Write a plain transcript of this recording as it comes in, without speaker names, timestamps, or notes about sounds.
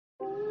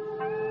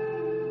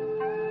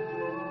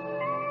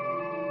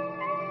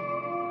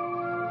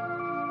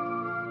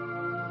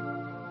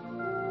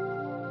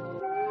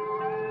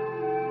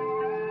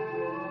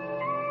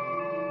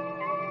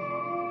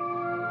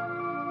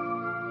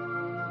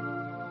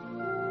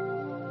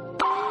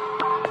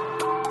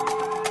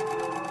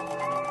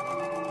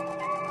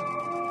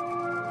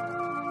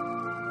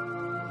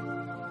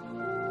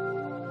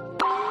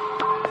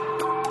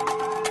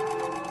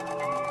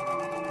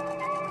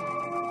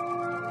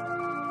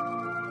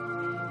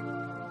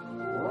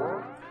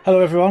Hello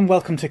everyone,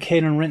 welcome to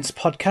Cane and Rinse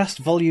Podcast,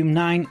 Volume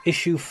 9,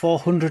 Issue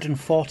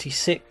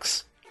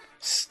 446,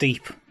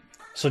 Steep.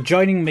 So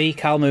joining me,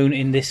 Cal Moon,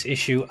 in this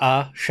issue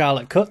are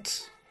Charlotte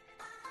Cutts.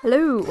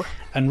 Hello.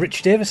 And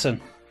Rich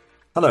Davison.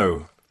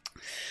 Hello.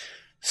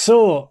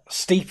 So,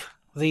 Steep,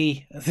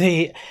 the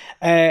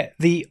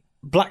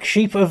black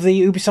sheep of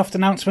the Ubisoft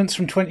announcements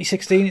from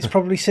 2016, it's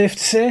probably safe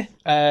to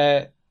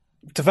say.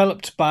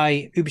 Developed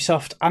by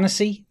Ubisoft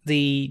Annecy,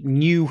 the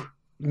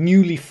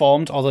newly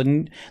formed, or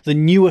the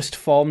newest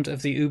formed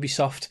of the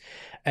Ubisoft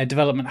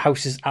development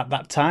houses at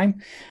that time.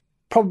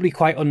 Probably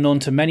quite unknown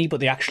to many, but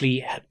they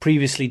actually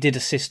previously did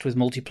assist with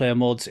multiplayer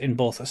modes in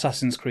both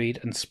Assassin's Creed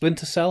and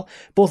Splinter Cell,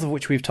 both of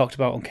which we've talked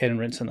about on Cane and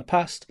Rinse in the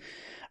past,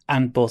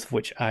 and both of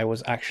which I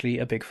was actually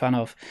a big fan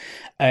of.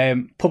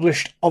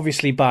 Published,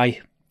 obviously,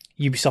 by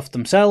Ubisoft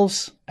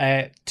themselves.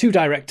 Two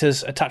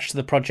directors attached to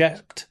the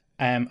project.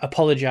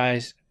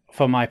 Apologise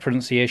for my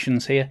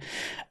pronunciations here.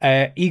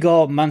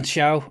 Igor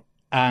Manchau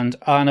and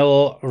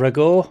Arnaud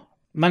Rago.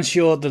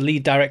 Mancio, the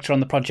lead director on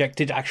the project,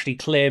 did actually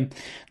claim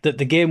that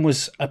the game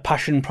was a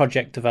passion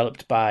project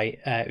developed by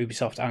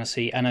Ubisoft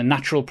Annecy and a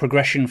natural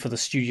progression for the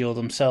studio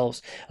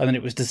themselves, and that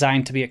it was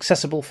designed to be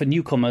accessible for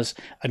newcomers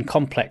and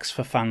complex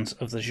for fans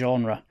of the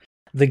genre.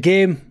 The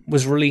game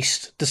was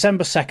released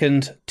December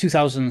 2nd,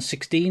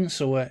 2016,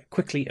 so we're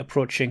quickly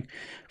approaching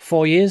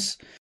 4 years.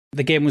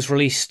 The game was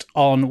released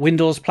on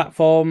Windows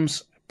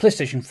platforms,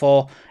 PlayStation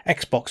 4,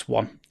 Xbox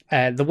One.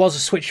 There was a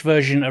Switch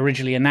version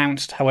originally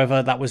announced,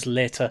 however, that was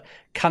later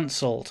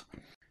cancelled.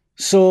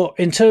 So,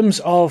 in terms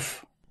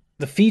of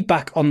the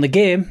feedback on the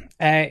game,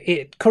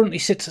 it currently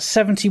sits at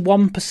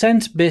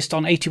 71% based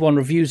on 81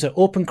 reviews at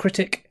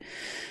OpenCritic.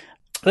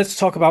 Let's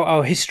talk about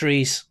our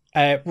histories.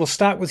 We'll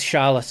start with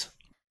Charlotte.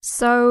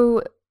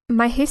 So,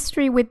 my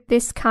history with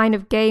this kind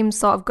of game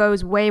sort of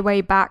goes way, way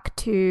back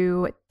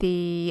to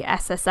the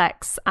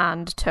SSX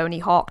and Tony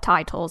Hawk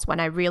titles when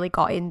I really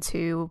got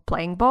into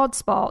playing board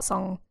sports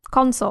on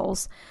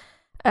consoles.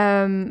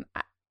 I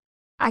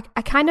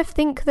kind of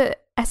think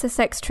that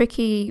SSX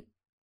Tricky,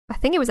 I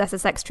think it was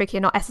SSX Tricky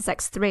and not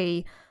SSX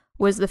 3,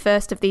 was the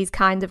first of these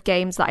kind of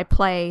games that I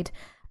played,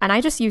 and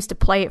I just used to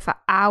play it for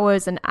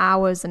hours and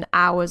hours and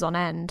hours on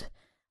end.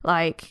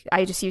 Like,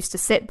 I just used to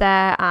sit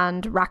there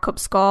and rack up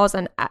scores,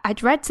 and I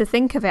dread to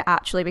think of it,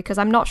 actually, because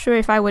I'm not sure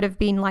if I would have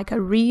been, like, a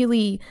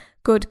really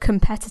good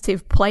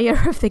competitive player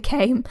of the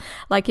game.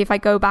 Like, if I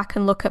go back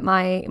and look at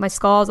my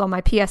scores on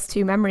my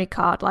PS2 memory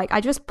card, like,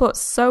 I just put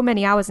so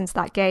many hours into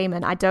that game,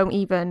 and I don't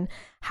even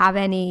have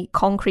any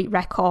concrete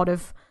record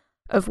of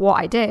what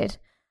I did.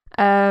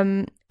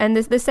 And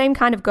the same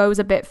kind of goes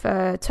a bit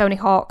for Tony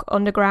Hawk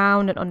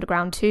Underground and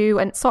Underground 2,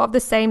 and sort of the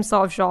same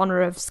sort of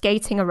genre of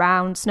skating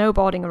around,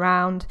 snowboarding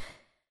around,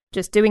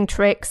 just doing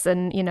tricks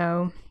and, you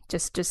know,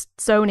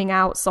 just zoning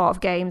out sort of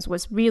games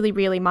was really,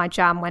 really my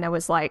jam when I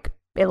was like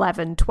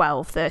 11,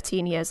 12,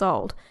 13 years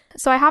old.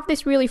 So I have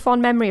this really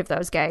fond memory of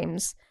those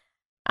games.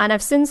 And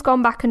I've since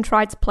gone back and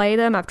tried to play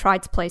them. I've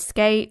tried to play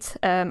Skate.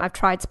 I've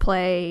tried to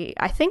play...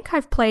 I think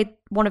I've played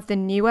one of the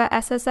newer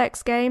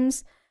SSX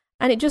games,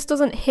 and it just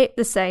doesn't hit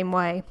the same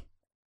way.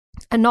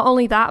 And not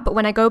only that, but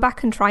when I go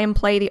back and try and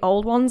play the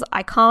old ones,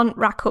 I can't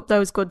rack up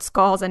those good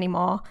scores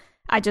anymore.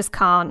 I just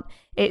can't.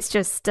 It's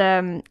just...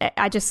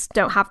 I just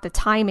don't have the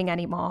timing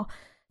anymore.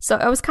 So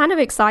I was kind of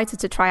excited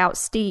to try out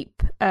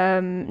Steep,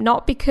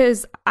 not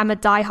because I'm a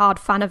diehard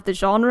fan of the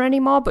genre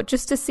anymore, but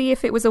just to see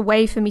if it was a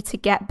way for me to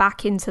get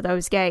back into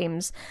those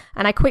games.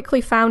 And I quickly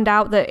found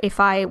out that if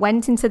I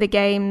went into the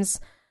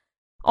games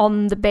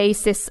on the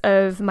basis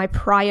of my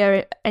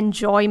prior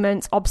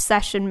enjoyment,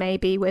 obsession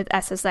maybe with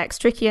SSX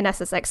Tricky and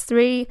SSX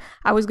 3,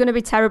 I was going to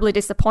be terribly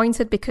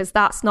disappointed because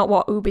that's not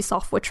what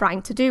Ubisoft were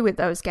trying to do with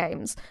those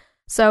games.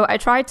 So I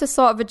tried to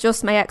sort of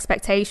adjust my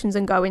expectations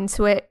and go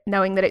into it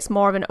knowing that it's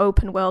more of an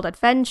open world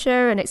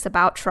adventure and it's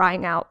about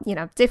trying out, you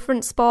know,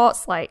 different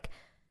sports like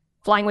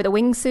flying with a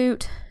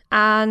wingsuit.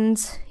 And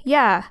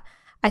yeah,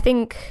 I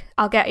think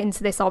I'll get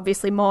into this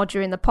obviously more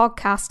during the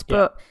podcast,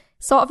 but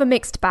sort of a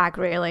mixed bag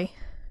really.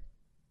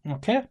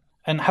 Okay.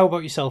 And how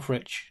about yourself,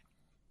 Rich?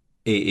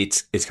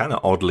 It's kind of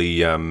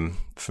oddly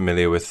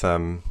familiar with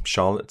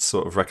Charlotte's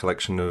sort of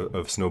recollection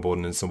of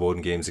snowboarding and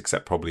snowboarding games,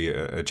 except probably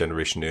a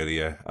generation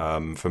earlier.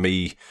 For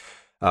me,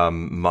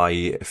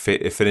 my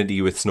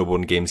affinity with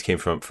snowboarding games came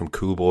from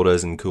Cool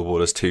Boarders and Cool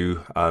Boarders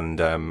 2, and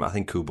I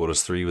think Cool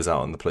Boarders 3 was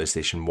out on the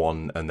PlayStation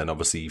 1, and then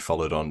obviously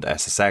followed on to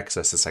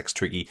SSX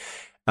Tricky.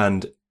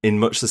 And in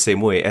much the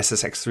same way,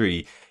 SSX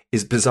 3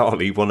 is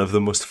bizarrely one of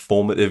the most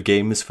formative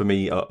games for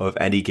me of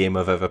any game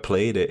I've ever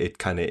played. It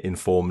kind of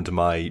informed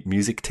my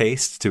music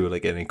taste to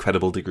like an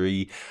incredible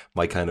degree,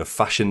 my kind of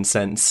fashion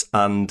sense,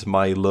 and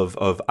my love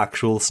of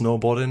actual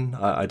snowboarding.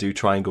 I do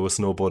try and go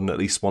snowboarding at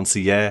least once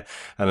a year,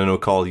 and I know,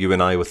 Carl, you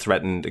and I were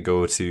threatened to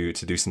go to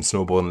do some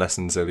snowboarding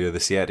lessons earlier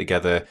this year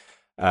together,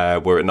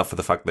 were it not for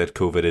the fact that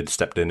COVID had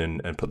stepped in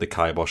and put the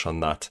kibosh on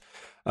that.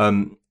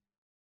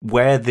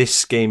 Where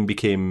this game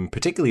became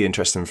particularly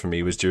interesting for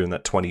me was during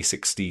that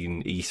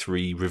 2016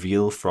 E3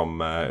 reveal from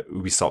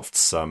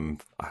Ubisoft's,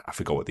 I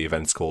forgot what the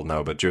event's called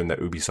now, but during the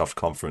Ubisoft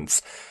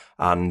conference.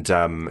 and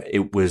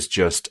it was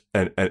just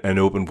an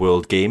open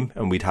world game,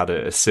 and we'd had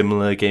a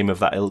similar game of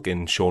that ilk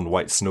in Shaun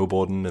White's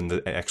Snowboarding in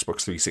the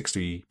Xbox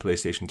 360,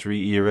 PlayStation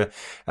 3 era,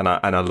 and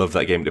I love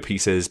that game to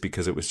pieces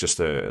because it was just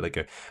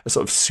a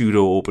sort of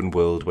pseudo open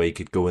world where you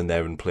could go in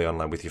there and play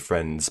online with your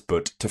friends.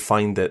 But to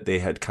find that they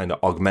had kind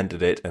of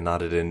augmented it and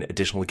added in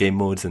additional game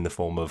modes in the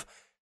form of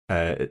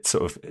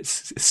sort of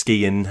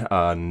skiing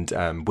and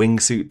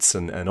wingsuits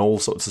and all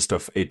sorts of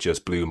stuff, it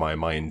just blew my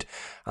mind,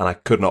 and I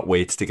could not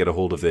wait to get a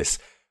hold of this,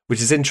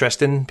 which is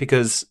interesting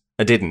because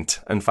I didn't.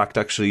 In fact,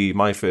 actually,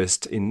 my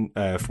first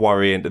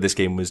foray into this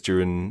game was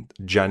during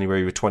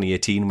January of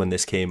 2018 when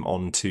this came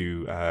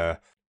onto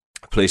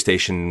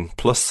PlayStation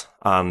Plus,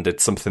 and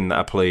it's something that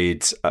I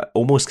played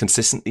almost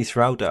consistently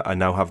throughout. I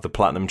now have the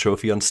Platinum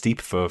Trophy on Steep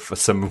for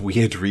some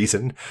weird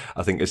reason.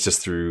 I think it's just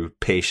through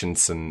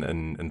patience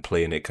and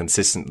playing it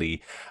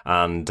consistently,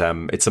 and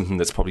it's something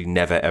that's probably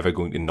never ever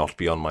going to not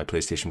be on my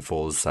PlayStation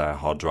 4's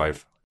hard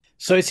drive.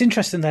 So it's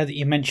interesting there that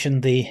you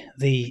mentioned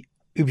the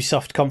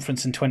Ubisoft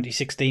conference in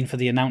 2016 for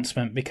the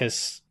announcement,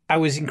 because I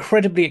was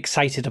incredibly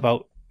excited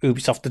about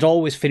Ubisoft. They'd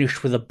always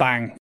finished with a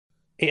bang.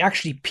 It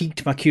actually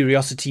piqued my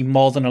curiosity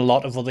more than a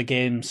lot of other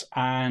games,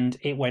 and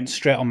it went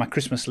straight on my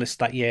Christmas list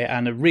that year,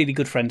 and a really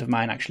good friend of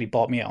mine actually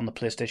bought me it on the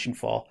PlayStation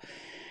 4.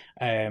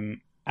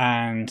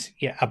 And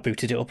yeah, I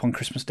booted it up on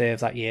Christmas Day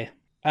of that year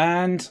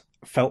and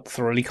felt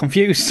thoroughly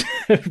confused,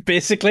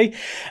 basically.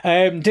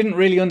 Didn't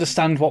really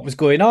understand what was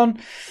going on.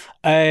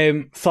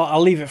 Thought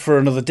I'll leave it for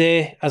another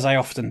day, as I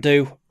often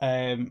do.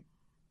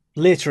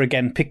 Later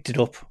again, picked it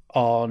up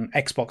on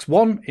Xbox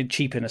One,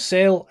 cheap in a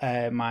sale.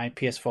 My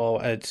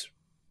PS4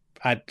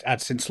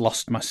 I'd since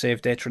lost my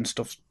save data and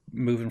stuff,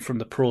 moving from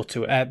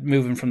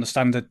the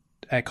standard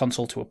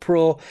console to a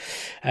Pro.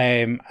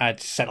 I'd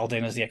settled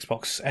in as the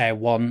Xbox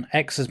One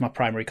X as my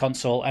primary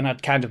console, and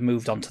I'd kind of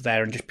moved on to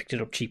there and just picked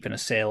it up cheap in a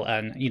sale,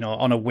 and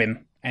on a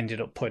whim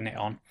ended up putting it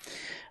on.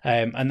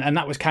 And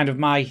that was kind of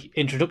my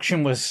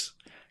introduction. Was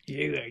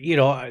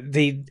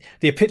the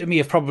epitome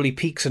of probably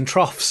peaks and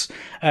troughs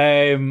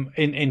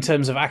in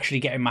terms of actually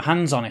getting my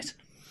hands on it.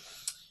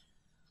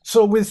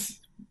 So with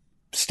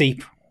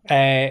Steep,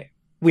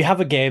 we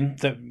have a game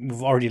that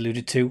we've already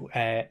alluded to,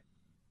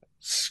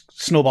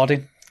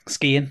 snowboarding,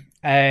 skiing.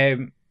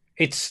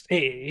 It's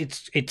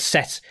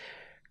set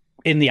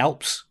in the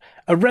Alps,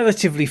 a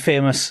relatively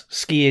famous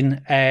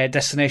skiing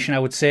destination, I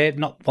would say.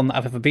 Not one that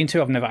I've ever been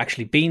to. I've never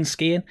actually been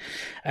skiing.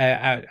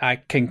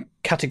 I can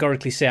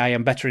categorically say I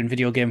am better in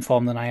video game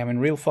form than I am in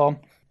real form.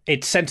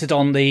 It's centred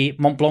on the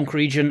Mont Blanc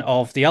region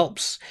of the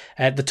Alps,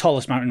 the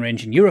tallest mountain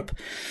range in Europe.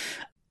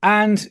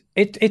 And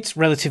it's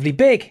relatively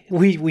big.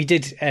 We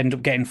did end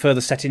up getting further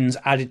settings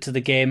added to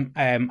the game.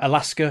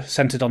 Alaska,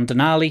 centered on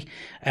Denali,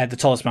 the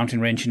tallest mountain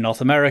range in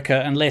North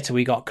America, and later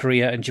we got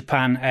Korea and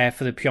Japan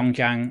for the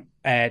Pyeongchang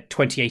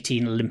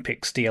 2018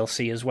 Olympics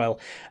DLC as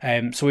well.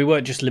 So we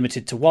weren't just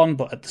limited to one,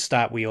 but at the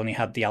start we only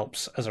had the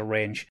Alps as a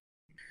range.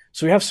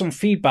 So we have some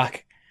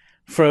feedback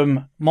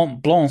from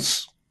Mont Blanc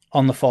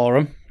on the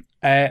forum.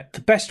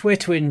 The best way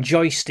to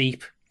enjoy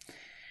Steep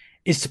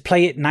is to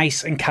play it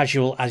nice and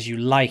casual as you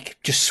like,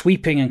 just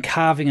sweeping and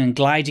carving and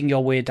gliding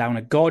your way down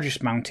a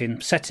gorgeous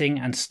mountain, setting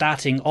and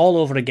starting all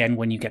over again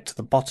when you get to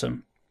the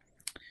bottom.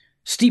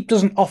 Steep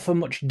doesn't offer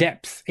much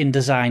depth in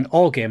design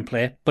or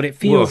gameplay, but it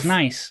feels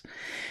nice.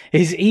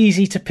 It is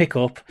easy to pick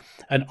up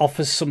and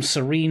offers some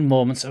serene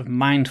moments of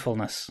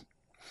mindfulness,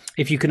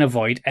 if you can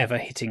avoid ever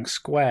hitting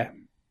square.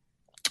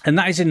 And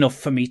that is enough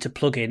for me to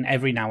plug in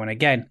every now and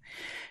again.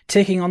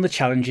 Taking on the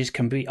challenges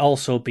can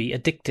also be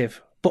addictive,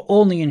 but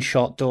only in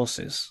short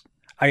doses.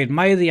 I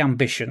admire the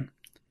ambition,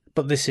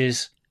 but this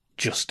is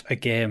just a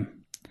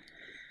game.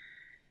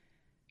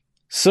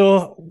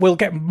 So we'll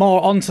get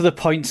more onto the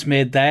points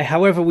made there.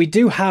 However, we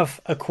do have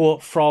a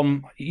quote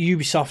from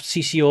Ubisoft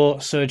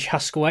CCO Serge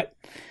Hascoët.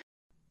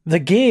 The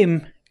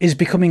game is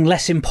becoming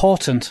less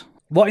important.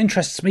 What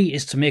interests me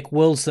is to make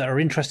worlds that are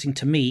interesting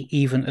to me,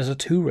 even as a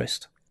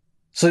tourist.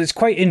 So it's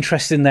quite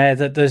interesting there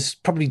that there's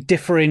probably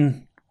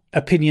differing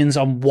opinions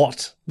on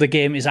what the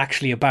game is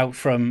actually about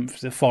from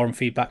the forum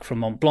feedback from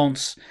Mont Blanc,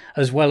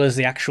 as well as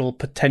the actual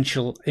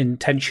potential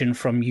intention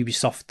from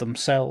Ubisoft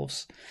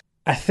themselves.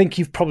 I think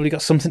you've probably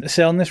got something to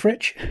say on this,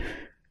 Rich.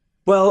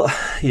 Well,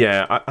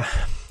 yeah,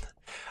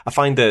 I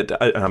find that,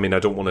 I mean, I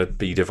don't want to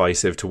be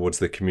divisive towards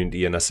the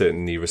community, and I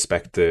certainly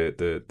respect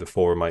the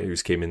forumite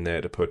who's came in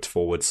there to put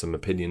forward some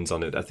opinions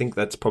on it. I think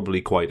that's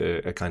probably quite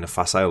a kind of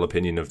facile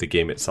opinion of the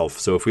game itself.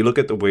 So if we look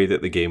at the way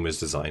that the game was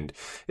designed,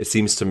 it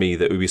seems to me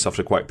that Ubisoft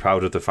are quite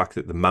proud of the fact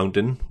that the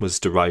mountain was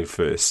derived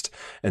first,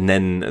 and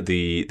then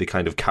the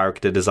kind of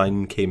character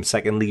design came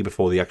secondly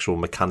before the actual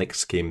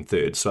mechanics came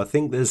third. So I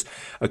think there's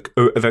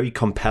a very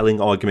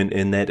compelling argument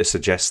in there to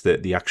suggest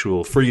that the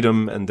actual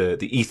freedom and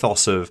the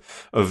ethos of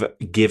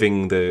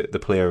giving the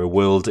player a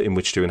world in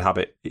which to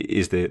inhabit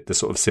is the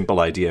sort of simple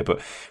idea.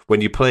 But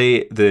when you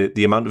play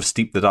the amount of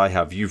Steep that I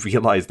have, you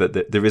realise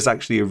that there is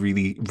actually a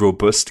really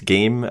robust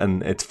game,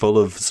 and it's full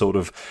of sort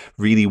of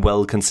really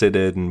well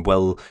considered and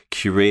well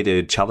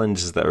curated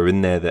challenges that are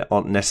in there that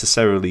aren't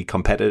necessarily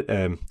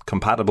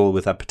compatible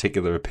with that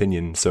particular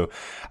opinion. So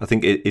I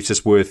think it's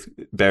just worth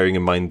bearing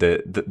in mind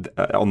that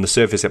on the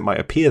surface it might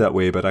appear that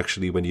way, but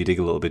actually when you dig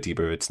a little bit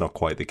deeper, it's not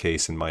quite the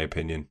case, in my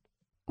opinion.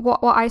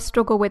 What I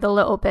struggle with a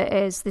little bit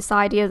is this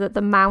idea that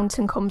the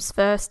mountain comes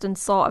first and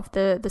sort of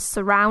the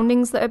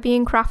surroundings that are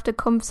being crafted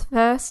comes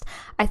first.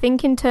 I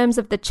think in terms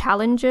of the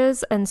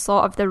challenges and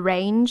sort of the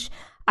range,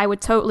 I would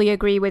totally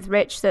agree with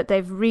Rich that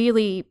they've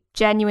really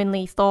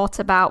genuinely thought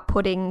about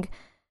putting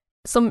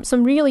some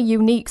really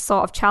unique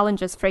sort of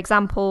challenges. For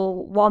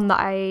example, one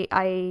that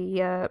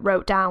I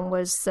wrote down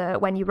was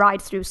when you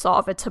ride through sort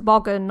of a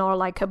toboggan or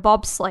like a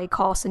bobsleigh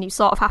course, and you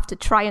sort of have to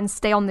try and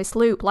stay on this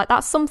loop. Like,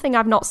 that's something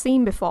I've not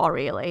seen before,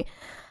 really.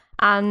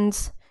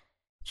 And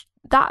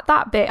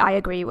that bit I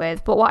agree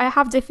with, but what I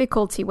have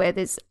difficulty with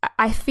is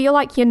I feel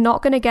like you're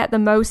not going to get the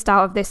most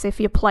out of this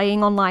if you're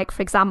playing on, like,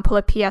 for example,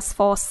 a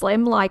PS4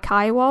 Slim like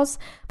I was,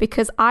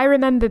 because I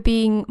remember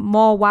being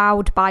more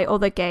wowed by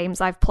other games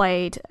I've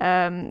played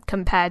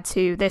compared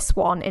to this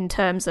one in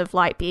terms of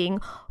like being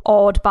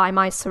awed by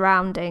my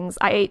surroundings.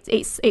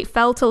 It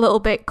felt a little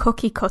bit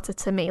cookie cutter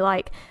to me,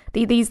 like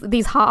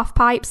these half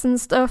pipes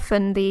and stuff,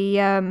 and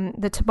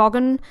the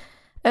toboggan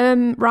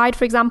ride,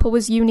 for example,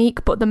 was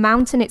unique, but the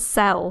mountain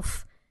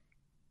itself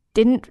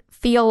didn't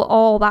feel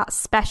all that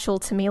special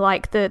to me.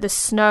 Like the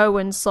snow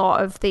and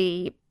sort of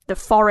the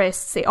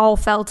forests, it all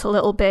felt a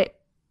little bit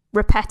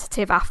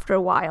repetitive after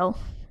a while.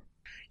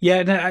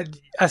 Yeah, no,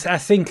 I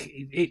think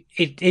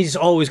it is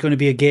always going to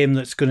be a game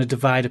that's going to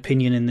divide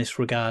opinion in this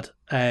regard.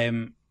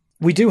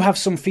 We do have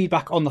some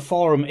feedback on the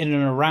forum in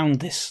and around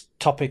this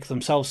topic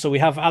themselves. So we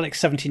have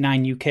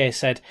Alex79UK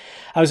said,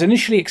 I was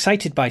initially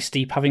excited by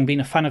Steep, having been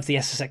a fan of the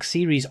SSX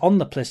series on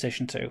the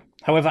PlayStation 2.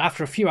 However,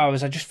 after a few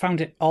hours, I just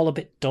found it all a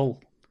bit dull.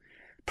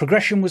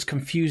 Progression was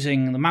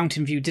confusing, the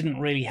mountain view didn't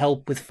really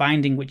help with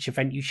finding which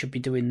event you should be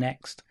doing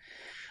next.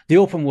 The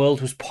open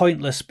world was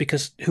pointless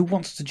because who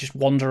wants to just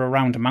wander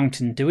around a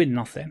mountain doing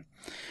nothing?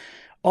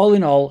 All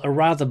in all, a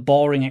rather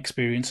boring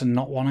experience and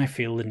not one I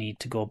feel the need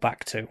to go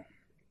back to.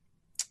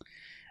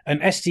 And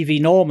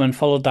STV Norman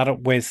followed that up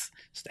with,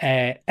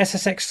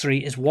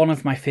 SSX3 is one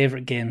of my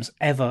favourite games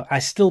ever. I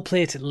still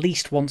play it at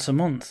least once a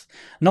month.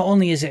 Not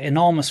only is it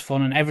enormous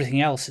fun and everything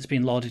else it's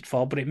been lauded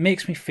for, but it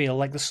makes me feel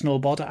like the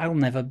snowboarder I'll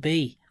never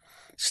be.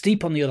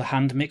 Steep, on the other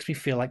hand, makes me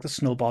feel like the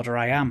snowboarder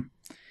I am.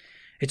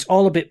 It's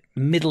all a bit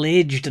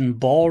middle-aged and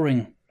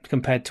boring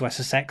compared to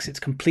SSX. It's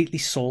completely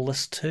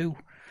soulless too.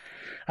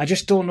 I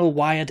just don't know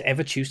why I'd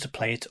ever choose to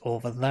play it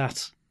over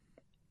that.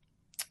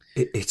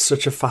 It's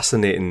such a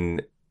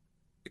fascinating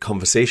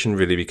conversation,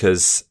 really,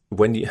 because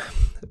when you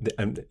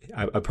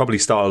I probably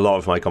start a lot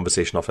of my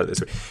conversation off like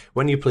this way.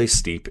 When you play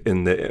Steep,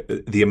 in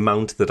the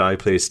amount that I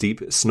play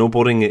Steep,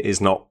 snowboarding is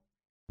not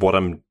what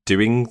I'm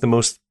doing the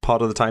most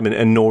part of the time,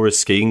 and nor is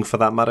skiing for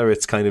that matter.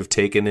 It's kind of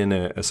taken in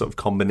a sort of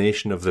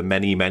combination of the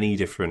many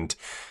different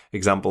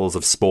examples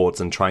of sports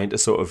and trying to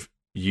sort of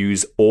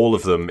use all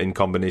of them in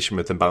combination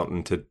with the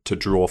mountain to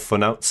draw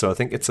fun out. So I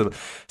think it's a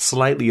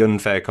slightly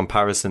unfair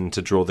comparison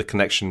to draw the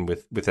connection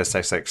with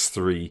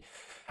SSX3.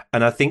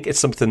 And I think it's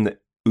something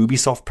that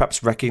Ubisoft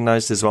perhaps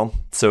recognised as well.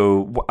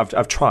 So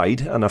I've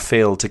tried and I've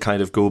failed to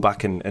kind of go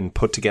back and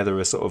put together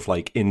a sort of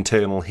like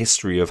internal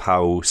history of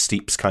how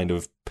Steep's kind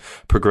of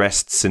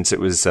progressed since it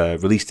was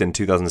released in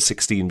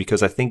 2016,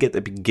 because I think at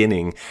the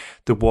beginning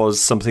there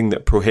was something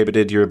that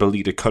prohibited your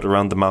ability to cut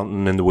around the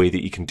mountain in the way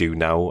that you can do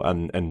now.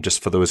 And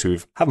just for those who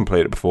haven't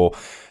played it before,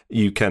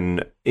 you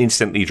can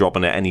instantly drop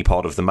in at any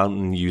part of the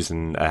mountain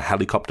using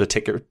helicopter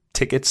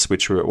tickets,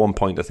 which were at one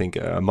point, I think,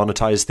 a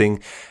monetized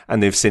thing,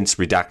 and they've since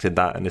redacted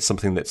that, and it's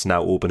something that's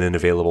now open and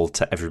available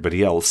to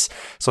everybody else.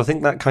 So I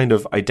think that kind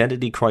of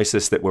identity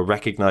crisis that we're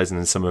recognizing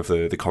in some of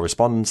the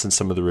correspondence and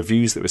some of the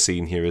reviews that we're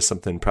seeing here is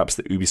something perhaps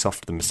that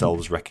Ubisoft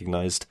themselves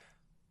recognized.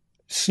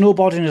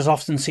 Snowboarding is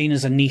often seen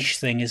as a niche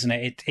thing, isn't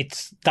it?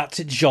 That's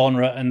its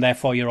genre, and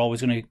therefore you're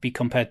always going to be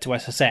compared to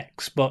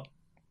SSX, but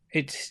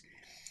it's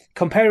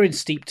comparing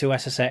Steep to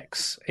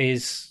SSX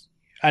is,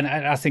 and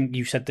I think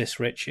you said this,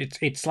 Rich,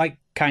 it's like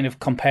kind of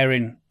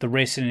comparing the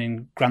racing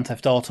in Grand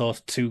Theft Auto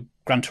to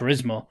Gran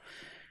Turismo.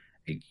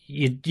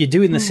 You're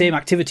doing the same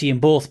activity in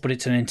both, but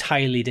it's an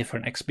entirely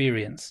different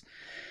experience.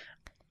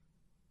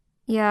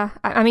 Yeah,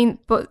 I mean,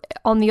 but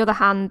on the other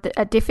hand,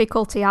 a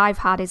difficulty I've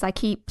had is I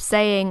keep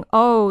saying,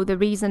 oh, the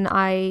reason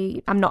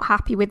I'm not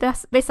happy with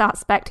this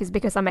aspect is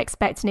because I'm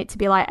expecting it to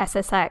be like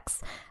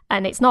SSX.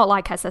 And it's not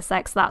like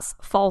SSX, that's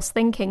false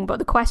thinking. But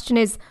the question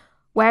is,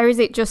 where is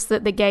it just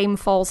that the game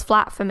falls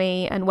flat for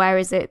me, and where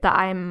is it that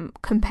I'm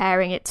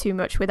comparing it too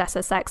much with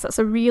SSX? That's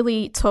a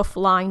really tough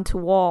line to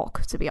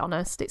walk, to be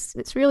honest.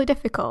 It's really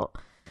difficult.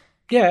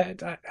 Yeah,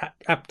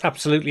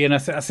 absolutely. And I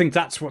think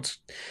that's what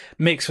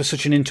makes for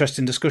such an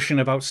interesting discussion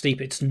about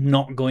Steep. It's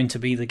not going to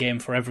be the game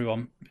for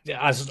everyone,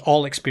 as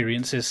all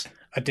experiences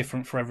are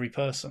different for every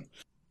person.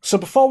 So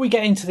before we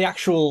get into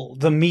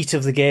the meat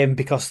of the game,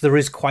 because there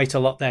is quite a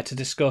lot there to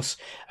discuss,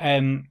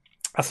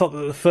 I thought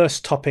that the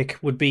first topic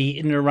would be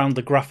in and around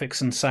the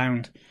graphics and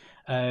sound.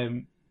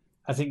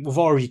 I think we've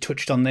already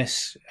touched on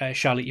this.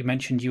 Charlotte, you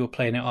mentioned you were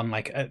playing it on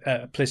like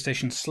a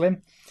PlayStation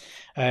Slim.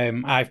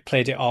 I've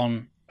played it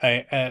on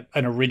an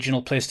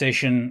original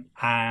PlayStation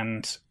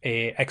and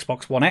a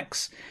Xbox One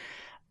X,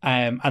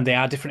 and they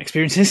are different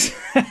experiences.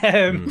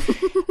 And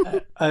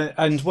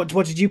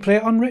what did you play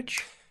it on,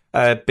 Rich?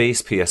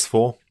 Base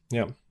PS4.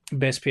 Yeah,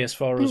 base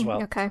PS4 as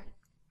well. Okay.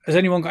 Has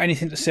anyone got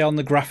anything to say on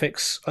the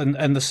graphics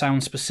and the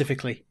sound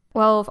specifically?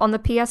 Well, on the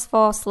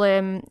PS4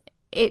 Slim,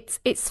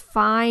 it's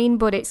fine,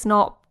 but it's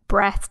not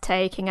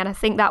breathtaking, and I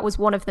think that was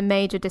one of the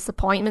major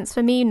disappointments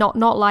for me. Not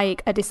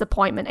like a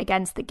disappointment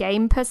against the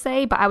game per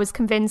se, but I was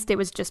convinced it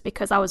was just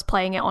because I was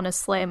playing it on a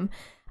Slim,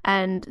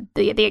 and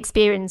the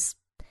experience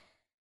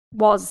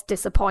was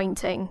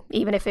disappointing,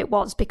 even if it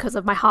was because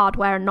of my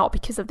hardware and not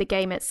because of the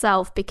game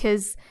itself.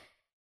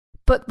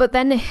 But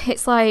then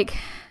it's like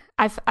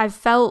I've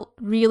felt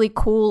really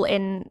cool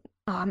in.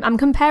 I'm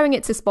comparing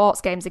it to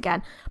sports games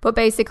again, but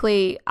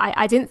basically,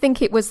 I didn't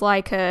think it was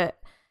like a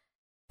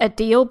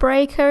deal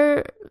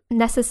breaker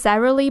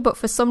necessarily, but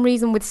for some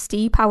reason with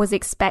Steep, I was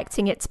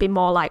expecting it to be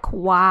more like,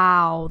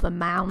 wow, the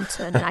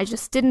mountain. And I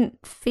just didn't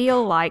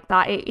feel like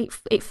that.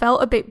 It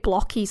felt a bit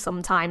blocky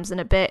sometimes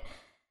and a bit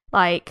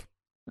like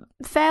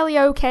fairly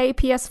okay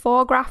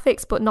PS4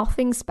 graphics, but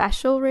nothing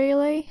special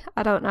really.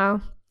 I don't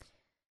know.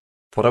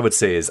 What I would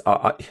say is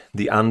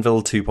the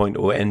Anvil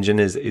 2.0 engine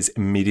is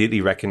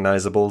immediately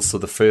recognizable. So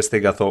the first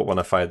thing I thought when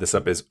I fired this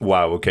up is,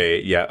 wow, okay,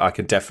 yeah, I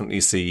can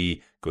definitely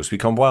see Ghost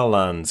Recon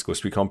Wildlands,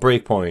 Ghost Recon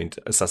Breakpoint,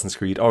 Assassin's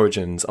Creed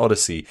Origins,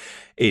 Odyssey.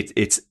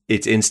 It's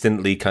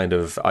instantly kind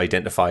of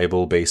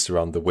identifiable based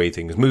around the way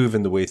things move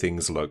and the way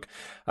things look.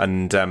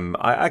 And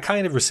I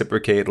kind of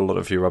reciprocate a lot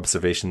of your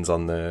observations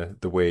on the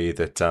way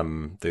that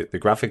the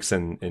graphics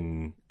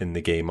in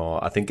the game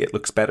are. I think it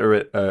looks better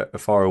at a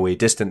far away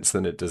distance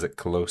than it does at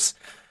close.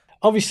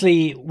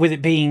 Obviously, with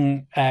it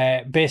being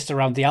based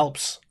around the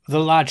Alps, the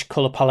large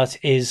colour palette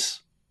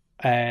is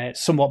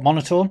somewhat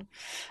monotone.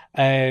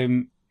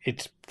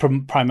 It's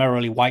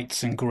primarily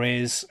whites and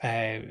greys,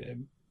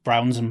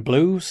 browns and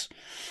blues.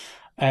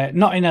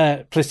 Not in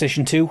a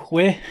PlayStation 2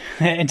 way,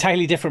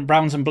 entirely different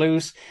browns and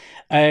blues.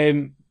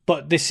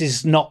 But this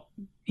is not,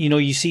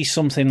 you see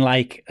something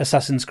like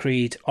Assassin's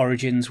Creed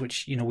Origins,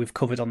 which, we've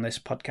covered on this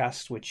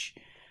podcast, which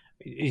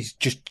is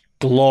just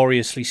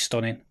gloriously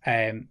stunning.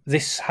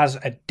 This has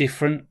a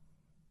different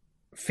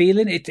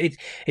feeling.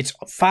 It's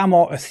far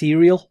more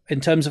ethereal in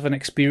terms of an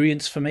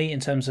experience for me. In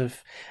terms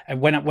of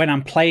when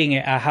I'm playing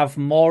it, I have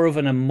more of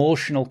an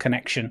emotional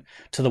connection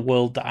to the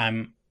world that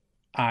I'm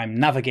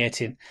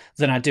navigating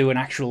than I do an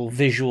actual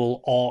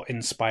visual or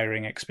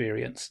inspiring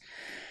experience.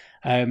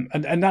 And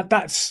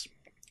that's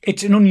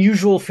it's an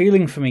unusual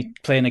feeling for me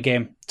playing a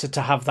game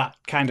to have that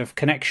kind of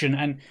connection.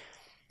 And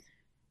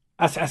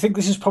I think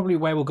this is probably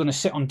where we're going to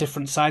sit on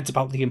different sides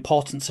about the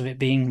importance of it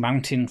being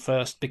mountain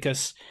first,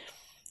 because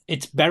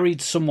it's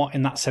buried somewhat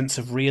in that sense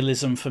of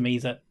realism for me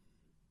that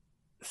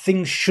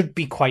things should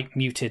be quite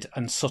muted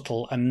and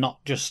subtle and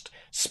not just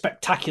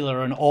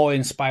spectacular and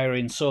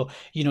awe-inspiring. So,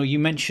 you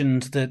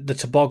mentioned the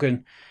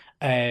toboggan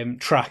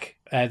track,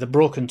 the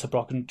broken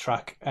toboggan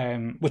track,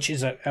 which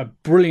is a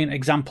brilliant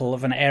example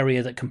of an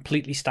area that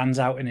completely stands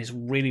out and is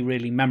really,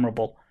 really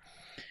memorable.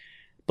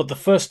 But the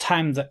first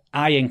time that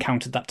I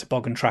encountered that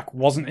toboggan track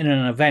wasn't in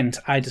an event.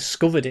 I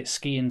discovered it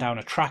skiing down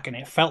a track, and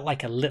it felt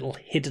like a little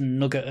hidden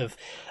nugget of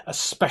a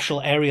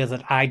special area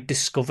that I'd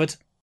discovered.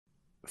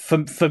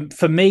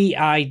 For me,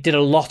 I did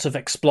a lot of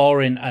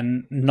exploring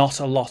and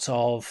not a lot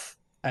of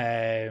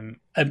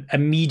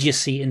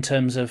immediacy in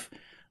terms of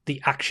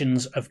the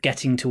actions of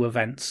getting to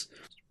events.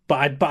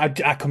 But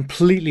I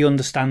completely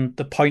understand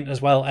the point as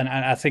well, and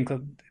I think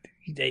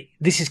that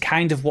this is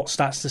kind of what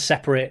starts to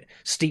separate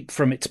Steep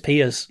from its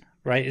peers.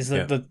 Right, is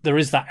that there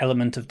is that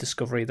element of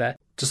discovery there.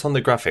 Just on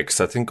the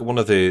graphics, I think one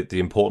of the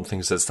important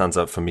things that stands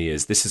out for me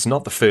is this is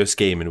not the first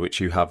game in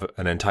which you have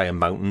an entire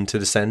mountain to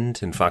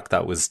descend. In fact,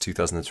 that was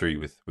 2003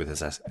 with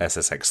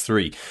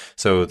SSX3.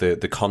 So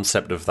the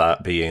concept of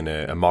that being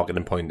a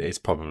marketing point is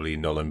probably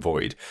null and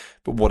void.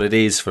 But what it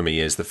is for me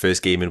is the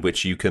first game in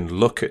which you can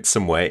look at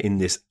somewhere in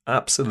this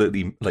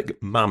absolutely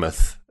like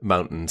mammoth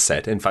mountain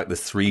set. In fact, there's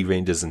 3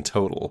 ranges in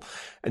total,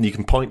 and you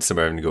can point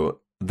somewhere and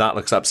go, that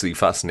looks absolutely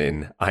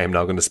fascinating. I am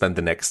now going to spend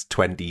the next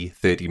 20,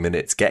 30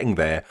 minutes getting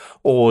there,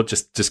 or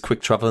just quick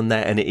traveling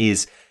there. And it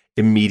is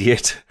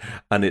immediate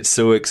and it's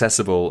so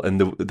accessible. And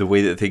the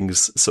way that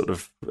things sort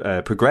of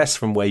progress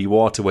from where you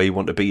are to where you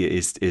want to be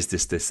is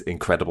this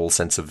incredible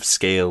sense of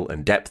scale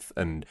and depth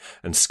and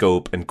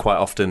scope. And quite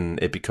often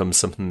it becomes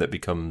something that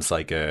becomes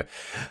like a,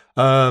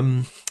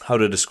 how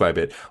to describe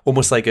it?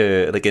 Almost like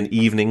an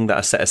evening that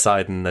I set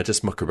aside and I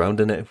just muck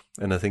around in it.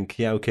 And I think,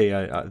 yeah,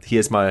 okay,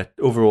 here's my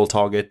overall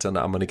target and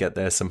I'm going to get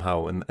there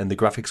somehow. And the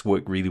graphics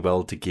work really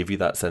well to give you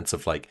that sense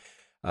of like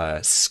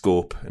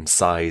scope and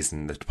size,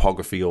 and the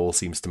topography all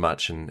seems to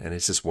match, and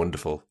it's just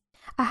wonderful.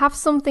 I have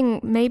something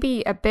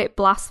maybe a bit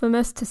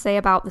blasphemous to say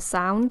about the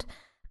sound.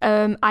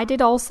 I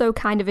did also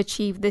kind of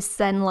achieve this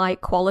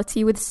Zen-like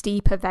quality with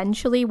Steep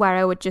eventually, where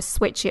I would just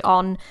switch it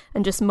on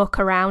and just muck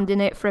around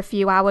in it for a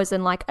few hours,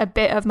 and like a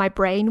bit of my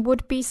brain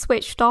would be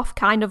switched off,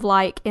 kind of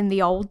like in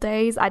the old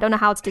days. I don't know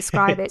how to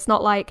describe it. It's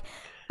not like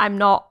I'm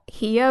not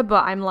here,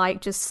 but I'm like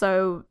just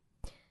so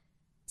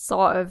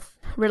sort of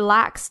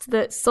relaxed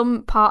that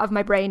some part of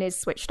my brain is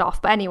switched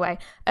off. But anyway,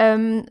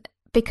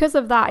 because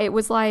of that, it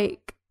was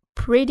like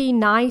pretty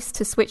nice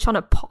to switch on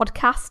a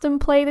podcast and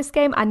play this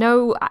game. I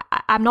know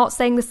I'm not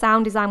saying the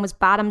sound design was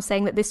bad. I'm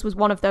saying that this was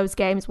one of those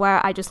games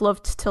where I just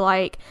loved to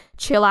like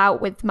chill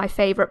out with my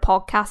favorite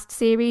podcast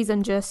series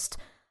and just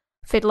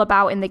fiddle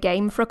about in the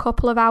game for a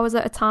couple of hours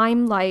at a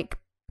time. Like,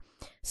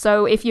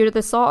 so if you're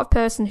the sort of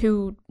person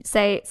who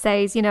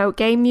says, you know,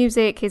 game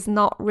music is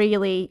not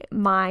really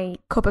my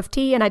cup of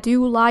tea, and I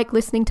do like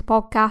listening to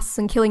podcasts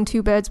and killing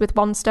two birds with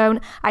one stone,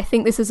 I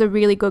think this is a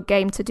really good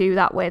game to do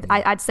that with.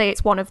 I'd say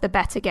it's one of the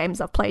better games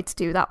I've played to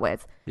do that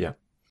with. Yeah.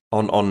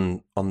 On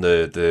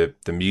the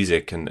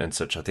music and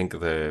such, I think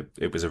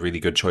it was a really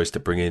good choice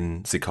to bring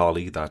in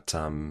Zicali, that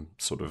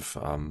sort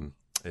of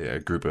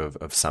a group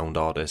of sound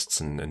artists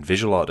and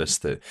visual artists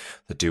that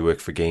do work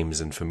for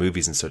games and for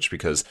movies and such,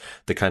 because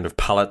the kind of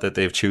palette that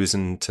they've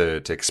chosen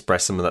to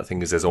express some of that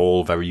thing is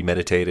all very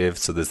meditative.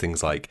 So there's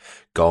things like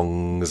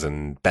gongs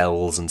and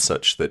bells and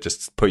such that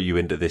just put you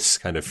into this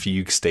kind of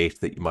fugue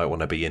state that you might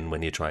want to be in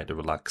when you're trying to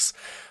relax.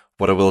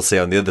 What I will say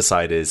on the other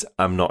side is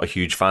I'm not a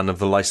huge fan of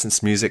the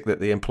licensed music that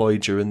they employ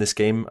during this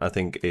game. I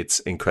think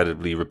it's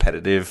incredibly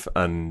repetitive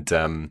and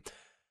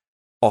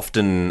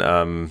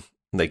often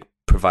like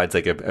provides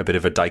like a bit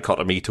of a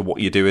dichotomy to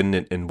what you're doing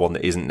in one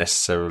that isn't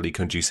necessarily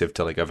conducive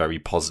to like a very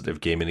positive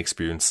gaming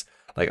experience.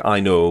 Like, I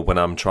know when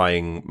I'm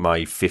trying my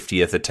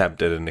 50th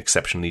attempt at an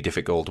exceptionally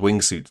difficult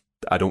wingsuit,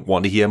 I don't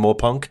want to hear more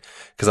punk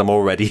because I'm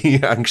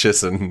already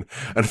anxious and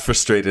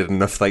frustrated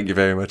enough. Thank you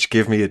very much.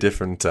 Give me a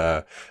different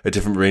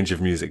range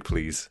of music,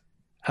 please.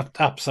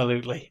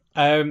 Absolutely.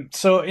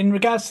 So in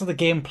regards to the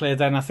gameplay,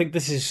 then I think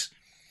this is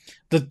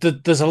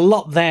there's a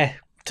lot there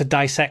to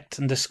dissect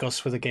and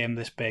discuss with a game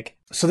this big.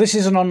 So this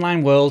is an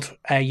online world.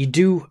 You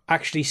do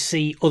actually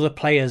see other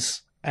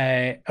players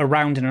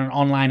around in an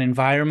online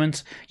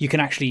environment. You can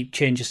actually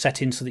change your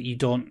settings so that you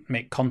don't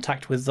make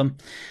contact with them.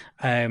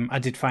 I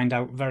did find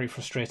out very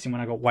frustrating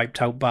when I got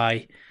wiped out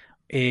by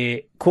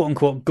a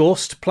quote-unquote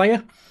ghost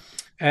player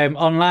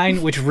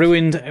online, which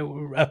ruined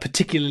a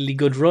particularly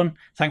good run.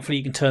 Thankfully,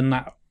 you can turn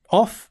that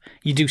off.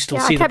 You do still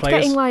see the players. I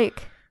kept getting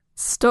like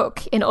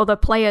stuck in other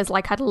players.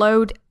 Like, I'd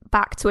load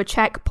back to a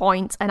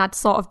checkpoint and I'd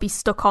sort of be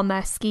stuck on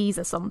their skis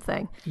or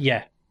something.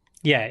 Yeah,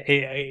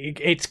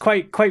 it's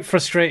quite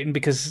frustrating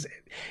because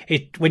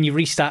when you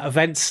restart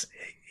events,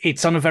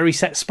 it's on a very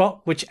set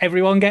spot, which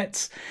everyone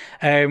gets,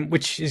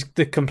 which is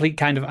the complete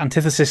kind of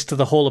antithesis to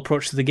the whole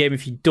approach to the game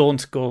if you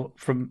don't go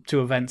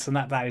to events, and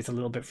that is a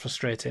little bit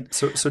frustrating.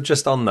 So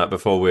just on that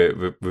before we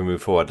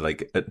move forward,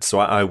 like, so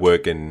I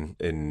work in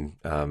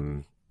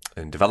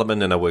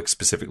development, and I work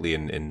specifically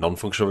in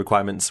non-functional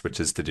requirements, which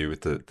is to do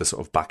with the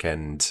sort of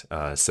back-end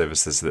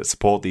services that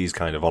support these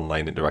kind of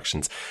online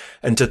interactions.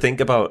 And to think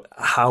about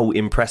how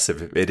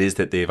impressive it is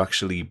that they've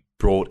actually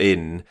brought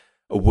in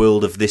a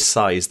world of this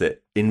size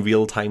that in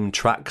real time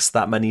tracks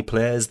that many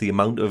players, the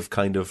amount of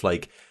kind of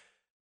like,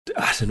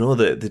 I don't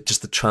know,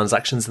 just the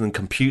transactions and the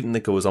computing that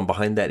goes on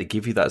behind that to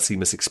give you that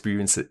seamless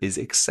experience is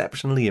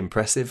exceptionally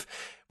impressive.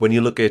 When you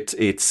look at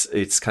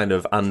its kind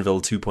of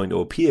Anvil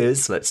 2.0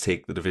 peers, let's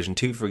take the Division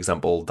 2, for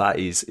example, that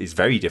is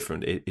very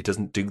different. It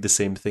doesn't do the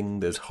same thing.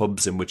 There's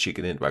hubs in which you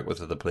can interact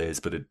with other players,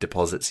 but it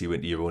deposits you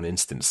into your own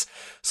instance.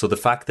 So the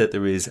fact that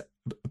there is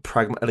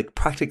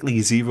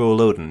practically zero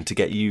loading to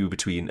get you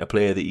between a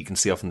player that you can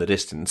see off in the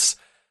distance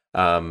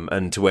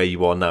and to where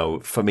you are now,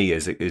 for me,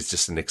 is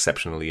just an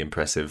exceptionally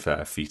impressive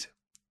feat.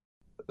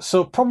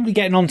 So probably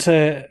getting on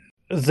to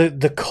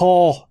the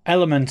core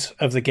element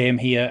of the game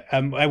here,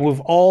 we've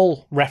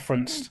all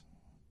referenced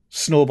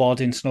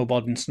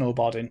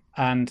snowboarding,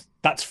 and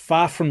that's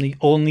far from the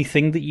only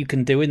thing that you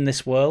can do in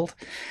this world.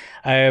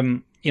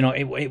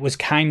 It was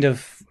kind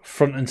of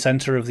front and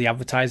center of the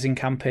advertising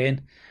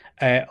campaign,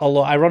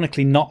 although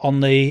ironically not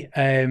on the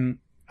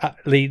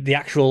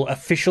actual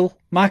official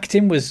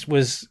marketing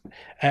was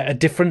a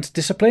different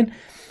discipline.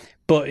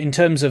 But in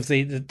terms of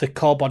the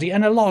core body,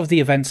 and a lot of the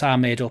events are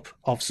made up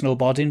of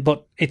snowboarding,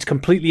 but it's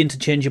completely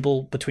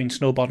interchangeable between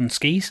snowboard and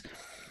skis.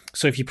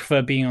 So if you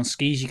prefer being on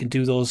skis, you can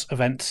do those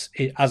events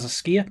as a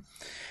skier.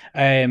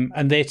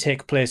 And they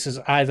take place as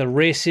either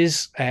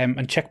races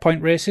and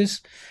checkpoint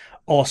races,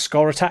 or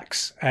score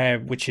attacks,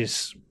 which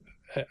is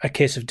a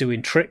case of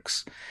doing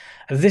tricks.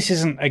 This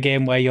isn't a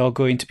game where you're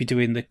going to be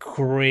doing the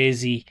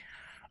crazy,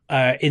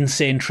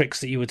 insane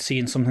tricks that you would see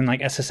in something like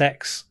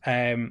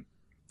SSX.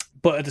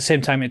 But at the same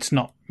time, it's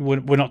not.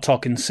 We're not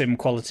talking sim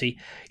quality.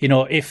 You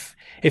know, if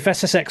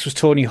SSX was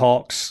Tony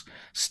Hawk's,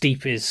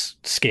 Steep is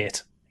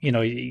Skate. You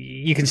know,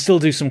 you can still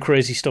do some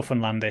crazy stuff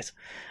and land it.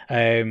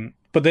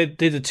 But they're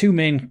the two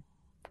main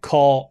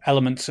core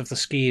elements of the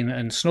skiing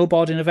and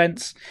snowboarding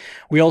events.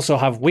 We also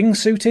have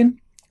wingsuiting,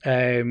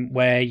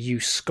 where you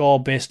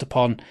score based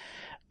upon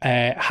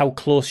how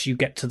close you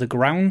get to the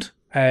ground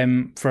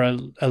for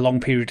a long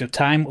period of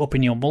time up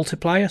in your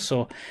multiplier.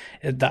 So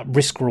that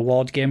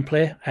risk-reward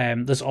gameplay.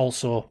 There's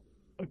also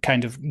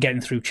kind of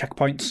getting through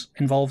checkpoints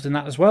involved in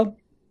that as well.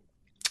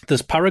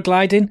 There's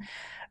paragliding,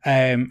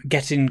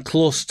 getting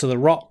close to the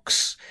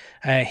rocks,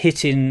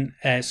 hitting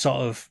sort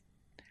of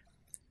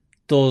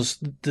those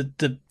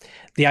the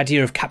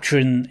idea of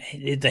capturing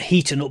the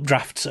heat and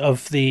updrafts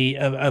of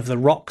the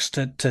rocks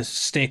to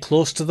stay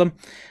close to them,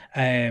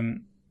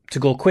 to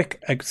go quick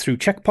through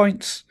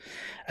checkpoints,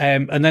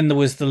 and then there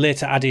was the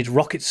later added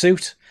rocket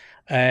suit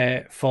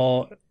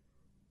for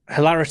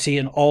hilarity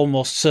and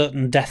almost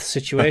certain death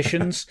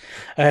situations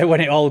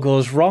when it all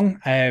goes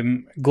wrong,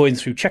 going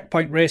through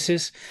checkpoint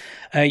races.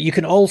 You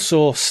can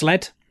also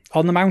sled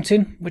on the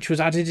mountain, which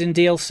was added in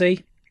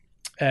DLC,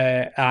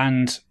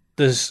 and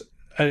there's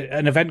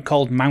an event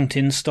called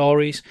Mountain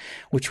Stories,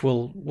 which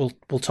we'll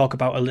talk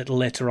about a little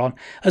later on,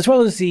 as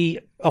well as the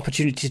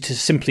opportunity to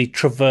simply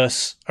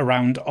traverse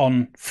around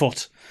on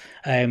foot,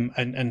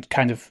 and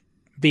kind of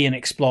be an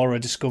explorer,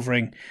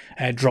 discovering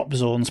drop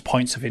zones,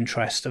 points of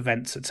interest,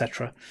 events,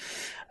 etc.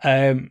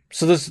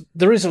 So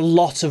there is a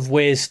lot of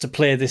ways to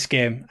play this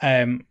game,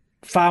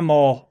 far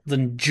more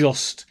than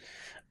just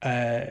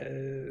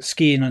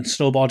skiing and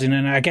snowboarding,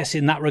 and I guess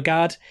in that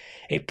regard,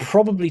 it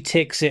probably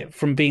takes it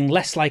from being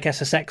less like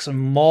SSX and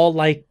more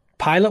like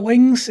Pilot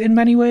Wings in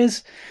many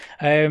ways,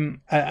 and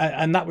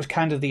that was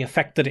kind of the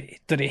effect that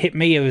it hit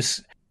me. It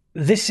was,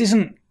 this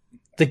isn't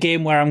the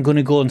game where I'm going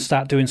to go and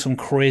start doing some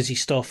crazy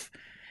stuff.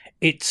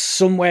 It's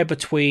somewhere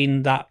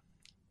between the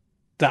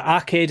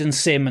arcade and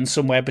sim, and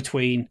somewhere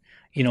between,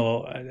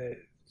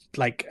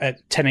 like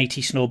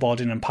 1080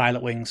 snowboarding and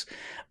Pilot Wings.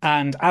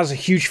 And as a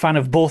huge fan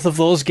of both of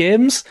those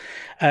games,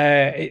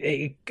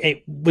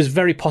 it was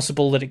very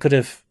possible that it could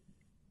have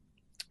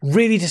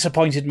really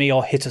disappointed me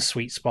or hit a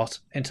sweet spot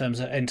in terms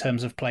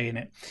of playing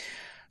it.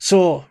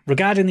 So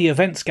regarding the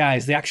events,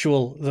 guys, the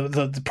actual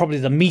probably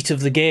the meat of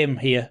the game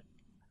here,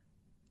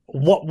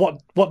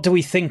 what do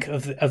we think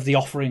of the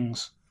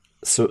offerings?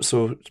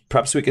 So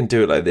perhaps we can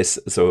do it like this.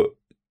 So,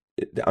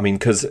 I mean,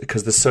 because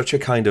there's such a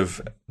kind of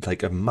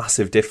like a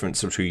massive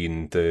difference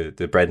between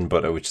the bread and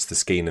butter, which is the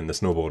skiing and the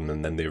snowboarding,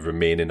 and then the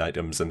remaining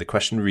items. And the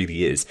question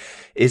really is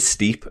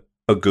Steep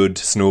a good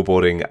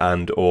snowboarding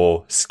and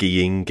or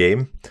skiing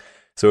game?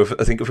 So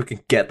I think if we can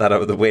get that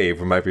out of the way,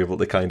 we might be able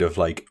to kind of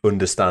like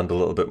understand a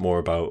little bit more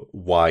about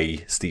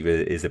why Steep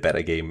is a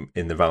better game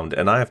in the round.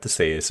 And I have to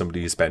say, as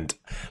somebody who spent,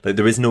 like,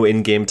 there is no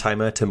in-game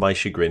timer to my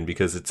chagrin,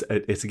 because it's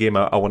a game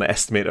I want to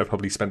estimate I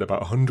probably spent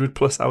about 100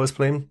 plus hours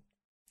playing,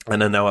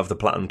 and I now have the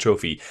Platinum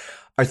Trophy.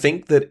 I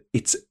think that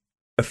it's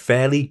a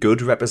fairly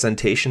good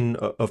representation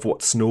of what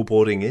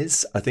snowboarding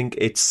is. I think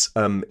it's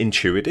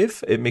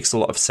intuitive. It makes a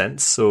lot of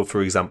sense. So,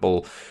 for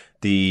example,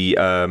 the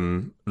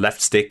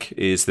left stick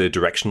is the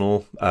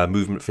directional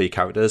movement for your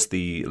characters.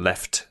 The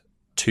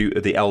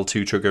the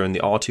L2 trigger and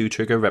the R2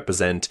 trigger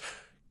represent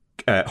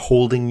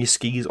holding your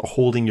skis or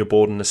holding your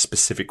board in a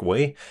specific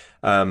way.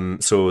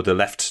 So the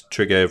left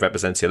trigger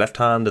represents your left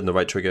hand, and the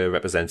right trigger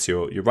represents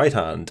your right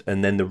hand.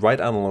 And then the right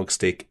analog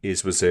stick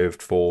is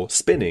reserved for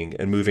spinning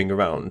and moving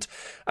around.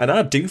 And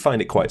I do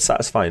find it quite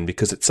satisfying,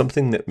 because it's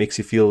something that makes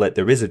you feel like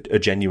there is a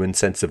genuine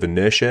sense of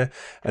inertia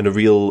and a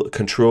real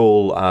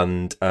control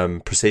and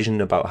precision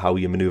about how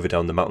you maneuver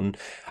down the mountain.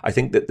 I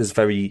think that there's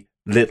very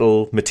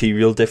little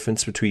material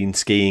difference between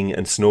skiing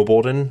and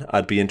snowboarding.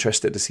 I'd be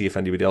interested to see if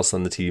anybody else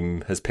on the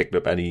team has picked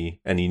up any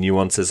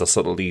nuances or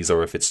subtleties,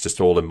 or if it's just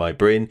all in my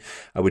brain.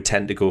 I would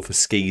tend to go for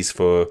skis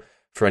for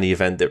any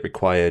event that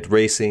required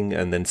racing,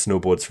 and then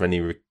snowboards for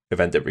any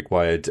event that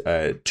required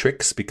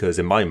tricks, because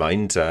in my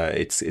mind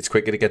it's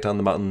quicker to get down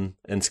the mountain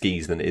in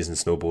skis than it is in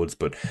snowboards,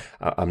 but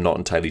I'm not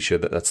entirely sure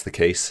that that's the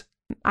case.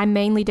 I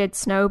mainly did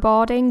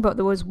snowboarding, but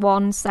there was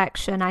one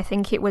section, I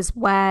think it was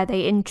where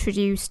they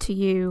introduced to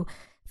you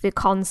the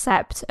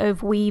concept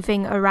of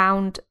weaving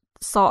around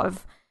sort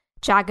of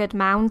jagged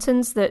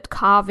mountains, that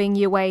carving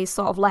your way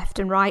sort of left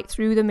and right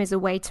through them is a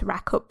way to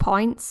rack up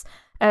points.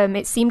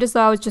 It seemed as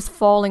though I was just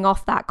falling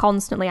off that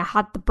constantly. I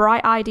had the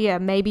bright idea,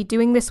 maybe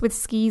doing this with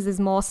skis is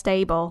more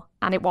stable,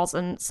 and it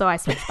wasn't, so I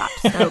switched back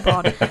to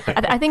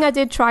snowboard. I think I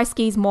did try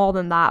skis more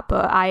than that,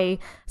 but I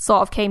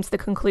sort of came to the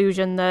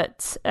conclusion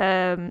that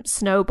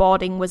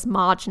snowboarding was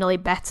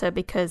marginally better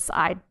because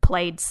I'd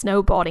played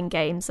snowboarding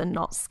games and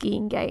not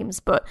skiing games.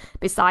 But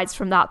besides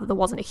from that, there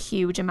wasn't a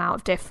huge amount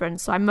of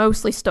difference, so I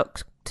mostly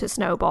stuck to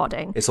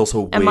snowboarding. It's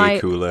also way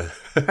cooler.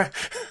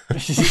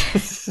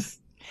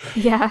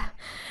 Yeah.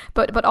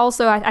 But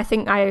also, I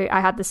think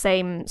I had the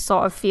same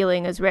sort of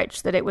feeling as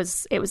Rich, that it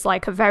was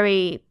like a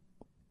very,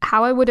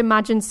 how I would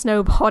imagine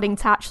snowboarding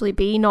to actually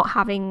be, not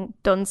having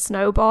done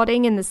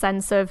snowboarding, in the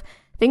sense of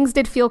things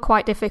did feel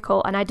quite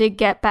difficult, and I did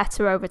get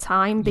better over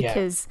time,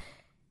 because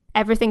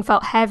everything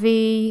felt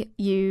heavy.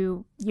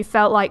 You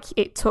felt like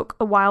it took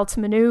a while to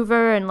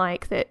maneuver, and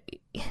like that.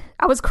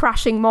 I was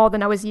crashing more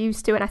than I was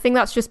used to, and I think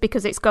that's just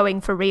because it's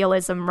going for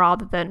realism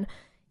rather than,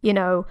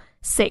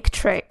 sick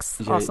tricks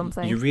or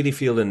something. You really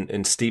feel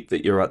in Steep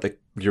that you're at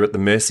the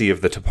mercy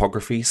of the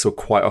topography. So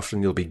quite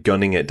often you'll be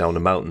gunning it down a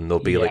mountain.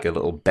 There'll be like a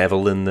little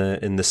bevel in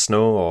the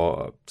snow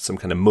or some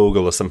kind of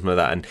mogul or something like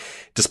that. And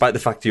despite the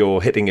fact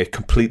you're hitting it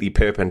completely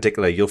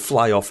perpendicular, you'll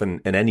fly off in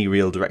any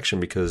real direction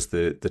because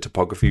the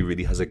topography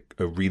really has a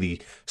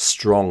really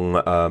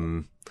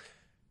strong.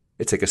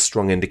 It's like a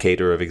strong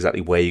indicator of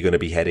exactly where you're going to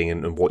be heading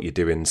and what you're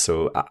doing.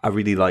 So I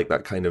really like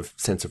that kind of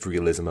sense of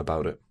realism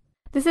about it.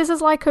 This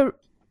is like a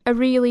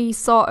really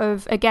sort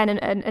of, again,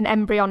 an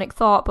embryonic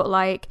thought, but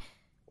like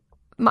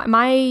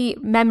my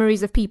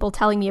memories of people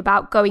telling me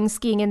about going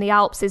skiing in the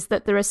Alps is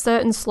that there are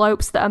certain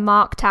slopes that are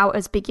marked out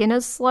as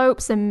beginners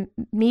slopes and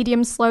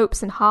medium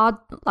slopes and hard,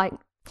 like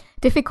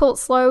difficult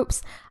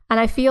slopes. And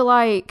I feel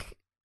like,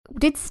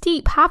 did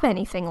Steep have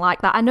anything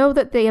like that? I know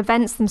that the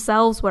events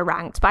themselves were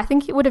ranked, but I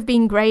think it would have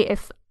been great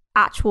if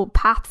actual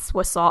paths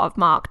were sort of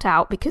marked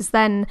out, because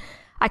then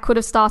I could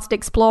have started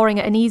exploring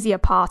at an easier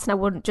part and I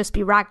wouldn't just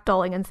be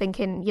ragdolling and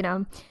thinking,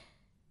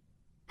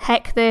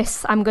 heck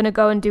this, I'm going to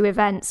go and do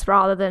events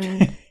rather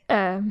than,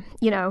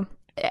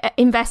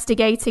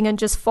 investigating and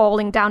just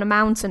falling down a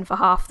mountain for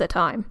half the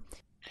time.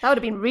 That would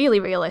have been really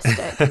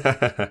realistic.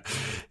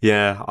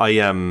 Yeah,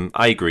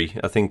 I agree.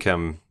 I think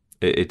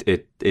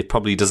it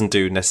probably doesn't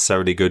do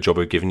necessarily a good job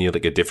of giving you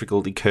like a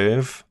difficulty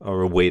curve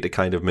or a way to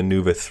kind of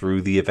maneuver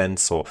through the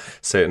events or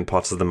certain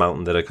parts of the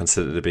mountain that are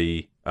considered to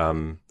be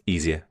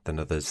easier than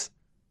others.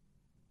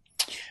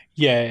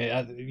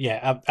 Yeah,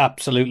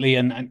 absolutely.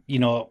 And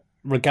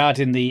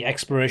regarding the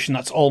exploration,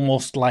 that's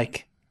almost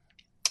like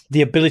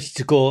the ability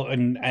to go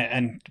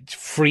and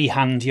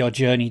freehand your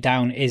journey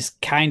down is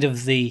kind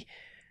of the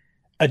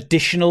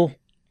additional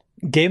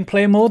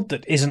gameplay mode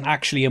that isn't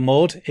actually a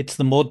mode. It's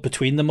the mode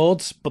between the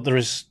modes, but there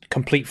is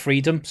complete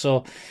freedom.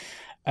 So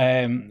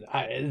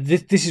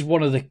this is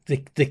one of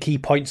the key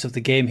points of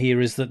the game here,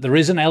 is that there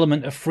is an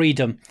element of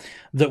freedom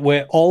that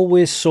we're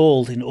always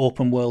sold in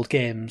open world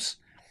games,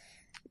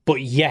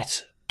 but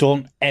yet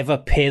don't ever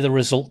pay the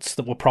results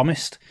that were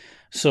promised.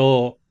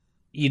 So,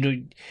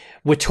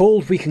 we're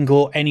told we can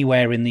go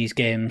anywhere in these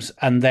games,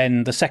 and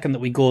then the second that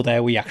we go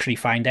there, we actually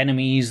find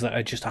enemies that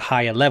are just a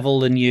higher level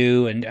than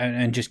you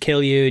and just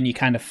kill you, and you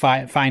kind of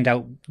find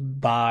out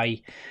by,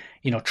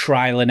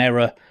 trial and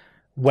error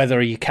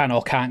whether you can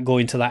or can't go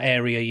into that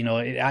area.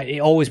 It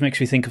always makes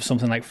me think of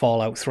something like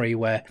Fallout 3,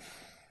 where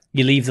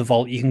you leave the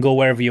vault, you can go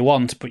wherever you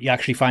want, but you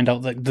actually find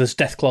out that there's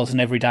death claws in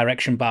every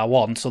direction bar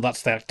one, so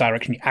that's the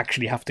direction you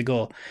actually have to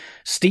go.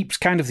 Steep's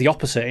kind of the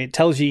opposite. It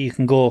tells you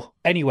can go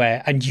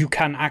anywhere, and you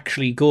can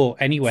actually go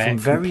anywhere from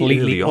very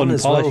completely early on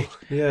unpolished.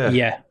 as well.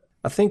 Yeah.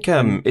 I think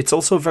it's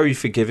also very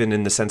forgiving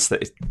in the sense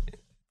that,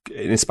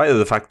 in spite of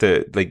the fact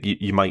that like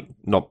you might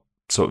not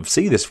sort of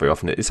see this very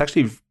often, it's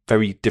actually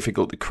very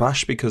difficult to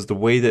crash because the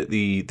way that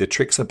the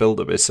tricks are built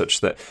up is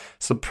such that,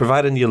 so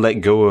providing you let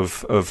go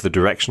of the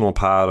directional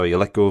part or you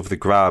let go of the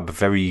grab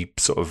very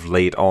sort of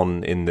late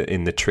on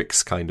in the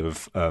tricks kind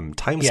of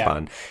time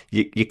span,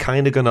 you're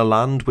kind of going to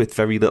land with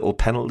very little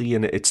penalty.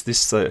 And it's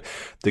this the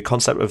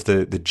concept of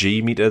the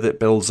G meter that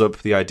builds up.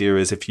 The idea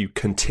is if you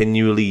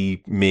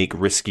continually make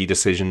risky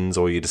decisions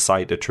or you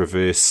decide to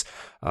traverse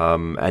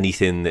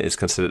anything that is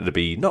considered to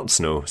be not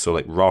snow, so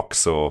like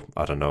rocks or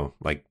I don't know,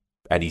 like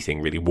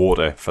anything really,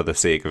 water for the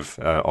sake of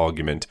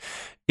argument,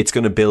 it's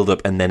going to build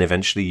up and then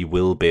eventually you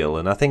will bail.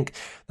 And I think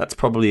that's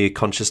probably a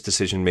conscious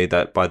decision made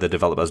that by the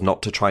developers,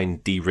 not to try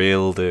and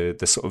derail the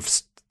sort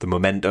of the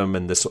momentum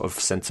and the sort of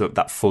sense of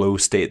that flow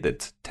state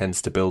that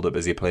tends to build up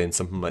as you're playing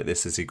something like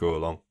this as you go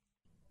along.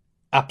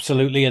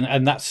 Absolutely,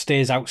 and that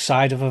stays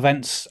outside of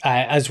events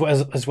as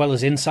well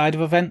as inside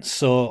of events.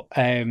 So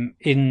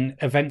in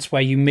events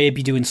where you may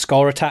be doing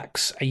score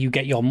attacks, you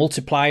get your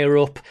multiplier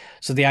up.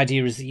 So the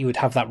idea is that you would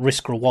have that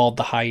risk reward.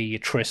 The higher your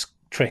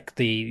trick,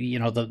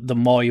 the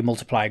more your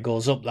multiplier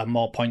goes up, the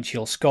more points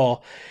you'll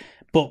score.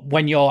 But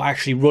when you're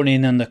actually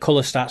running and the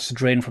colour starts to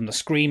drain from the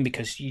screen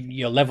because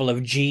your level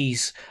of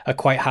Gs are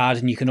quite hard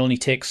and you can only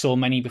take so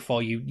many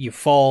before you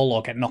fall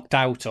or get knocked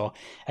out or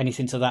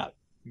anything to that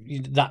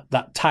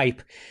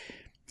type,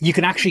 you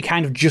can actually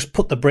kind of just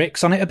put the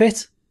brakes on it a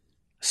bit,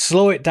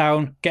 slow it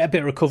down, get a bit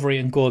of recovery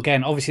and go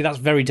again. Obviously that's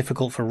very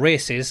difficult for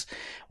races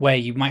where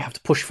you might have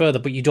to push further,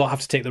 but you don't have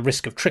to take the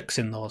risk of tricks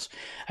in those.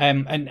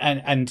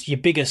 And your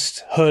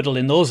biggest hurdle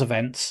in those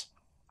events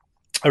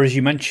are, as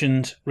you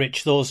mentioned,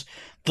 Rich, the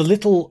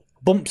little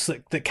bumps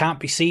that can't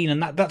be seen.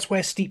 And that's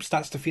where Steep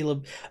starts to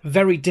feel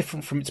very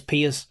different from its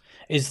peers,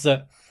 is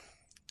that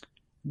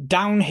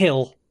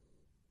downhill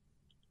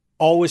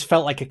always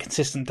felt like a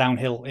consistent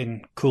downhill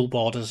in Cool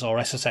Borders or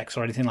SSX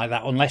or anything like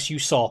that, unless you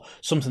saw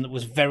something that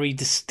was very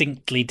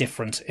distinctly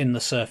different in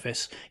the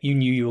surface. You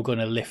knew you were going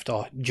to lift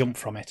or jump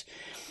from it.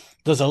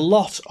 There's a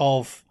lot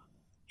of,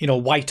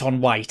 white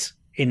on white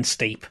in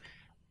Steep,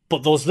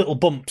 but those little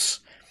bumps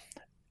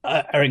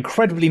are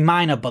incredibly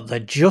minor, but they're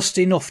just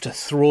enough to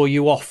throw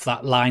you off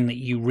that line that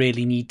you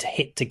really need to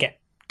hit to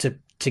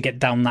get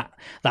down that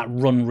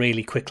run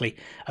really quickly.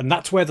 And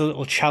that's where the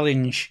little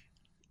challenge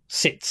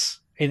sits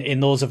in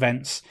those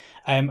events.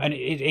 And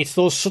it's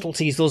those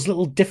subtleties, those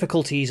little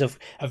difficulties of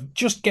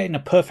just getting a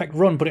perfect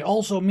run. But it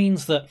also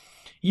means that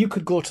you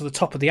could go to the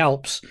top of the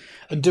Alps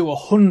and do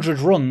 100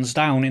 runs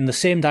down in the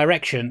same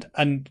direction,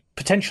 and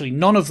potentially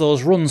none of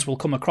those runs will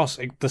come across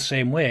the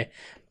same way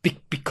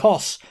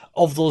because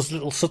of those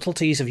little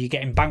subtleties of you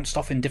getting bounced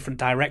off in different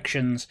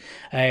directions.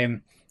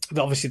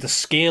 Obviously, the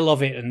scale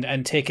of it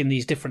and taking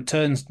these different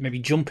turns, maybe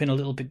jumping a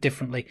little bit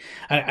differently.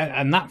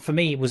 And that, for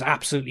me, was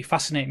absolutely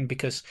fascinating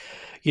because,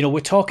 we're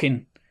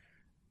talking...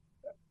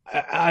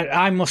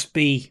 I must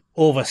be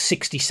over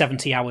 60,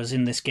 70 hours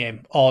in this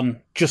game on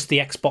just the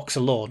Xbox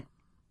alone.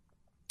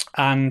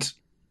 And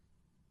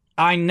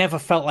I never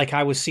felt like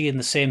I was seeing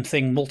the same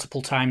thing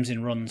multiple times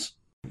in runs.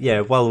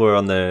 Yeah, while we're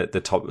on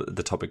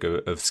the topic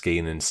of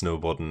skiing and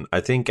snowboarding,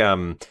 I think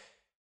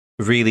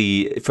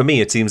really, for me,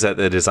 it seems that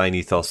the design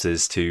ethos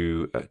is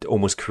to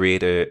almost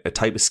create a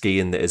type of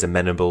skiing that is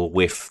amenable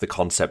with the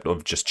concept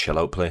of just chill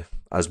out play,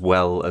 as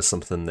well as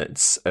something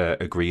that's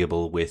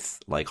agreeable with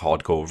like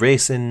hardcore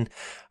racing.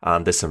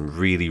 And there's some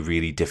really,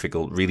 really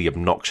difficult, really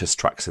obnoxious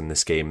tracks in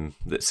this game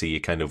that see you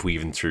kind of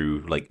weaving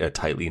through like a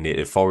tightly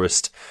native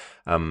forest,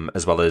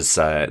 as well as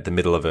the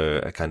middle of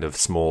a kind of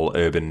small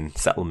urban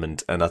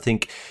settlement. And I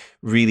think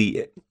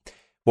really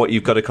what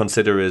you've got to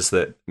consider is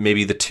that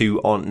maybe the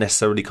two aren't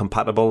necessarily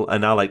compatible.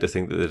 And I like to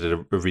think that they did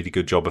a really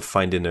good job of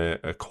finding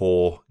a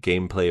core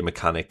gameplay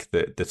mechanic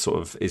that sort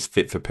of is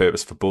fit for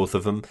purpose for both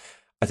of them.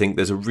 I think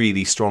there's a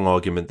really strong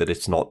argument that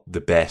it's not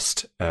the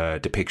best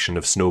depiction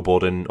of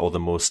snowboarding or the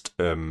most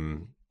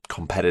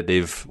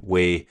competitive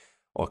way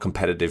or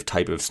competitive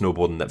type of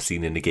snowboarding that I've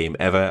seen in a game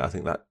ever. I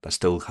think that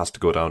still has to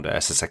go down to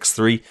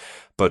SSX3.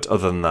 But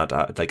other than that,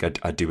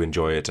 I do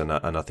enjoy it, and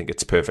I think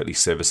it's perfectly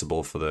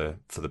serviceable for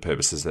the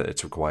purposes that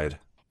it's required.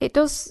 It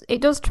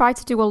does try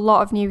to do a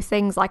lot of new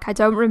things. Like, I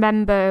don't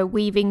remember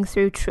weaving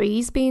through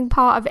trees being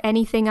part of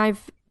anything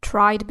I've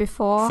tried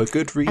before. For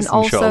good reason, and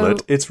also,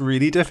 Charlotte. It's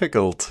really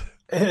difficult.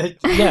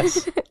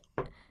 Yes.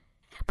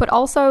 But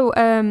also,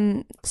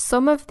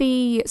 some of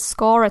the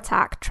score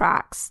attack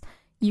tracks,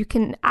 you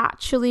can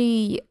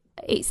actually...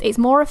 It's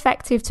more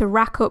effective to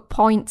rack up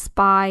points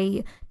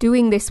by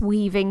doing this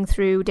weaving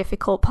through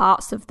difficult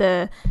parts of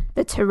the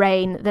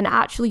terrain than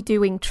actually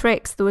doing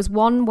tricks. There was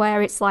one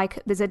where it's like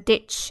there's a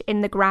ditch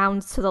in the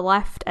ground to the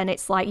left, and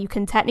it's like you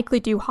can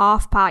technically do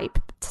half pipe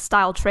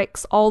style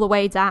tricks all the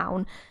way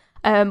down.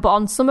 But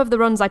on some of the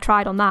runs I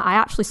tried on that, I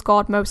actually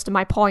scored most of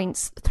my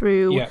points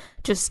through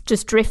just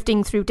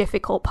drifting through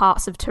difficult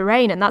parts of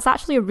terrain. And that's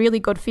actually a really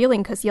good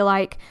feeling because you're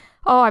like,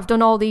 oh, I've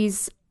done all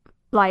these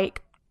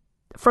like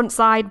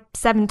frontside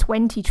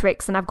 720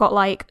 tricks and I've got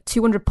like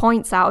 200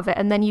 points out of it,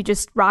 and then you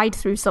just ride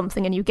through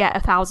something and you get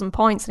 1,000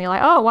 points and you're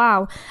like, oh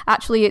wow,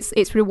 actually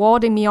it's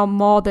rewarding me on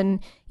more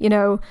than,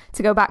 to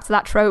go back to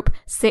that trope,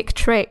 sick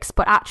tricks,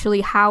 but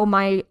actually how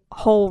my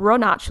whole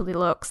run actually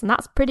looks, and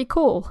that's pretty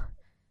cool.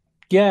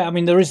 Yeah, I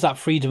mean, there is that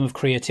freedom of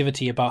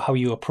creativity about how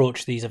you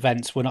approach these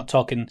events. We're not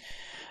talking...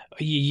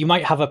 You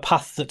might have a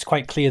path that's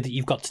quite clear that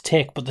you've got to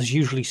take, but there's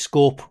usually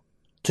scope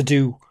to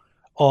do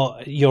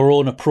or your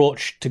own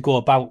approach to go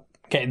about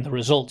getting the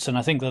results. And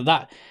I think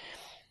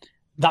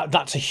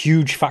that's a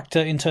huge factor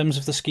in terms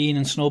of the skiing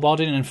and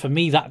snowboarding. And for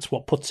me, that's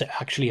what puts it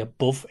actually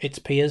above its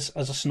peers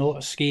as a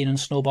skiing and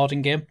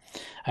snowboarding game.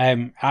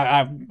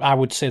 I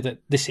would say that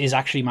this is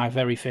actually my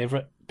very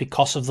favourite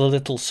because of the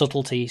little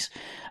subtleties,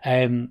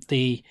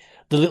 the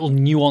little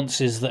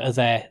nuances that are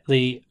there,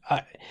 the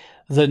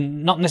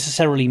not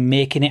necessarily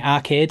making it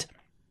arcade,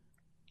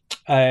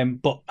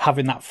 but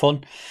having that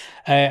fun.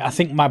 I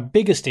think my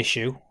biggest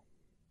issue,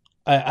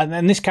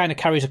 and this kind of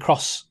carries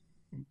across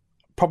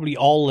probably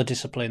all the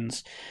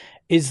disciplines,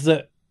 is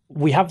that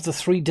we have the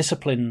three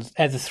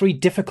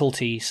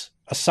difficulties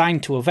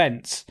assigned to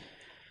events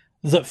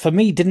that for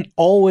me didn't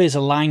always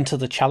align to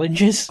the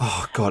challenges.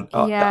 Oh God,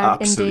 yeah, I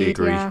absolutely indeed,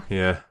 agree.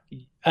 yeah.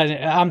 And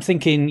I'm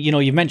thinking,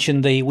 you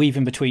mentioned the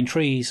weaving between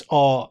trees,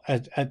 or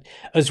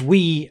as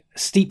we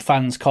steep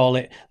fans call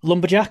it,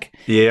 lumberjack.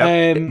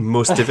 Yeah,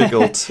 most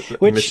difficult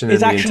which mission in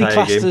is the actually entire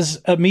classed game.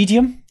 as a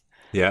medium.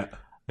 Yeah,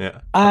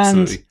 And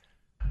absolutely.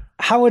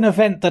 how an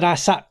event that I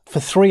sat for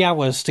 3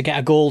 hours to get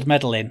a gold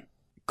medal in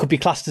could be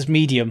classed as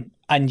medium,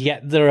 and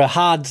yet there are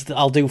hards that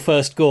I'll do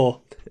first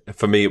go.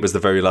 For me, it was the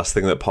very last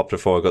thing that popped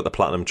before I got the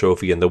platinum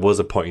trophy, and there was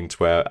a point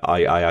where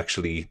I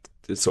actually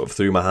sort of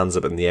threw my hands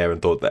up in the air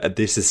and thought that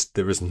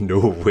there is no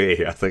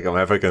way I think I'm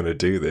ever going to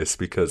do this,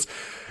 because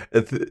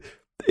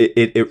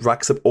it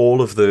racks up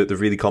all of the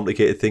really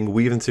complicated thing,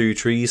 weaving through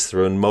trees,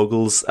 throwing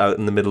moguls out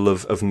in the middle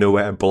of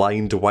nowhere,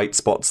 blind white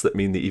spots that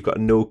mean that you've got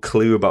no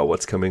clue about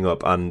what's coming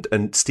up,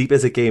 and Steep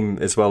is a game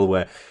as well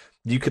where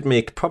you could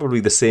make probably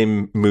the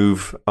same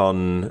move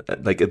on,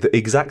 like the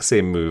exact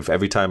same move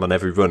every time on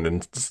every run,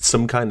 and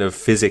some kind of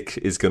physic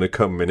is going to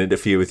come and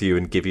interfere with you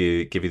and give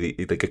you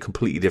like a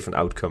completely different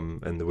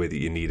outcome in the way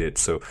that you need it.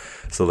 So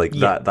like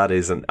that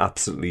is an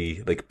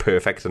absolutely like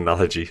perfect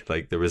analogy.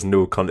 Like there is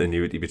no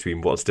continuity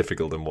between what's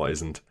difficult and what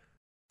isn't.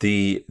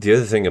 The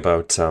other thing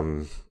about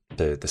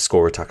the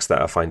score attacks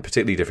that I find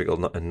particularly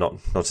difficult, and not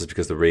just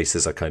because the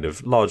races are kind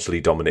of largely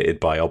dominated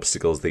by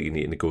obstacles that you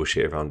need to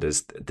negotiate around,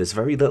 is there's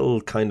very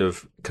little kind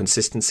of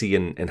consistency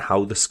in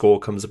how the score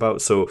comes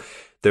about. So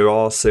there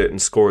are certain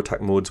score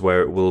attack modes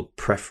where it'll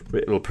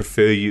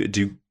prefer you to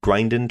do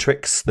grinding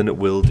tricks than it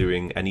will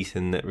doing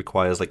anything that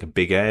requires like a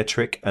big air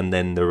trick, and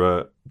then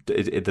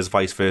there's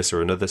vice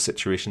versa in other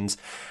situations.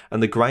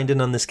 And the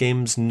grinding on this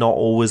game's not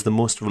always the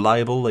most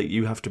reliable. Like,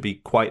 you have to be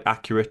quite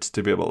accurate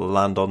to be able to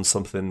land on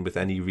something with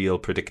any real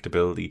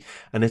predictability,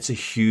 and it's a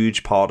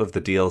huge part of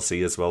the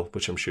DLC as well,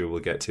 which I'm sure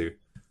we'll get to.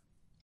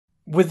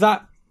 With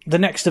that, the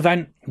next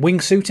event,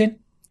 wingsuiting,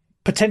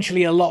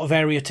 potentially a lot of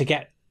area to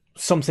get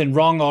something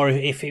wrong, or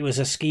if it was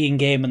a skiing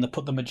game and they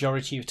put the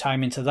majority of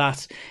time into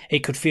that, it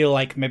could feel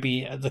like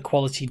maybe the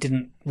quality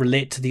didn't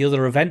relate to the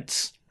other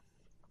events.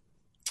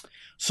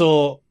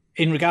 So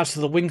in regards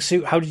to the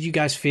wingsuit, how did you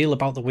guys feel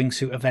about the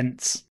wingsuit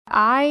events?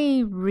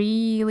 I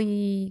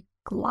really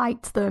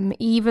liked them,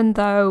 even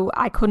though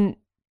I couldn't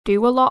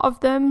do a lot of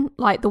them.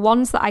 Like, the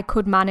ones that I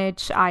could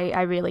manage,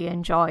 I really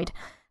enjoyed.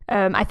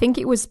 I think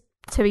it was,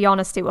 to be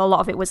honest, a lot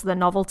of it was the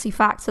novelty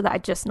factor that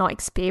I'd just not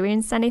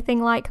experienced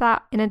anything like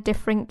that in a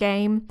different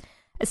game,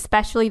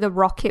 especially the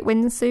rocket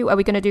wingsuit. Are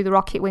we going to do the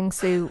rocket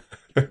wingsuit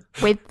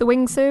with the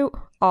wingsuit?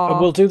 Or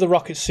we'll do the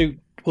rocket suit.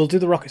 We'll do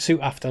the rocket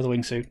suit after the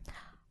wingsuit.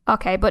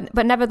 Okay, but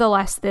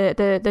nevertheless,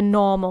 the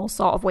normal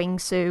sort of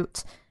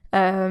wingsuit,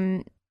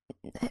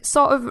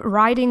 sort of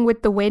riding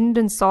with the wind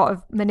and sort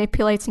of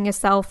manipulating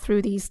yourself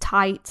through these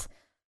tight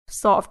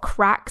sort of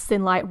cracks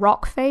in like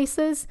rock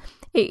faces.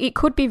 It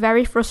could be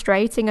very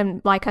frustrating,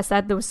 and like I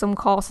said, there were some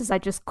courses I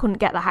just couldn't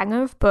get the hang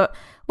of, but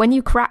when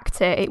you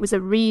cracked it, it was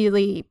a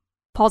really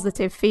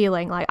positive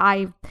feeling. Like,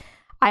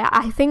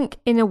 I think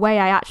in a way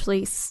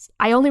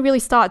I only really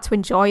started to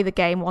enjoy the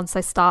game once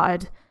I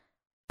started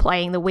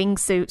playing the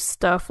wingsuit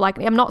stuff. Like,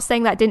 I'm not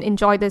saying that I didn't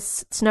enjoy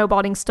this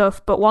snowboarding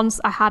stuff, but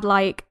once I had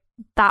like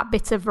that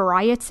bit of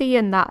variety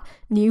and that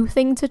new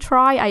thing to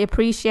try, I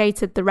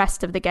appreciated the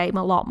rest of the game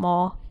a lot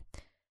more.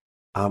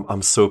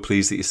 I'm so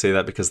pleased that you say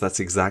that, because that's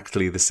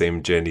exactly the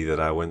same journey that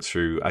I went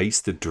through. I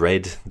used to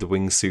dread the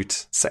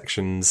wingsuit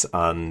sections,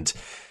 and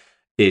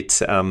it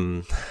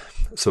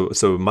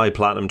so my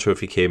platinum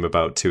trophy came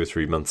about 2 or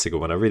 3 months ago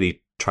when I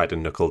really tried to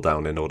knuckle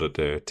down in order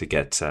to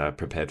get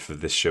prepared for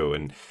this show.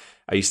 And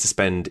I used to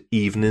spend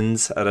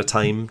evenings at a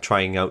time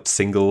trying out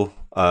single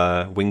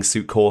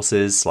wingsuit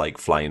courses like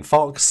Flying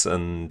Fox,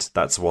 and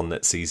that's one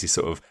that sees you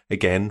sort of,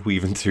 again,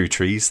 weaving through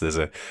trees. There's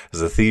a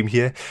theme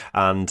here,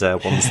 and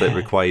ones that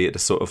require you to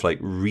sort of like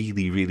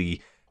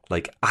really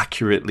like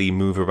accurately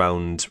move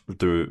around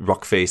the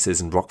rock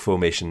faces and rock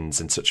formations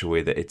in such a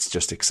way that it's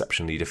just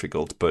exceptionally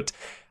difficult. But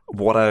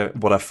what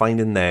I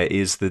find in there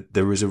is that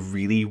there is a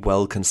really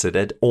well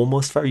considered,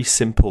 almost very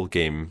simple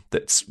game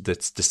that's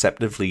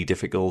deceptively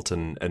difficult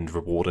and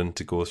rewarding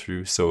to go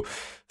through. So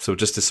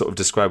just to sort of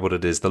describe what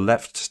it is, the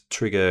left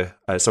trigger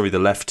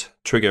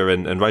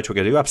and right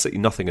trigger do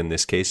absolutely nothing in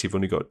this case. You've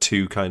only got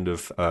two kind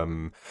of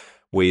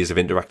ways of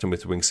interacting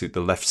with the wingsuit. The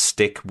left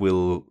stick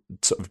will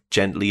sort of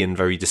gently and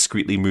very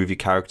discreetly move your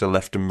character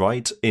left and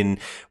right in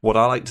what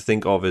I like to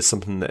think of as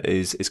something that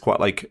is quite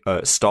like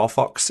Star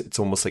Fox. It's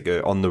almost like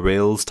a on the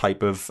rails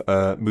type of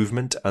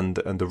movement, and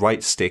the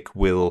right stick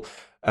will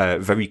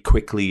very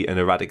quickly and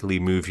erratically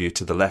move you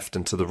to the left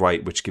and to the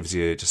right, which gives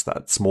you just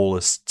that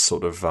smallest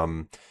sort of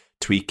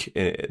tweak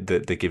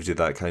that gives you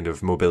that kind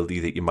of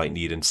mobility that you might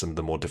need in some of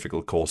the more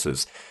difficult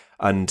courses.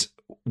 And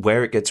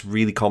where it gets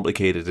really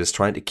complicated is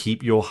trying to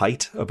keep your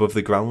height above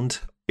the ground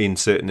in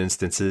certain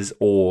instances,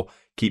 or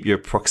keep your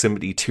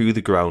proximity to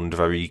the ground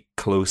very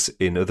close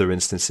in other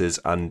instances.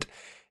 And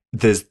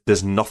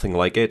there's nothing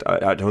like it.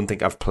 I don't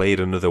think I've played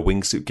another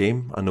wingsuit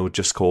game. I know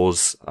Just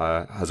Cause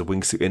has a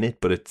wingsuit in it,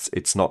 but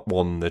it's not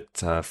one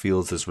that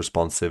feels as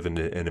responsive and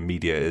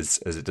immediate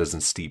as it does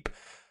in Steep.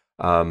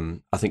 I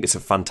think it's a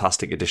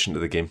fantastic addition to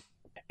the game.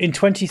 In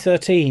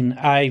 2013,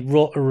 I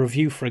wrote a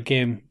review for a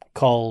game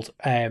called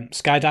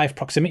Skydive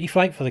Proximity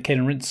Flight for the Kane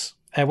and Rince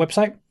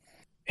website.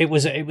 It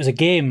was a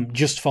game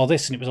just for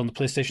this, and it was on the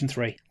PlayStation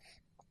 3.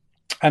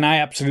 And I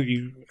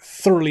absolutely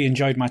thoroughly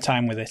enjoyed my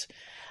time with it.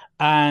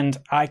 And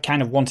I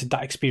kind of wanted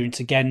that experience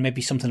again,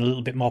 maybe something a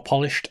little bit more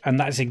polished. And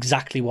that is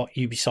exactly what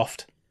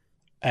Ubisoft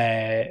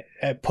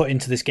put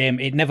into this game.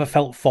 It never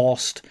felt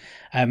forced.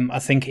 I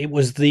think it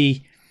was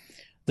the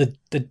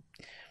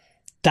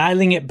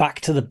dialing it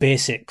back to the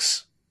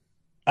basics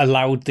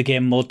allowed the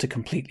game mode to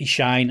completely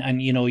shine.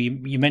 And you know,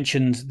 you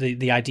mentioned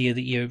the idea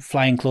that you're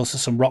flying close to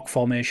some rock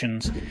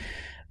formations.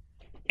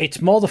 It's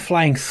more the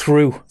flying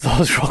through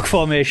those rock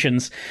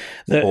formations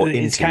that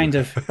is kind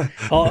of,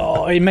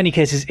 or in many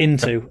cases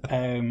into.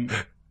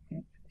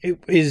 It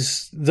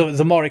is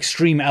the more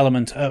extreme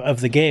element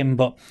of the game,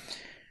 but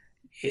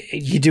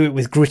you do it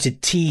with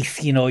gritted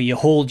teeth. You know, you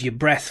hold your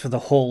breath for the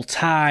whole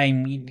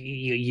time.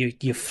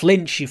 You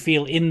flinch. You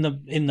feel in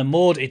the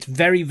mode. It's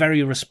very,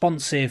 very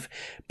responsive,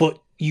 but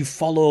you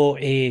follow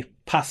a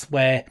path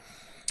where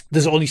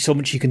there's only so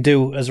much you can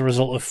do as a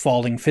result of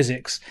falling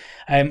physics.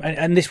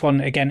 And this one,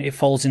 again, it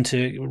falls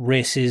into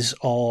races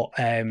or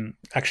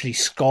actually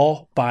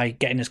score by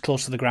getting as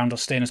close to the ground or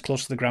staying as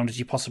close to the ground as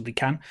you possibly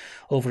can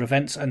over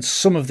events. And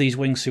some of these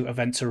wingsuit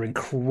events are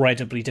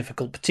incredibly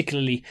difficult,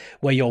 particularly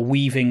where you're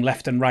weaving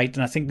left and right.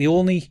 And I think the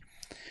only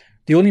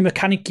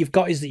mechanic you've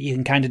got is that you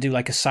can kind of do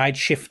like a side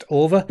shift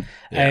over,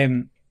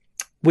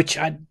 which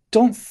I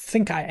don't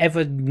think I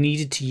ever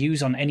needed to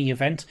use on any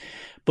event.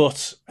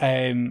 But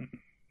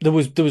there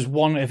was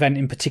one event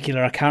in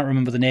particular, I can't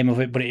remember the name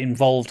of it, but it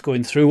involved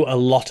going through a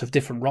lot of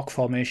different rock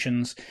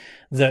formations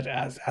that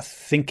I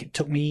think it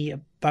took me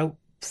about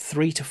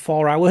 3 to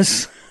 4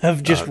 hours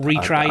of just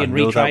retry and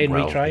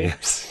retry.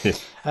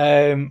 Yes.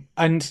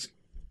 And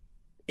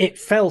it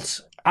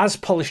felt as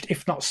polished,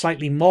 if not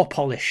slightly more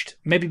polished,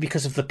 maybe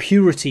because of the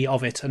purity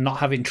of it and not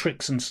having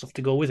tricks and stuff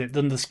to go with it,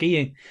 than the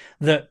skiing,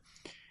 that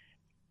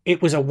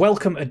it was a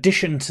welcome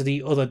addition to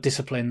the other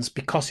disciplines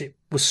because it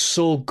was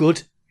so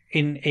good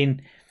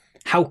in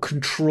how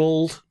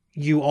controlled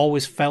you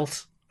always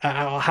felt,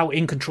 or how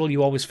in control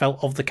you always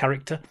felt of the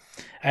character.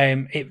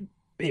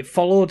 It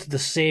followed the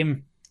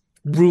same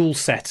rule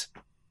set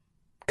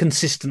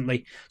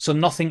consistently, so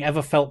nothing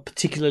ever felt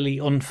particularly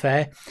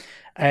unfair.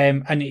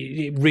 And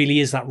it really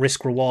is that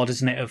risk reward,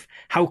 isn't it? Of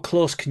how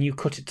close can you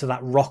cut it to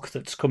that rock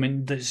that's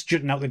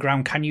jutting out the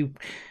ground? Can you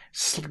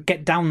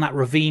get down that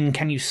ravine?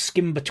 Can you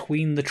skim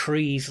between the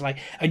trees?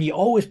 And you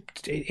always,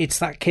 it's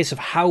that case of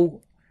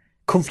how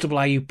comfortable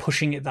are you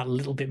pushing it that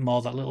little bit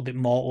more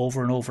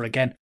over and over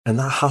again. And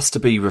that has to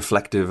be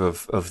reflective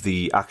of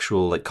the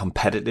actual like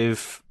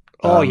competitive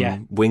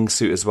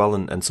wingsuit as well.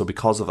 And so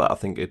because of that, I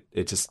think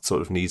it just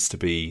sort of needs to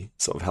be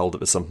sort of held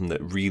up as something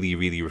that really,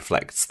 really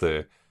reflects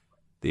the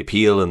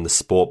appeal and the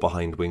sport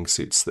behind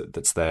wingsuits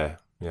that's there.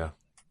 Yeah.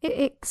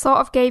 It sort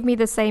of gave me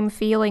the same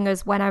feeling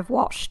as when I've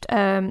watched,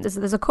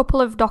 there's a couple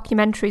of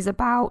documentaries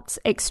about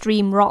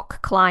extreme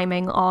rock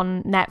climbing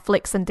on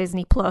Netflix and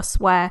Disney Plus,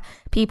 where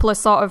people are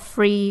sort of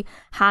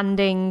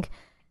free-handing,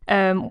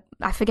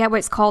 I forget what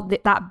it's called,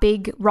 that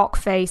big rock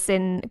face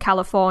in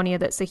California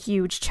that's a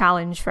huge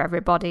challenge for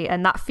everybody.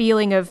 And that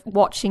feeling of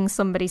watching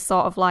somebody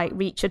sort of like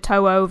reach a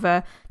toe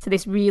over to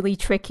this really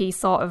tricky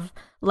sort of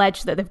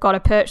ledge that they've got to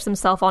perch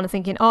themselves on and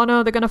thinking, oh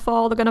no, they're going to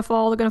fall.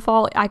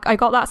 I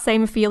got that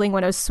same feeling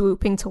when I was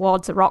swooping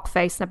towards a rock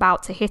face and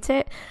about to hit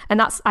it.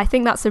 And I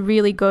think that's a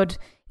really good,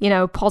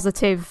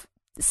 positive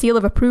seal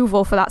of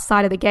approval for that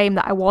side of the game,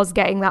 that I was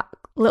getting that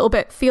little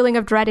bit feeling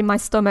of dread in my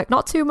stomach,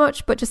 not too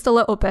much, but just a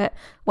little bit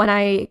when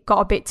I got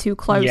a bit too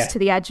close to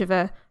the edge of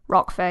a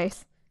rock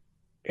face.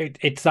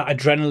 It's that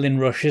adrenaline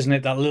rush, isn't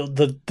it?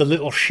 That the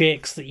little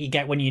shakes that you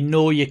get when you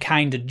know you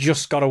kind of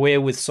just got away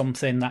with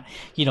something, that,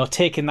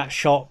 taking that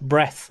short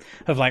breath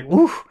of like,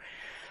 woo,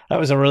 that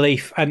was a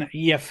relief. And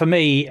yeah, for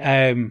me,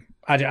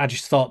 I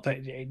just thought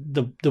that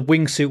the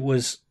wingsuit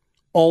was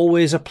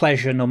always a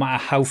pleasure, no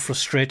matter how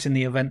frustrating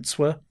the events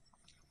were.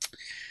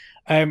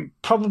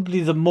 Probably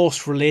the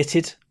most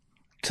related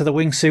to the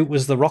wingsuit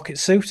was the rocket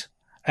suit.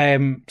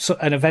 So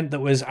an event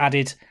that was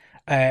added,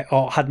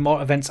 or had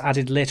more events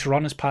added later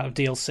on as part of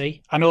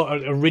DLC. I know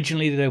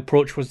originally the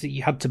approach was that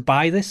you had to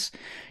buy this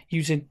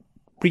using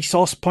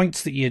resource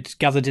points that you had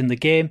gathered in the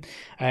game.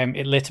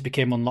 It later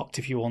became unlocked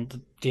if you want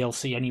the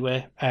DLC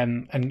anyway,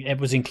 and it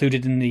was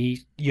included in the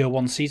Year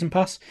 1 Season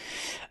Pass.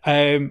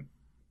 The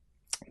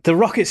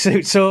rocket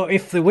suit, so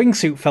if the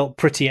wingsuit felt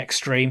pretty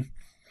extreme,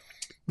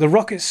 the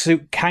rocket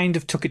suit kind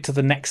of took it to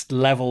the next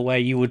level, where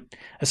you would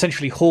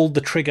essentially hold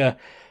the trigger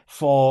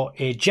for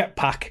a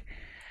jetpack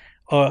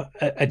or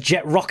a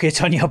jet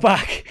rocket on your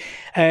back,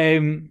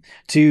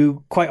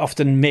 to quite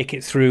often make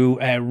it through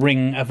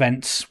ring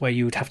events where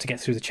you would have to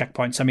get through the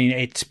checkpoints. I mean,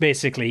 it's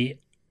basically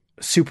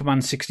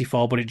Superman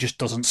 64, but it just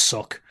doesn't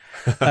suck.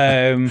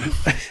 That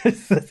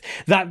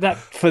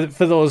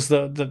for those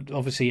that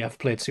obviously have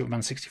played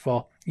Superman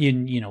 64,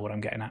 you know what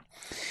I'm getting at.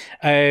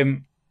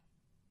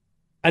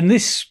 And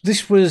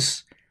this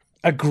was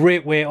a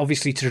great way,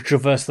 obviously, to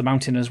traverse the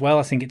mountain as well.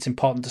 I think it's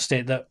important to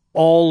state that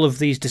all of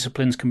these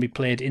disciplines can be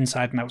played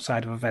inside and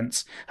outside of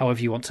events,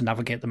 however you want to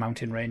navigate the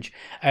mountain range.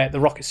 The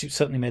rocket suit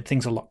certainly made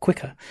things a lot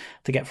quicker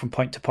to get from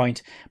point to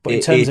point. But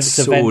in terms of its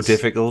so events,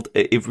 difficult.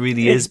 It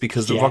really is,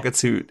 because the rocket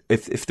suit,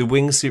 if the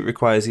wingsuit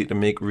requires you to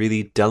make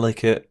really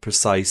delicate,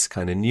 precise,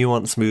 kind of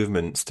nuanced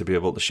movements to be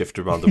able to shift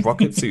around, the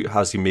rocket suit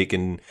has you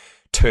making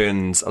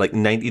turns, like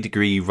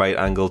 90-degree right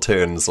angle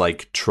turns,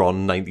 like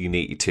Tron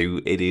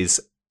 1982. It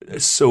is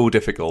so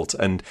difficult.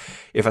 And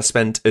if I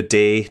spent a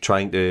day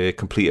trying to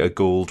complete a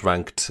gold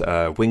ranked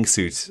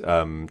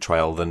wingsuit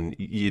trial, then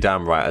you're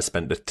damn right I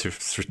spent 2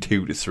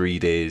 to 3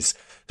 days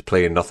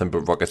playing nothing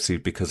but rocket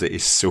suit, because it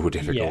is so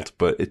difficult. Yeah.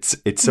 But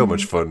it's so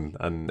much fun,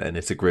 and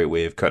it's a great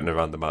way of cutting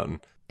around the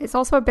mountain. It's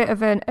also a bit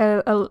of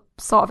a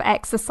sort of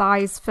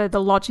exercise for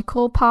the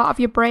logical part of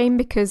your brain,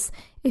 because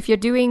if you're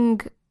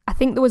doing, I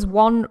think there was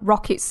one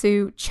rocket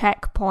suit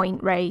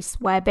checkpoint race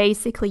where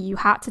basically you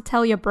had to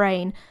tell your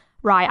brain,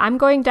 right, I'm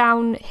going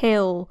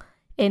downhill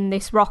in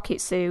this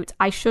rocket suit.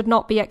 I should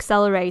not be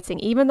accelerating.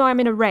 Even though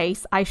I'm in a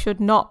race, I should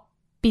not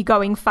be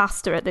going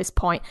faster at this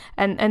point.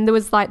 And there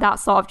was like that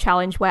sort of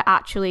challenge where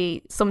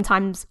actually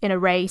sometimes in a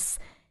race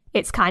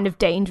it's kind of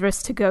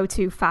dangerous to go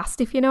too fast,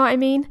 if you know what I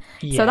mean.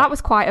 Yeah. So that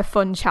was quite a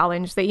fun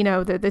challenge, that, you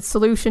know, the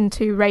solution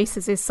to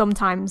races is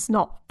sometimes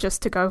not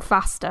just to go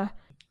faster.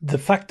 The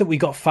fact that we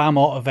got far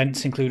more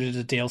events included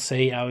as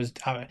DLC, I was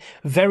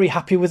very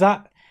happy with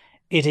that.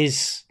 It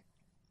is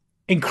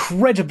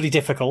incredibly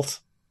difficult.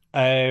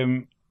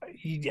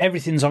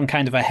 Everything's on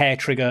kind of a hair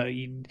trigger.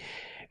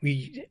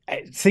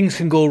 Things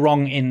can go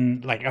wrong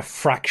in like a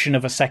fraction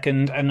of a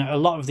second, and a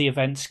lot of the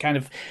events, kind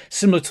of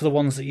similar to the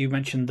ones that you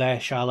mentioned there,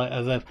 Charlotte,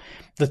 are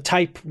the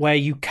type where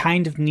you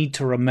kind of need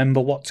to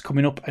remember what's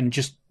coming up and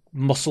just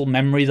muscle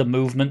memory the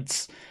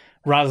movements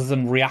rather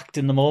than react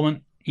in the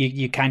moment.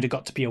 You kind of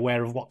got to be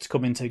aware of what's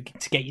coming to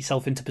get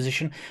yourself into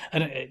position.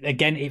 And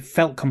again, it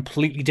felt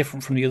completely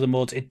different from the other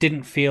modes. It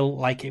didn't feel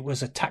like it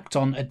was a tacked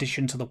on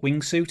addition to the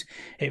wingsuit.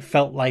 It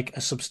felt like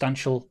a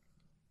substantial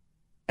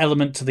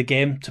element to the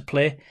game to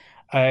play.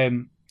 A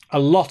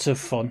lot of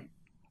fun.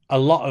 A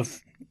lot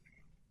of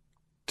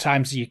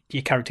times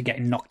your character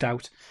getting knocked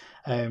out.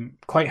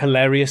 Quite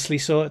hilariously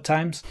so at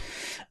times.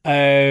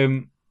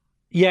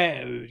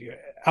 Yeah,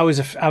 I was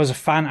a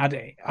fan.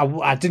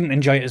 I didn't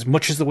enjoy it as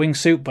much as the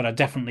wingsuit, but I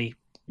definitely,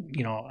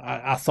 you know,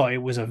 I thought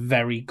it was a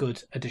very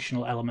good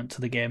additional element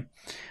to the game,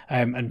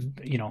 and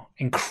you know,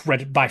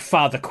 by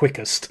far the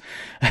quickest.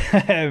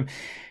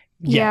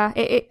 Yeah,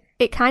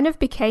 it kind of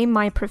became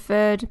my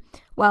preferred.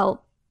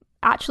 Well,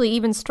 actually,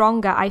 even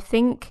stronger, I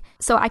think.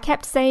 So I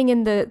kept saying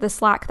in the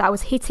Slack that I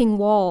was hitting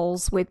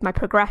walls with my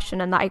progression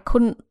and that I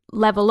couldn't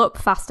level up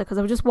faster because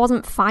I just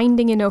wasn't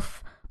finding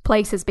enough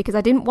places, because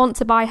I didn't want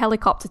to buy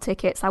helicopter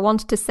tickets. I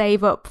wanted to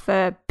save up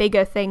for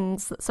bigger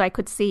things so I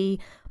could see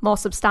more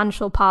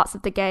substantial parts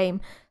of the game.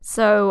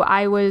 So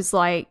I was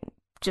like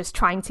just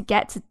trying to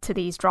get to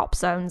these drop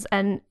zones,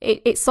 and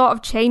it sort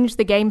of changed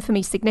the game for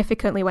me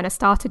significantly when I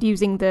started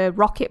using the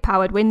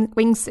rocket-powered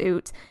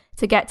wingsuit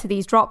to get to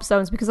these drop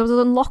zones, because I was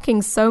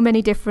unlocking so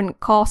many different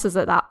courses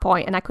at that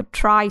point, and I could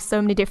try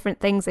so many different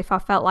things if I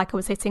felt like I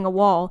was hitting a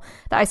wall,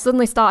 that I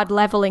suddenly started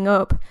leveling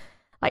up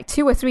like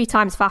 2 or 3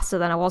 times faster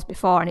than I was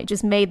before, and it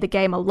just made the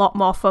game a lot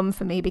more fun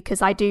for me,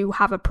 because I do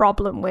have a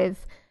problem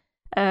with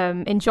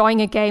enjoying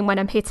a game when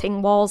I'm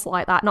hitting walls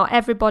like that. Not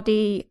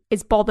everybody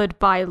is bothered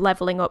by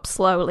leveling up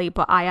slowly,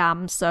 but I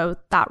am, so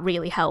that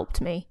really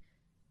helped me.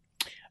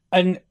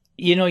 And,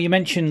 you know, you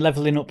mentioned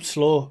leveling up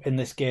slow in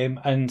this game,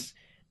 and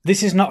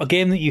this is not a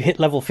game that you hit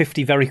level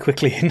 50 very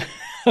quickly in.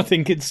 I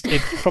think it's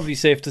probably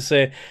safe to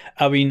say.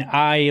 I mean,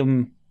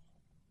 I'm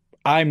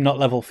not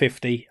level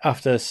 50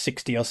 after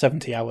 60 or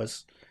 70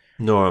 hours.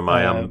 Nor am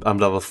I. I'm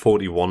level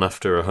 41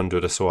 after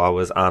 100 or so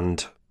hours,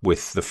 and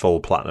with the full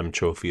platinum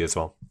trophy as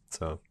well.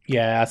 So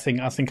yeah, I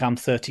think I'm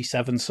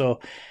 37. So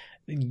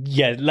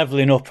yeah,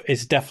 leveling up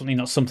is definitely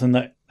not something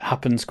that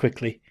happens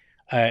quickly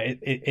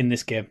in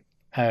this game.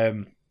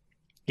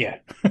 Yeah.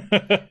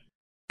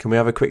 Can we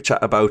have a quick chat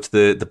about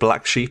the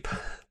black sheep,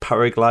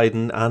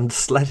 paragliding, and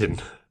sledding?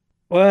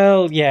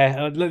 Well,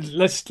 yeah.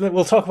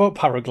 We'll talk about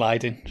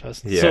paragliding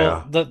first.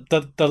 Yeah. So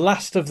the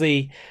last of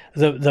the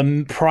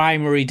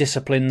primary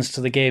disciplines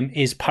to the game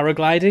is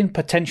paragliding,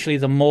 potentially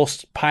the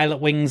most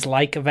Pilot Wings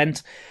like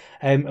event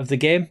of the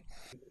game.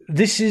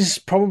 This is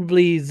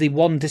probably the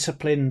one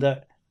discipline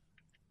that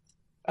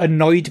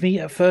annoyed me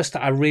at first,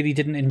 that I really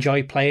didn't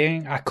enjoy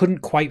playing. I couldn't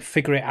quite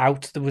figure it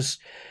out.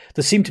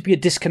 There seemed to be a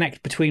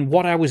disconnect between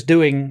what I was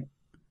doing,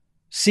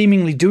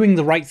 seemingly doing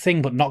the right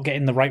thing but not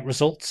getting the right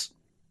results.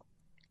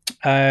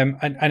 And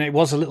it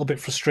was a little bit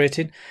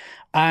frustrating.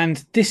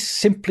 And this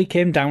simply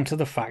came down to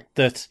the fact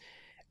that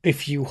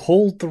if you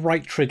hold the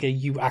right trigger,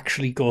 you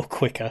actually go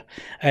quicker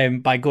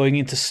by going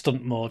into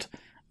stunt mode.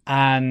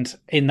 And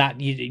in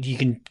that, you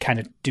can kind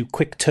of do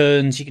quick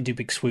turns, you can do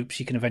big swoops,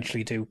 you can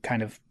eventually do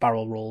kind of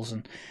barrel rolls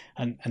and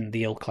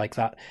the ilk like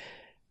that.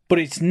 But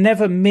it's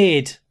never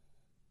made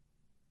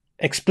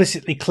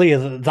explicitly clear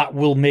that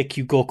will make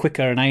you go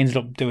quicker. And I ended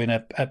up doing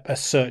a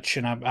search,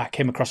 and I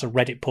came across a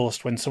Reddit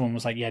post when someone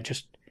was like, yeah,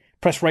 just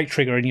press right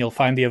trigger and you'll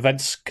find the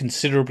events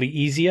considerably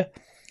easier.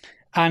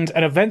 And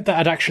an event that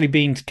had actually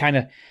been kind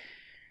of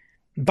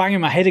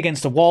banging my head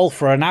against a wall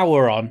for an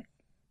hour on,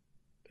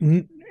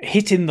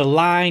 hitting the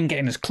line,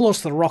 getting as close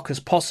to the rock as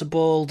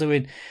possible,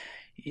 doing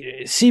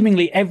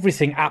seemingly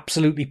everything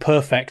absolutely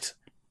perfect.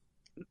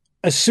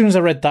 As soon as I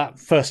read that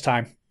first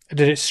time, I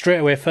did it straight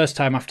away first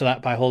time after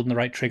that by holding the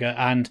right trigger,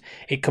 and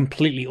it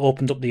completely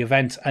opened up the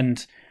event.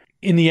 And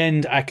in the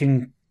end, I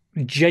can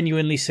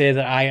genuinely say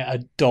that I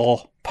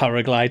adore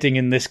paragliding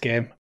in this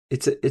game.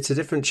 It's a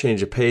different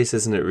change of pace,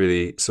 isn't it,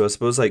 really? So I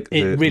suppose like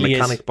the really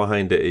mechanic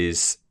behind it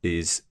is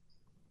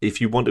if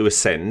you want to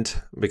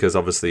ascend, because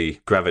obviously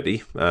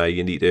gravity,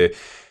 you need to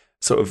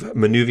sort of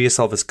maneuver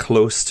yourself as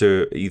close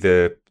to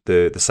either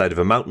the side of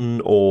a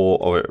mountain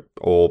or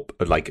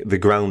like the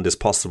ground as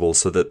possible,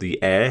 so that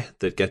the air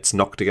that gets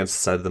knocked against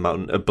the side of the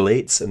mountain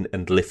ablates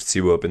and lifts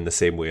you up in the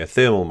same way a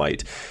thermal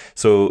might.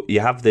 So you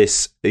have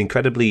this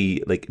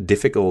incredibly like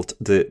difficult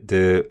the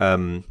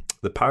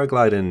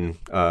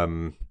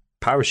paragliding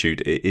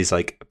parachute is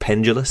like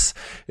pendulous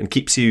and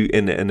keeps you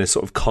in a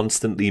sort of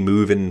constantly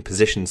moving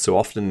position. So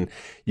often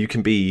you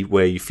can be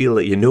where you feel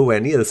that you're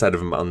nowhere near the side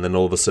of a mountain, then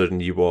all of a sudden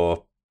you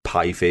are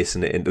pie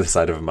facing it into the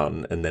side of a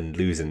mountain and then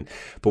losing.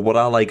 But what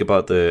I like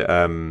about the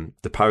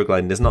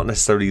paragliding is not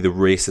necessarily the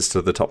races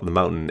to the top of the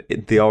mountain.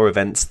 There are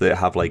events that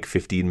have like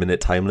 15-minute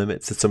time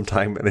limits at some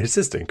time, and it's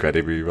just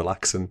incredibly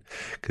relaxing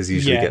because you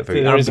usually get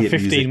very there is a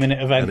ambient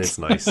 15-minute event, and it's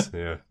nice.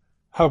 Yeah.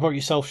 How about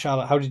yourself,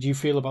 Charlotte? How did you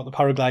feel about the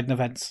paragliding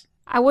events?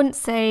 I wouldn't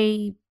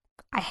say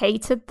I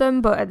hated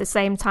them, but at the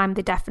same time,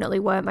 they definitely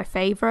weren't my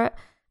favourite.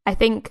 I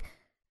think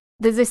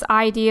there's this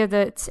idea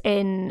that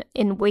in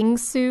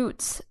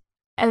wingsuit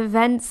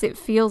events, it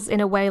feels in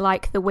a way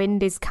like the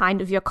wind is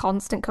kind of your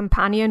constant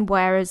companion,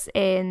 whereas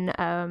in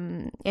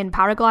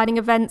paragliding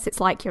events, it's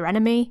like your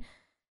enemy.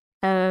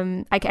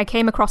 I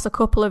came across a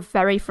couple of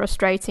very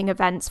frustrating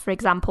events. For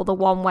example, the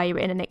one where you're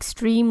in an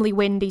extremely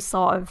windy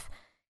sort of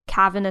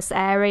cavernous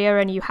area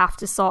and you have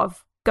to sort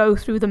of go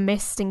through the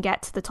mist and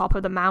get to the top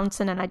of the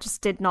mountain, and I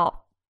just did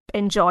not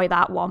enjoy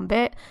that one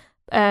bit.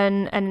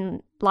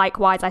 And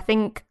likewise, I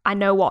think I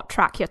know what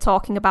track you're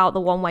talking about, the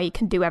one where you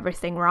can do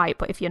everything right,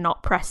 but if you're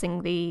not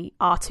pressing the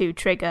R2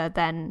 trigger,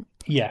 then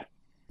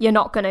you're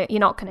not gonna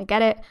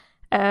get it.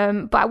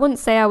 But I wouldn't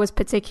say I was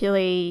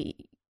particularly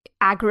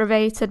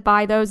aggravated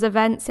by those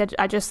events.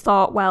 I just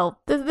thought,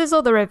 well, there's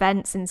other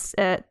events and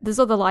there's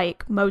other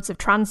like modes of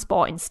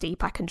transport in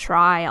Steep I can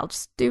try. I'll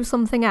just do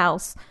something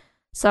else.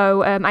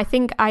 So I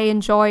think I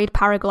enjoyed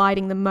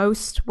paragliding the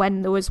most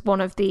when there was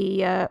one of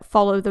the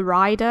follow the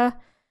rider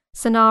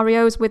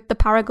scenarios with the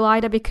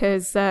paraglider,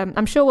 because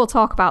I'm sure we'll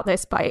talk about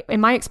this, but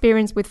in my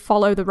experience with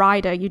follow the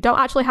rider, you don't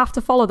actually have to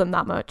follow them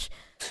that much.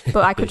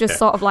 But I could just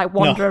sort of like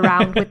wander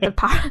around with the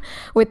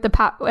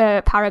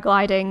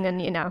paragliding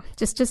and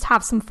just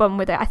have some fun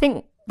with it. I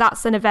think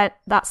that's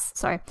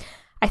I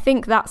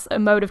think that's a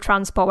mode of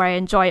transport where I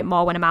enjoy it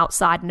more when I'm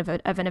outside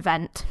of an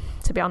event,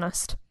 to be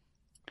honest.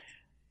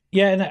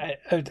 Yeah,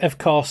 and of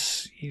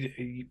course,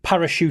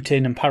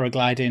 parachuting and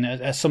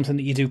paragliding are something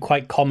that you do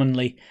quite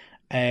commonly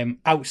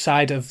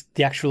outside of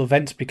the actual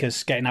events,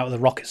 because getting out of the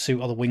rocket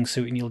suit or the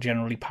wingsuit and you'll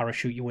generally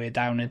parachute your way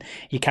down and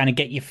you kind of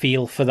get your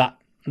feel for that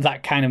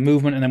kind of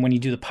movement. And then when you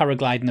do the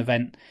paragliding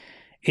event,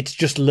 it's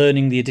just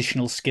learning the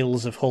additional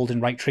skills of holding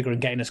right trigger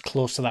and getting as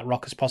close to that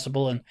rock as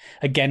possible. And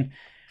again,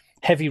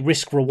 heavy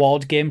risk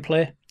reward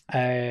gameplay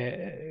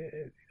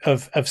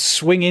of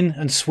swinging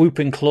and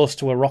swooping close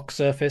to a rock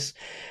surface.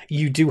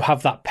 You do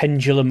have that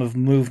pendulum of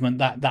movement,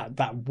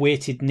 that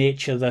weighted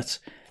nature that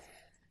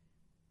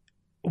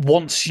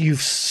once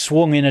you've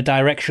swung in a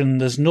direction,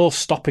 there's no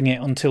stopping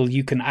it until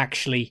you've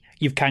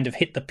kind of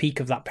hit the peak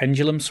of that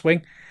pendulum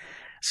swing.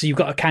 So you've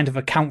got to kind of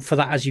account for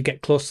that as you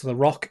get close to the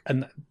rock.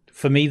 And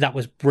for me, that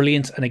was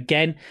brilliant. And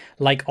again,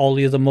 like all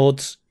the other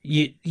modes,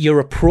 your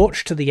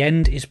approach to the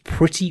end is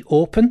pretty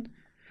open.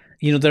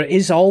 There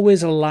is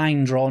always a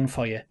line drawn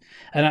for you.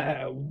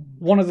 And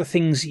one of the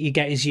things you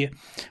get is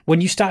when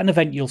you start an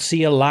event, you'll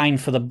see a line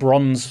for the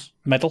bronze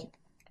medal.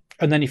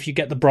 And then if you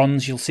get the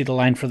bronze, you'll see the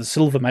line for the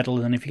silver medal.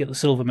 And then if you get the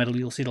silver medal,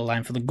 you'll see the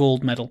line for the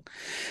gold medal.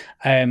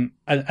 And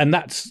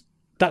that's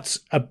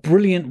a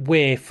brilliant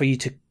way for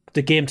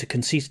the game to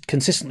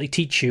consistently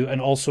teach you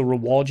and also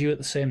reward you at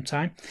the same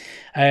time.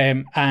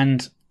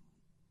 And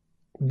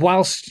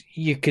whilst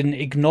you can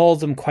ignore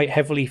them quite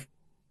heavily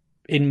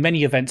in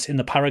many events, in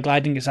the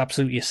paragliding, it's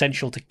absolutely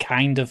essential to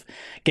kind of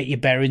get your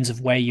bearings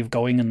of where you're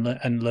going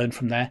and learn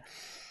from there.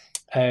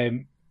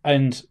 And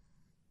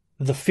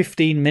the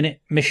 15-minute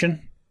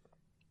mission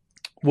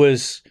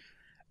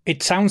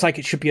it sounds like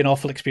it should be an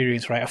awful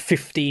experience, right? A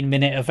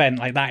 15-minute event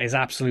like that is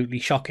absolutely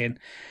shocking.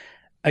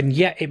 And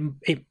yet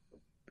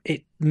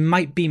it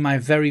might be my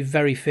very,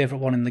 very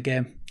favourite one in the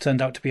game.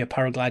 Turned out to be a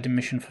paragliding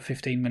mission for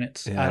 15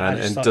 minutes. Yeah, and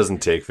it doesn't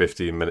take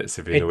 15 minutes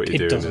if you know what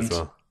you're doing as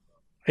well.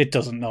 It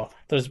doesn't, no.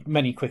 There's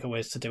many quicker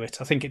ways to do it.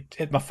 I think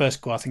at my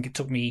first go, I think it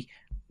took me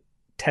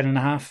 10 and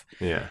a half.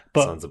 Yeah,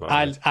 but sounds about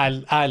right.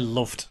 I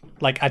loved,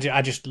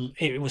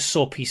 it was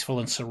so peaceful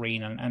and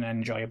serene and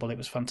enjoyable. It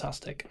was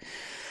fantastic.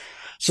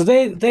 So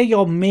they're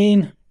your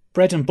main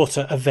bread and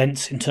butter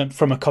events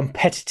from a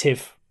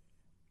competitive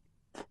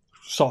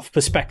sort of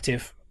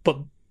perspective. But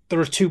there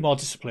are two more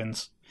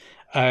disciplines.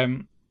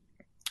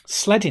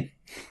 Sledding.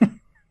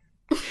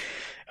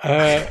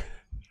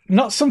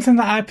 Not something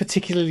that I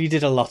particularly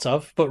did a lot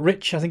of, but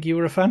Rich, I think you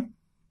were a fan.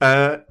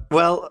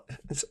 Well,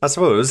 I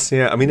suppose,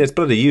 yeah. I mean, it's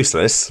bloody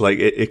useless. Like,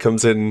 it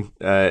comes in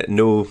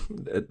no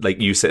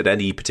use at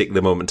any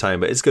particular moment in time,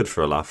 but it's good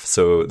for a laugh.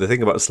 So the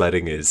thing about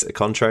sledding is,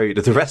 contrary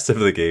to the rest of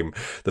the game,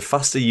 the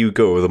faster you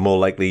go, the more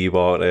likely you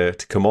are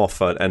to come off,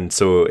 and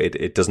so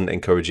it doesn't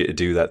encourage you to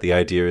do that. The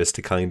idea is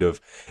to kind of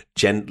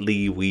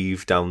gently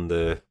weave down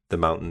the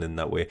mountain in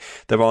that way.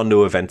 There are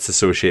no events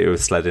associated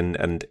with sledding,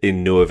 and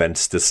in no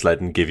events does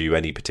sledding give you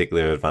any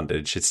particular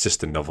advantage. It's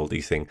just a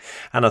novelty thing.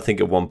 And I think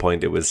at one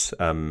point it was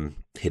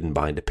hidden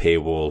behind a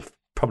paywall,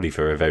 probably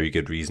for a very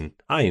good reason.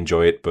 I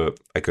enjoy it, but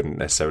I couldn't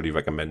necessarily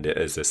recommend it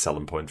as a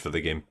selling point for the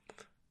game.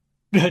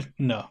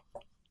 No.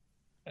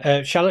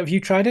 Charlotte, have you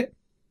tried it?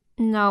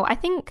 No, I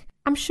think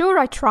I'm sure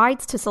I tried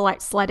to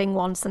select sledding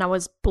once and I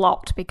was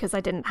blocked because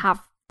I didn't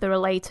have the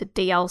related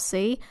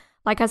DLC.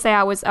 Like I say,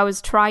 I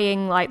was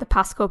trying like the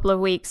past couple of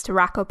weeks to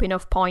rack up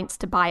enough points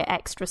to buy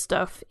extra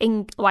stuff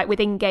with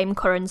in-game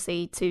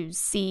currency to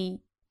see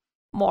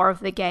more of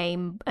the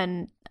game,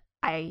 and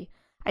I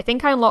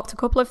think I unlocked a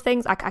couple of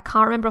things. I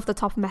can't remember off the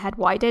top of my head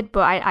what I did,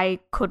 but I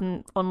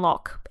couldn't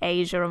unlock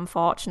Asia,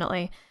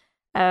 unfortunately.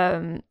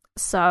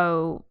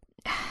 So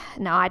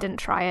no, I didn't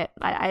try it.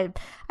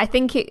 I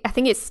think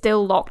it's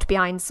still locked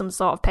behind some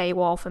sort of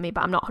paywall for me,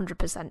 but I'm not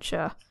 100%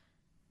 sure.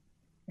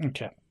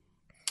 Okay.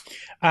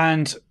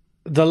 And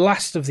the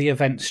last of the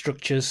event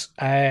structures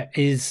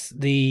is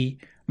the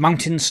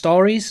mountain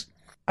stories,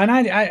 and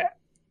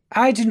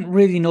I didn't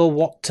really know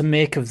what to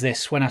make of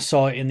this when I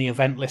saw it in the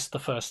event list the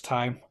first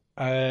time,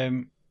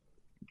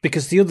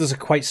 because the others are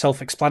quite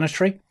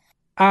self-explanatory.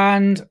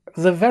 And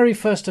the very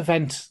first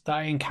event that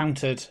I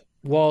encountered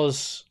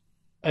was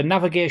a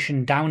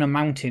navigation down a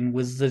mountain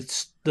with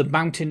the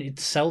mountain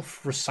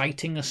itself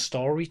reciting a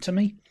story to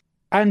me.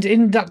 And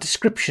in that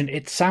description,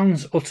 it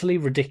sounds utterly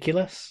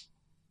ridiculous.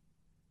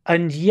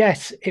 And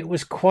yet it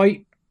was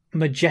quite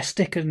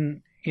majestic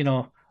and,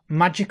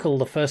 magical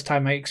the first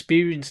time I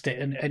experienced it,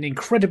 and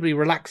incredibly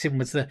relaxing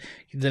with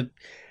the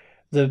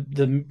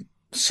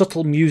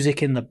subtle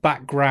music in the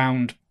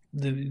background,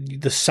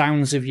 the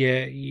sounds of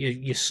your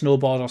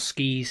snowboard or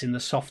skis in the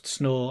soft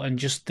snow, and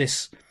just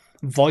this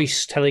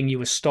voice telling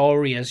you a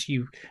story as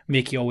you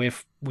make your way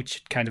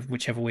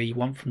whichever way you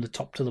want from the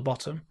top to the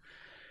bottom.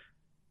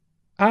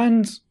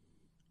 And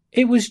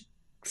it was,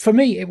 for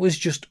me, it was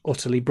just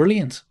utterly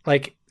brilliant.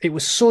 Like, it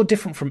was so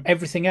different from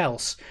everything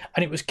else,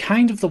 and it was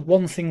kind of the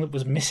one thing that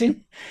was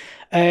missing.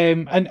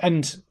 And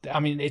I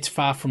mean, it's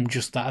far from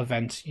just that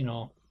event.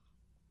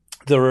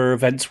 There are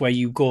events where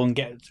you go and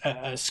get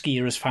a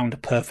skier has found a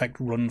perfect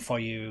run for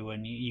you,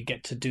 and you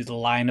get to do the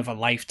line of a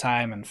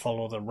lifetime and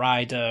follow the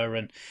rider,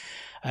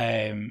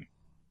 and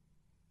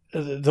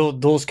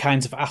those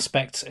kinds of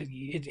aspects.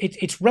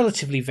 It's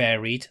relatively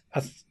varied.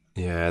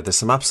 Yeah, there's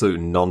some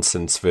absolute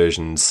nonsense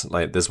versions.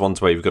 Like, there's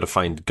ones where you've got to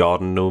find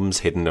garden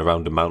gnomes hidden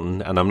around a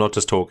mountain, and I'm not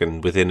just talking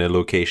within a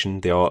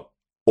location. They are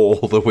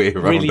all the way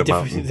around really a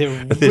mountain.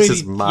 This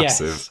is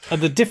massive, yes.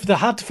 And they're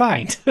hard to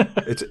find.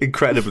 It's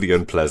incredibly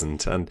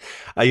unpleasant, and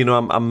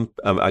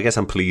I guess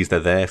I'm pleased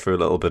they're there for a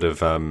little bit of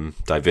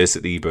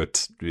diversity,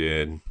 but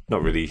yeah,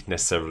 not really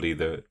necessarily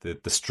the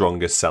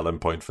strongest selling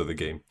point for the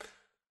game.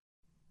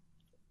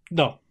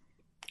 No.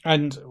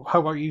 And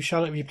how about you,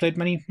 Charlotte? Have you played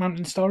many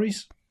Mountain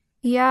Stories?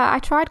 Yeah, I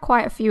tried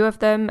quite a few of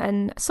them,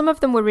 and some of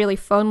them were really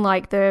fun,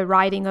 like the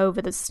riding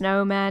over the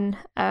snowmen.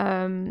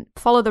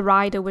 Follow the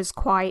Rider was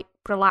quite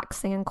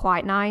relaxing and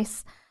quite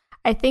nice.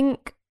 I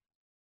think,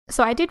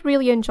 so I did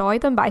really enjoy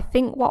them, but I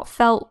think what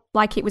felt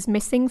like it was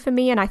missing for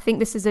me, and I think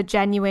this is a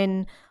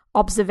genuine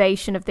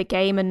observation of the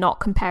game and not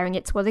comparing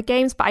it to other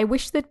games, but I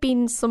wish there'd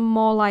been some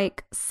more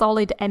like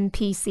solid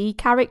NPC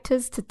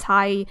characters to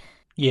tie.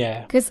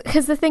 Yeah.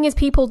 Because the thing is,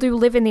 people do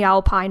live in the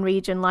Alpine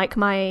region. Like,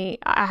 I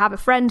have a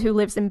friend who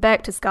lives in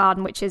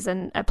Berchtesgaden, which is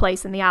a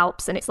place in the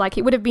Alps, and it's like,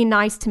 it would have been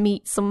nice to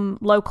meet some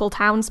local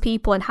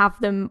townspeople and have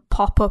them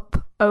pop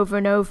up over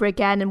and over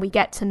again, and we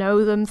get to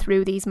know them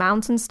through these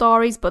mountain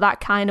stories, but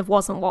that kind of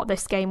wasn't what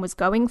this game was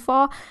going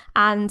for.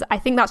 And I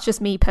think that's just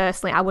me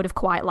personally. I would have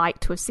quite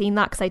liked to have seen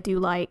that, because I do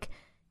like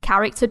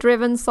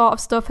character-driven sort of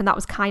stuff, and that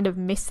was kind of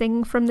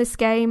missing from this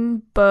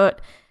game.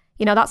 But,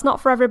 that's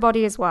not for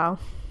everybody as well.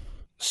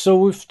 So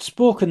we've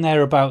spoken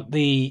there about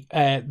the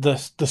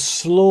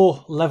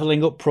slow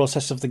leveling up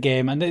process of the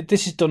game, and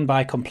this is done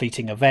by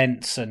completing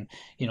events and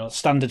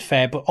standard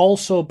fare, but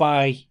also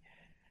by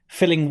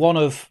filling one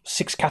of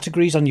 6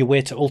 categories on your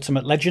way to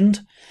Ultimate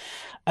Legend,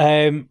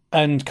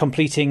 and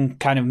completing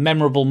kind of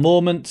memorable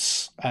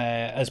moments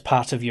as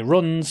part of your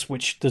runs.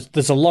 Which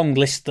there's a long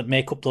list that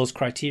make up those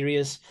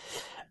criterias.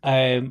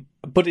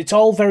 But it's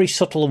all very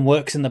subtle and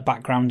works in the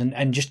background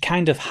and just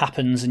kind of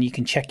happens, and you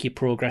can check your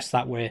progress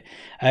that way.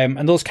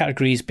 And those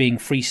categories being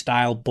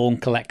Freestyle, Bone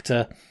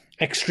Collector,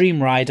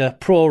 Extreme Rider,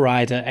 Pro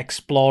Rider,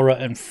 Explorer,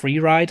 and Free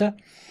Rider.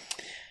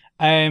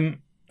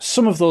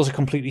 Some of those are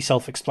completely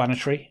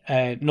self-explanatory,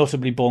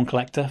 notably Bone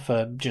Collector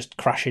for just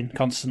crashing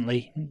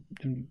constantly,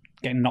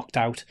 getting knocked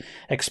out,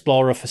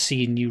 Explorer for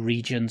seeing new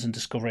regions and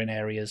discovering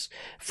areas,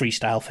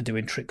 Freestyle for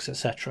doing tricks,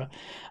 etc.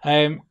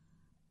 And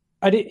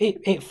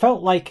it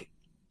felt like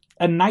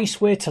a nice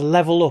way to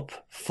level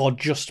up for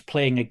just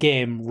playing a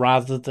game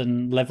rather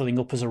than leveling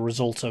up as a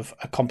result of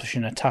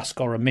accomplishing a task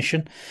or a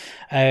mission.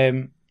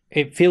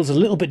 It feels a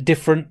little bit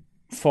different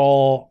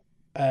for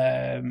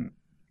a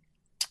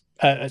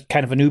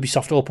kind of an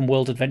Ubisoft open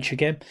world adventure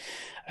game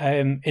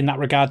in that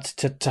regard,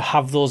 to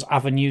have those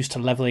avenues to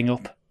leveling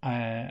up.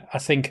 I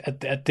think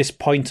at this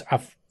point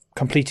I've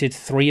completed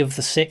 3 of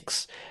the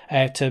 6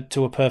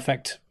 to a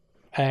perfect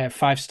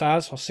 5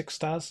 stars or 6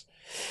 stars.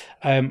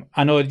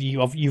 I know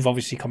you've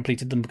obviously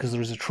completed them because there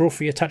is a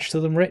trophy attached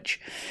to them, Rich.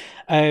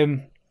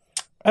 And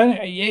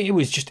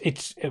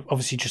it's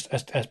obviously just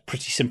a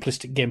pretty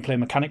simplistic gameplay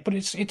mechanic, but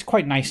it's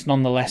quite nice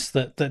nonetheless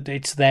that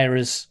it's there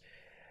as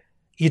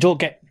you don't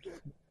get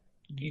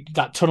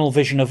that tunnel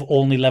vision of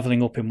only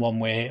leveling up in one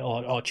way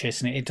or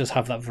chasing it. It does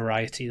have that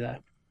variety there.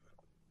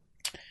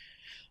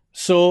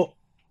 So,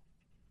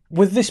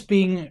 with this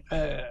being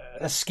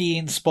a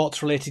skiing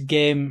sports related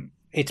game,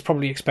 it's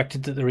probably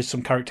expected that there is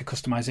some character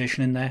customization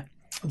in there.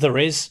 There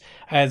is.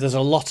 There's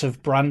a lot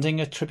of branding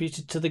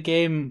attributed to the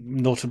game,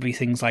 notably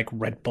things like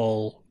Red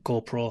Bull,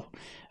 GoPro,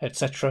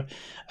 etc.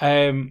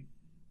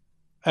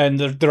 And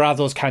there are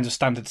those kinds of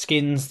standard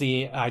skins.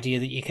 The idea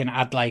that you can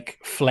add like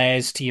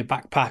flares to your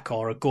backpack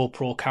or a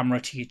GoPro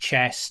camera to your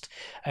chest,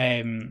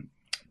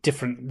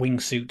 different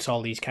wingsuits,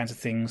 all these kinds of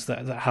things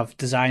that have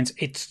designs.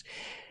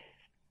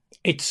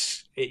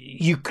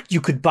 You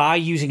could buy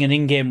using an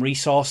in-game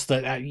resource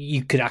that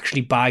you could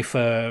actually buy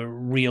for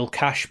real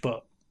cash,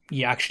 but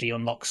you actually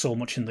unlock so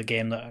much in the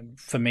game that,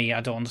 for me,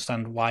 I don't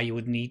understand why you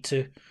would need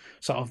to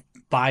sort of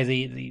buy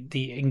the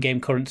in-game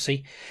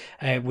currency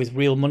with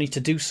real money to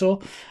do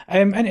so.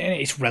 And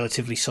it's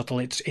relatively subtle.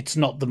 It's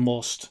not the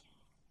most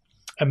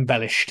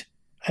embellished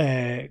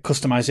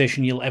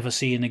customization you'll ever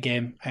see in a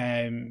game.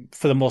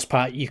 For the most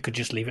part, you could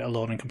just leave it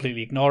alone and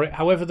completely ignore it.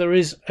 However, there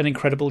is an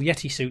incredible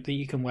Yeti suit that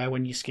you can wear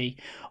when you ski,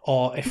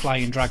 or a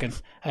flying dragon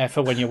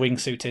for when you're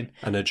wingsuiting.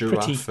 And a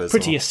giraffe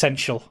pretty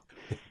essential.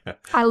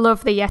 I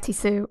love the Yeti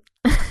suit.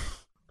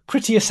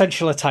 Pretty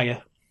essential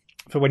attire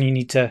for when you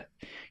need to,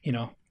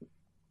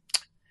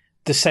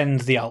 descend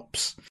the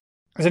Alps.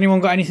 Has anyone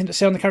got anything to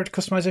say on the character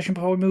customization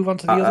before we move on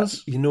to the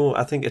others?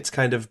 I think it's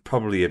kind of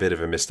probably a bit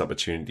of a missed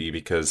opportunity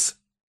because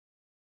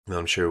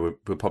I'm sure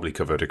we'll probably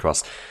cover it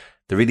across.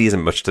 There really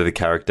isn't much to the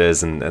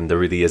characters, and there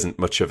really isn't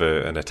much of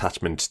an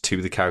attachment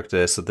to the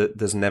character, so that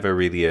there's never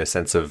really a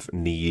sense of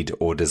need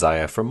or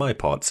desire, from my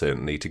part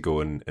certainly, to go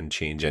and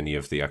change any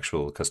of the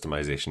actual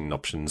customization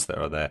options that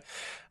are there.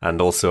 And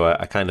also,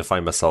 I kind of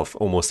find myself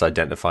almost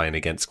identifying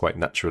against quite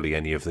naturally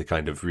any of the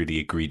kind of really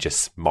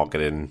egregious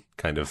marketing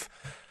kind of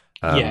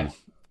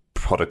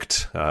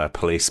product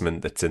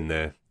placement that's in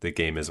the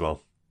game as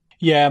well.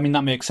 Yeah, I mean,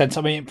 that makes sense.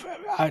 I mean,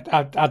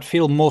 I'd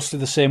feel mostly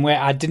the same way.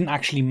 I didn't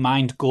actually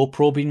mind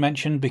GoPro being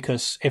mentioned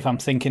because if I'm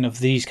thinking of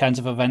these kinds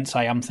of events,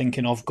 I am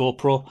thinking of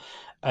GoPro.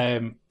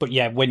 But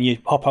yeah, when you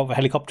hop out of a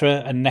helicopter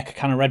and neck a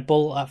can of Red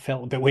Bull, that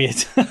felt a bit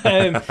weird.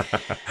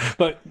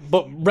 But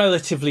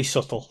relatively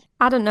subtle.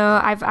 I don't know.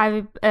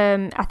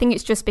 I think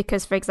it's just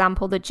because, for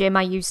example, the gym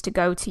I used to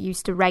go to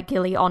used to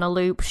regularly on a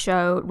loop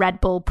show Red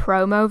Bull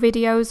promo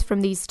videos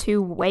from these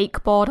two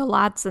wakeboarder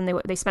lads, and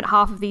they spent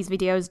half of these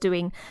videos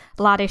doing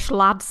laddish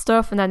lad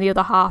stuff, and then the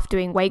other half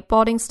doing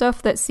wakeboarding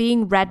stuff. That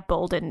seeing Red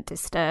Bull didn't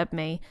disturb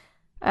me.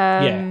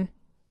 I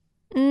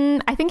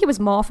think it was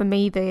more for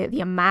me the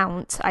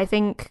amount. I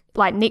think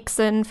like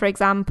Nixon, for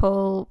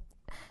example,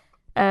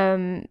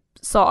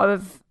 sort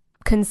of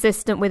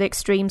consistent with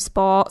extreme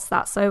sports,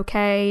 that's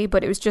okay,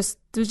 but there was just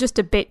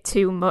a bit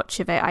too much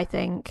of it, I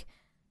think.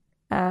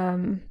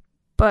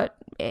 But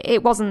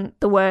it wasn't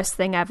the worst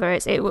thing ever.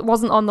 It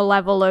wasn't on the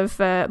level of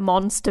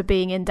Monster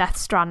being in Death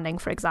Stranding,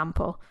 for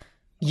example.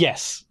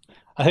 Yes,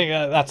 I think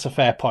that's a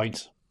fair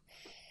point.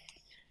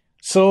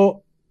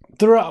 So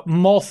there are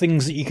more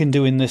things that you can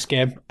do in this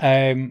game.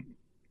 And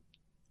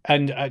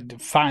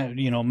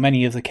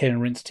many of the Kane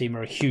and Rince team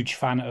are a huge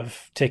fan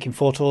of taking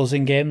photos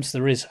in games.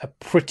 There is a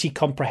pretty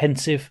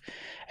comprehensive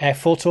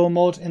photo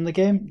mode in the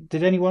game.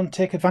 Did anyone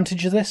take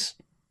advantage of this?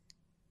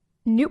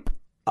 Nope.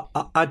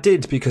 I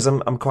did, because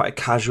I'm quite a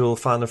casual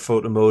fan of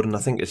photo mode, and I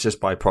think it's just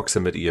by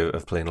proximity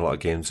of playing a lot of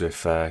games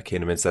with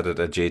Kane and Rince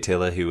editor Jay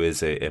Taylor, who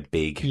is a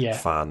big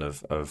fan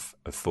of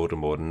photo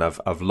mode, and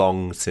I've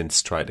long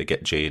since tried to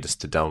get Jay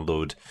just to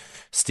download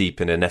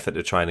Steep in an effort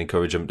to try and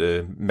encourage him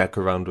to mech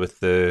around with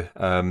the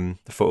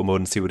photo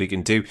mode and see what he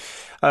can do.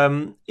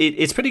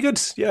 It's pretty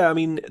good. Yeah, I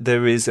mean,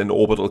 there is an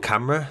orbital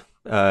camera.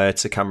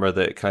 It's a camera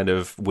that kind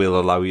of will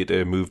allow you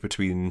to move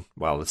between,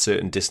 a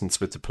certain distance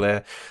with the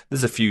player.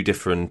 There's a few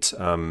different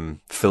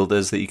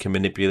filters that you can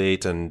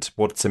manipulate, and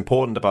what's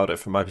important about it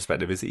from my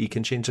perspective is that you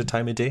can change the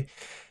time of day.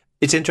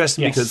 It's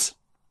interesting because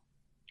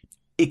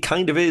it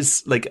kind of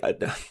is, like,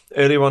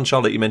 earlier on,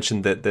 Charlotte, you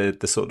mentioned that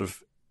the sort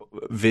of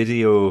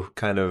video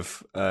kind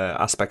of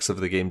aspects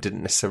of the game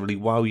didn't necessarily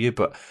wow you,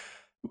 but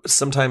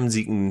sometimes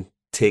you can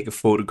take a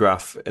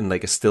photograph in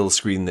like a still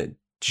screen that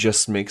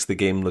just makes the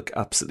game look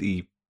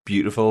absolutely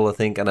beautiful, I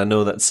think. And I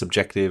know that's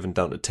subjective and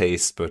down to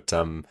taste, but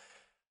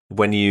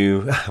when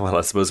you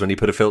I suppose when you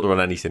put a filter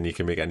on anything, you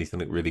can make anything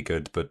look really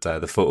good. But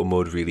the photo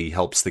mode really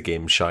helps the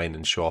game shine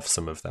and show off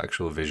some of the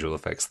actual visual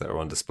effects that are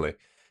on display,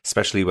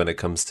 especially when it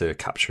comes to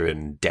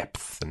capturing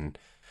depth and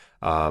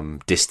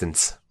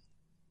distance.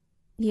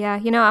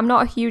 Yeah, I'm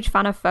not a huge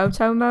fan of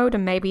photo mode,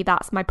 and maybe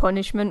that's my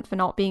punishment for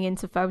not being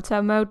into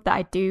photo mode, that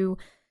I do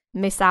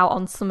miss out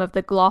on some of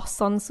the gloss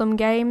on some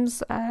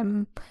games.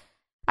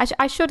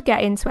 I should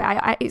get into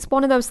it. It's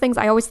one of those things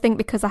I always think,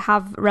 because I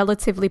have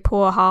relatively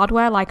poor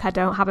hardware, like I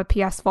don't have a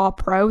PS4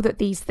 Pro, that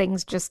these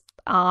things just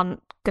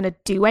aren't going to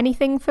do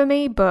anything for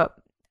me, but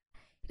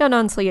you don't know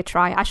until you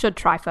try. I should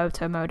try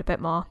photo mode a bit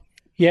more.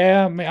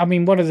 Yeah, I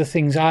mean, one of the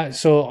things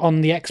so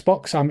on the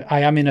Xbox, I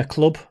am in a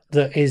club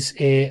that is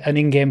an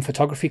in-game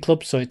photography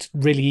club, so it's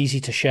really easy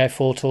to share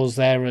photos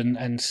there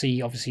and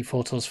see obviously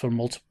photos from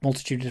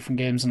multitude of different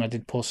games. And I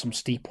did post some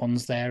Steep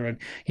ones there, and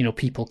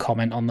people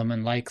comment on them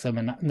and like them,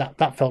 and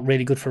that felt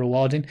really good for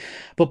rewarding.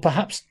 But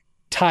perhaps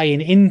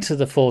tying into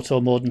the photo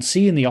mode and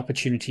seeing the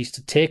opportunities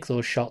to take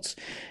those shots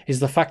is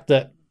the fact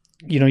that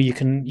you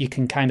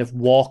can kind of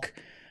walk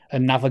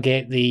and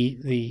navigate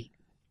the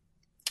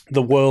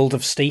world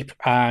of Steep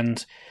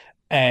and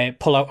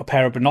pull out a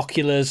pair of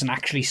binoculars and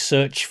actually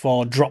search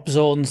for drop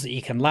zones that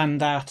you can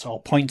land at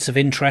or points of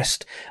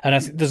interest. And I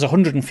think there's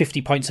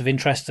 150 points of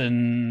interest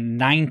and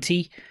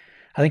 90,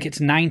 I think it's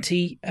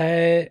 90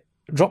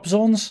 drop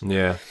zones.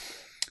 Yeah.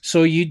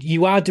 So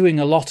you are doing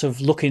a lot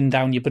of looking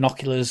down your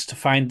binoculars to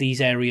find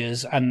these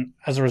areas, and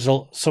as a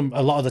result,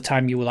 a lot of the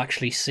time you will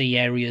actually see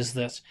areas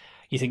that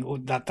you think, oh,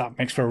 that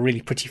makes for a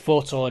really pretty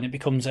photo, and it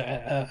becomes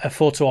a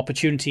photo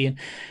opportunity. And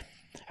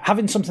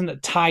having something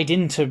that tied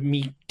into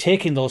me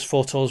taking those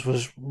photos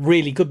was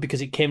really good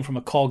because it came from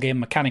a core game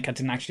mechanic. I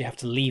didn't actually have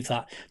to leave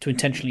that to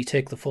intentionally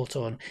take the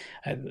photo,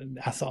 and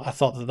I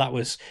thought that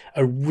was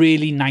a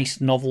really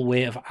nice novel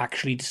way of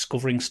actually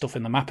discovering stuff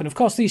in the map. And of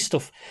course,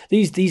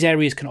 these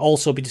areas can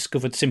also be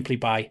discovered simply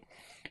by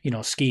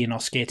skiing or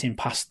skating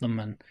past them,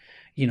 and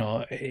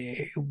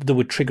they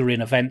would trigger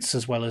in events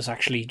as well as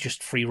actually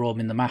just free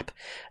roaming the map.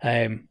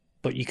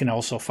 But you can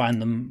also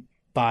find them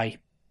by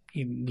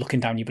looking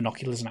down your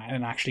binoculars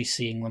and actually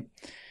seeing them.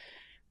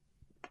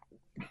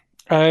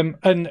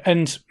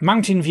 And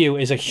mountain view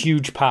is a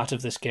huge part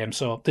of this game.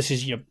 So this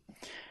is your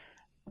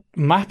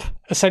map,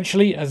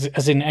 essentially,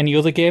 as in any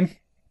other game.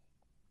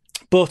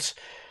 But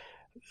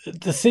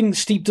the thing,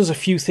 Steep does a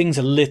few things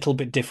a little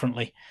bit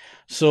differently.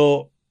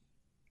 So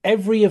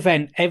every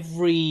event,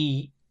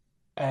 every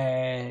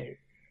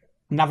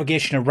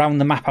navigation around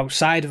the map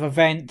outside of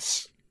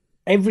events,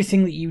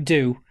 everything that you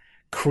do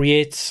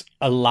creates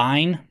a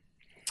line.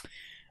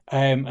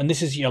 And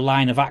this is your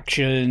line of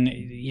action,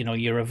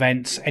 your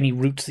events, any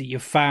routes that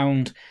you've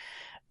found.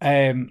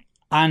 And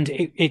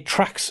it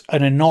tracks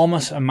an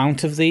enormous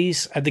amount of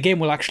these. The game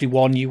will actually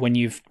warn you when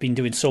you've been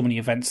doing so many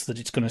events that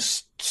it's going to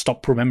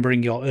stop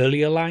remembering your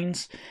earlier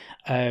lines.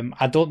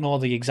 I don't know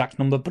the exact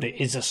number, but it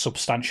is a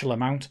substantial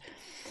amount.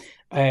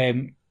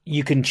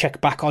 You can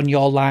check back on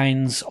your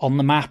lines on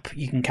the map.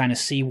 You can kind of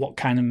see what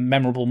kind of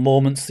memorable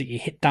moments that you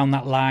hit down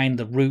that line,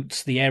 the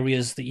routes, the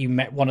areas that you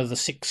met one of the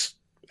 6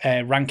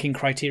 ranking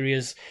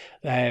criterias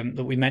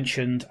that we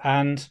mentioned.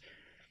 And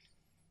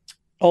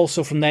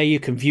also from there, you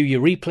can view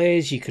your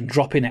replays. You can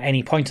drop in at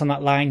any point on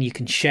that line. You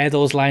can share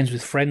those lines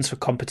with friends for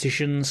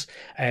competitions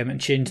and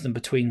change them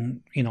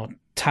between,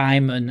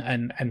 time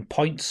and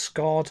points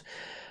scored.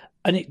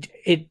 And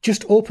it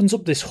just opens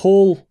up this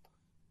whole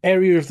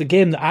area of the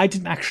game that I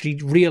didn't actually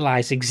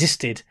realize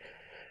existed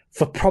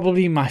for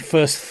probably my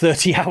first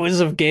 30 hours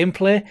of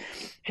gameplay,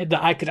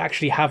 that I could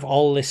actually have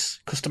all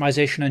this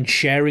customization and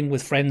sharing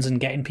with friends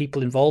and getting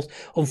people involved.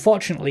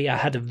 Unfortunately, I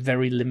had a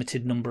very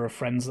limited number of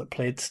friends that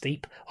played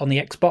Steep on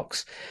the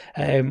Xbox,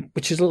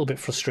 which is a little bit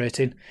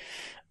frustrating.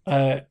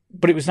 But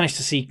it was nice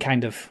to see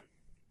kind of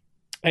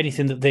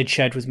anything that they'd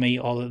shared with me,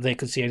 or that they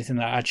could see anything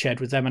that I'd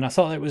shared with them. And I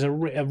thought it was a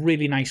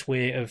really nice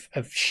way of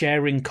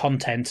sharing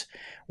content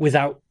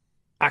without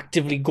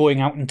actively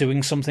going out and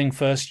doing something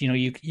first.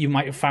 You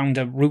might have found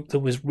a route that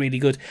was really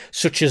good,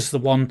 such as the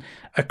one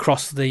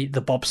across the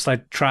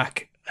bobsled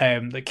track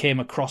that came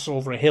across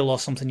over a hill or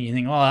something. You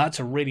think, oh, that's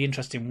a really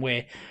interesting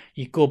way.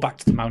 You go back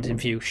to the mountain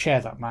view, share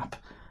that map,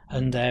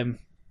 and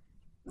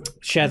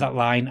share that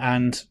line,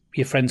 and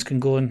your friends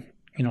can go and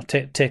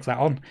take that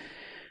on.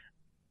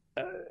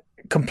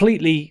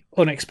 Completely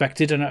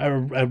unexpected and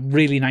a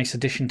really nice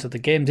addition to the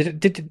game.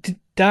 Did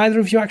either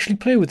of you actually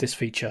play with this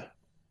feature?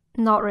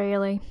 Not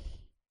really.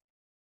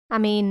 I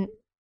mean,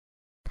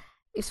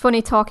 it's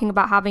funny talking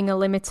about having a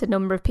limited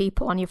number of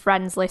people on your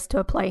friends list who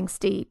are playing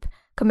Steep.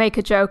 Can make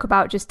a joke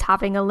about just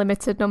having a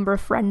limited number of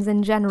friends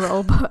in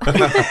general, but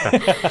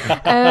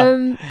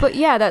but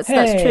yeah, that's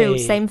true.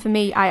 Same for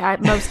me. I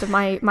most of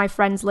my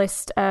friends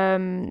list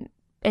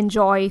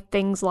enjoy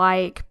things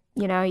like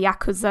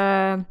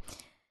Yakuza,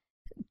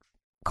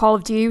 Call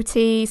of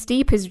Duty.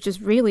 Steep is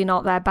just really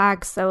not their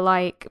bag. So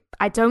like,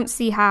 I don't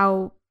see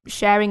how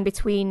sharing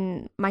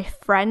between my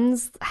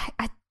friends.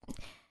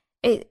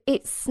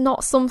 It's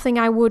not something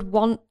I would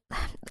want.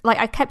 Like,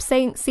 I kept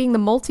seeing the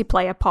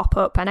multiplayer pop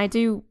up, and I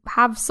do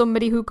have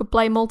somebody who could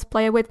play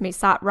multiplayer with me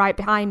sat right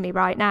behind me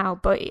right now,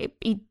 but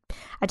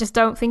I just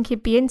don't think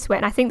he'd be into it.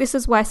 And I think this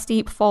is where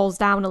Steep falls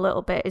down a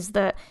little bit, is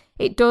that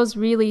it does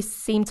really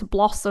seem to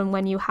blossom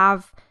when you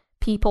have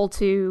people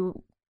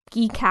to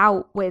geek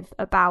out with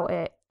about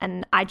it,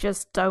 and I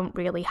just don't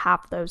really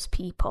have those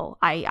people.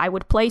 I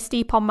would play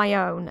Steep on my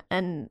own,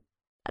 and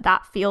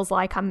that feels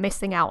like I'm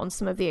missing out on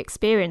some of the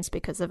experience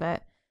because of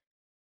it.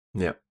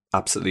 Yeah,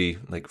 absolutely,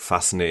 like,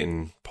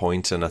 fascinating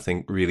point. And I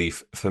think really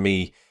for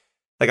me,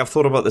 like, I've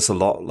thought about this a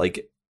lot.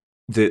 Like,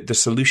 the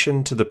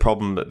solution to the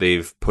problem that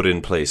they've put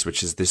in place,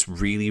 which is this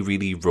really,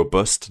 really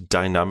robust,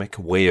 dynamic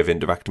way of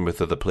interacting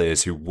with other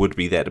players who would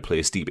be there to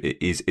play Steep,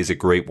 is a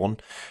great one,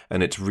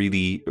 and it's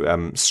really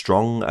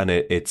strong, and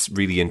it's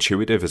really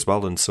intuitive as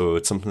well, and so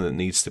it's something that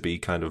needs to be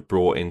kind of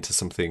brought into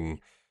something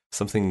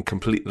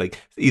complete,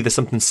 like either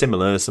something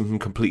similar or something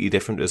completely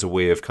different, as a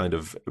way of kind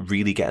of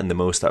really getting the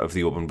most out of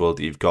the open world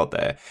that you've got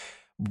there.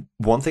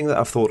 One thing that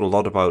I've thought a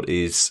lot about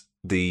is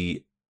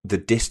the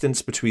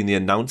distance between the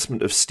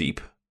announcement of Steep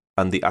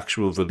and the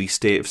actual release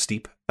date of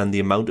Steep, and the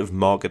amount of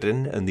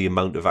marketing and the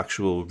amount of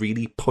actual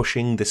really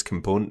pushing this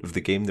component of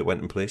the game that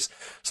went in place.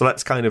 So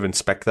let's kind of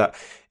inspect that.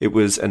 It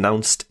was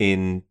announced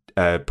in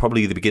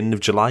probably the beginning of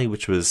July,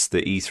 which was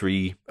the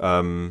E3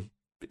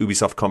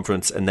 Ubisoft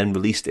conference, and then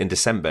released in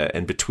December.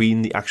 And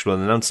between the actual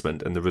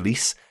announcement and the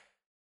release,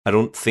 I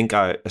don't think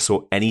I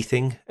saw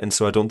anything, and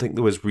so I don't think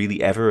there was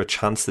really ever a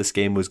chance this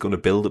game was going to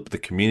build up the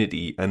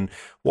community and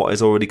what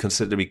is already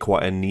considered to be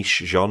quite a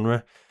niche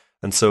genre.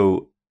 And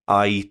so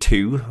I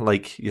too,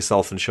 like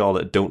yourself and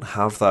Charlotte, don't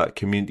have that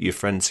community of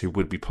friends who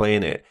would be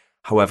playing it.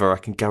 However, I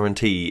can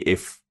guarantee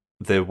if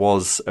I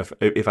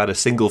had a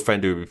single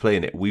friend who would be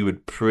playing it, we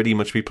would pretty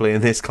much be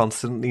playing this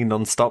constantly,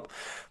 non-stop,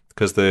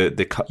 because the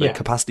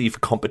capacity for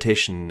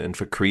competition and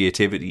for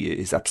creativity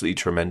is absolutely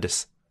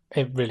tremendous.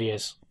 It really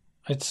is.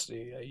 It's,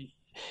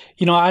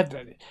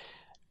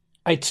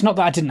 it's not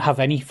that I didn't have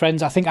any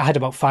friends. I think I had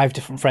about 5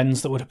 different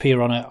friends that would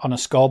appear on a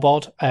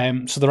scoreboard.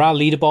 So there are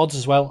leaderboards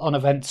as well on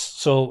events.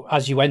 So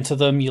as you enter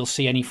them, you'll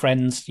see any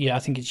friends. Yeah, I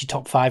think it's your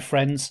top 5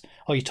 friends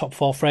or your top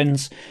 4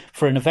 friends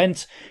for an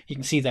event. You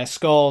can see their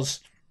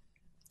scores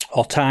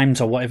or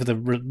times or whatever the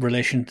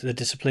relation to the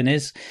discipline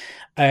is.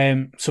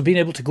 So being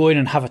able to go in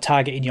and have a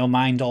target in your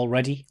mind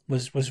already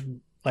was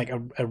like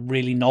a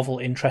really novel,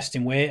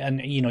 interesting way.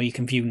 And you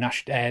can view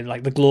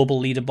like the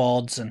global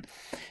leaderboards and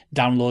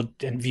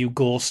download and view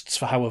ghosts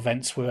for how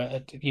events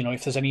were.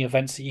 If there's any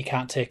events that you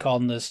can't take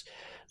on, there's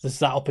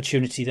that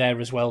opportunity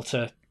there as well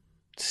to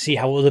see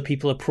how other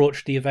people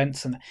approach the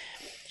events. And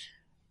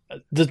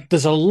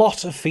there's a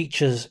lot of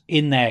features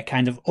in there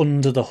kind of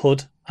under the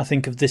hood, I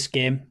think, of this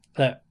game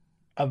that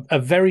are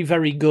very,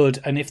 very good.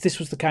 And if this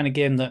was the kind of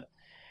game that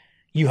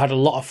you had a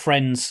lot of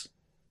friends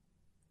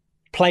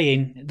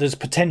playing, there's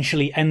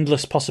potentially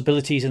endless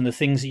possibilities in the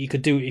things that you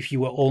could do if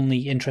you were only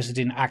interested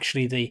in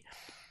actually the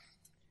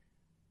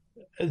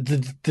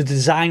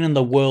design and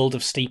the world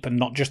of Steep and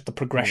not just the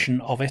progression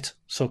of it.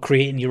 So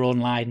creating your own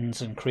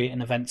lines and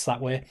creating events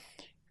that way.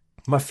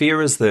 My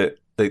fear is that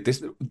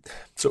this.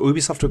 So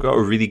Ubisoft have got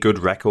a really good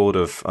record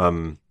of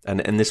and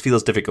this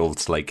feels difficult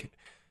to like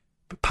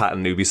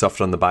patting Ubisoft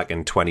on the back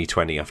in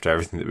 2020 after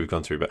everything that we've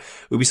gone through, but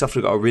Ubisoft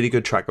have got a really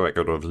good track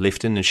record of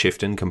lifting and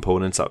shifting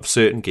components out of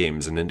certain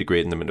games and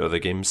integrating them into other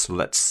games. So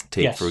let's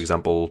take, for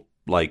example,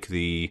 like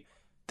the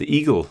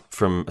eagle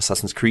from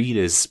Assassin's Creed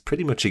is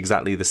pretty much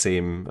exactly the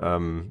same.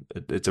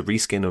 It's a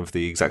reskin of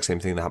the exact same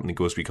thing that happened in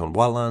Ghost Recon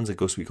Wildlands and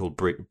Ghost Recon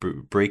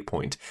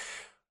Breakpoint.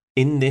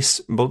 In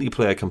this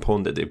multiplayer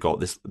component that they've got,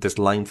 this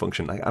line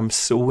function, I'm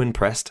so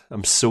impressed.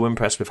 I'm so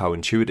impressed with how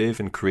intuitive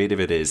and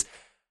creative it is.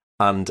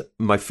 And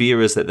my fear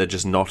is that they're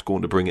just not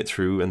going to bring it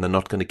through and they're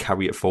not going to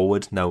carry it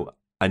forward. Now,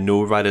 I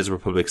know Riders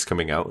Republic's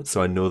coming out,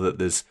 so I know that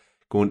there's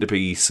going to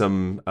be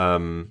some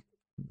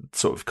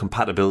sort of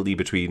compatibility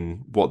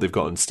between what they've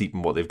got in Steep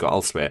and what they've got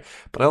elsewhere.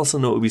 But I also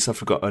know Ubisoft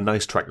have got a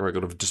nice track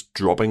record of just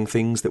dropping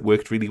things that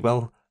worked really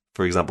well.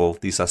 For example,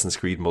 the Assassin's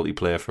Creed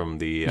multiplayer from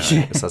the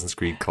Assassin's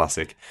Creed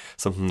Classic.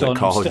 Something that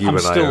Carl, you and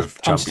I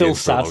have championed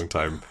for a long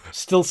time.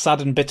 Still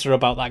sad and bitter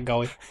about that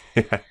going.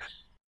 Yeah.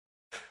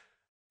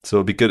 So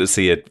it'll be good to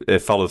see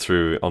it follow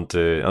through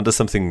onto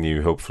something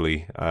new,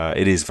 hopefully.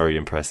 It is very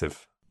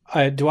impressive.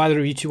 Do either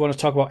of you two want to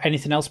talk about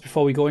anything else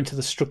before we go into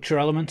the structure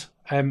element?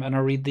 And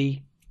I'll read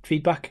the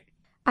feedback.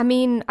 I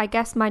mean, I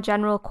guess my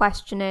general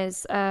question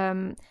is,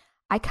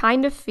 I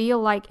kind of feel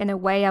like in a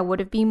way I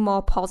would have been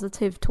more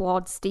positive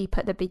towards Steep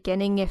at the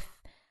beginning if...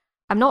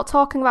 I'm not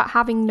talking about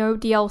having no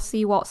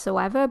DLC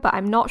whatsoever, but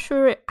I'm not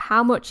sure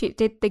how much it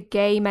did the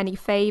game any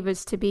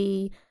favours to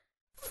be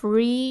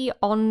free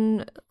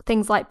on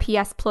things like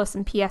PS Plus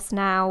and PS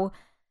Now.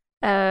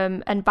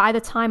 And by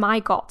the time I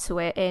got to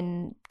it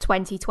in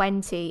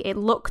 2020, it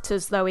looked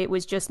as though it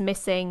was just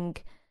missing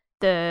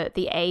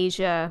the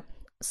Asia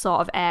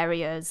sort of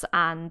areas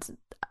and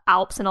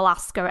Alps and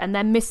Alaska, and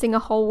then missing a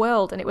whole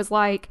world. And it was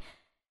like,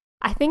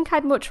 I think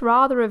I'd much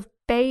rather have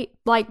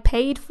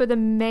paid for the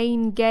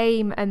main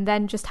game and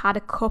then just had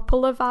a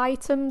couple of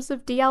items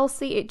of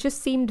DLC. It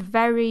just seemed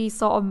very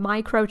sort of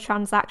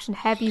microtransaction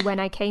heavy when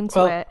I came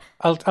to it.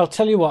 I'll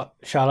tell you what,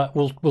 Charlotte,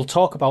 we'll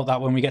talk about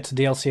that when we get to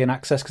DLC and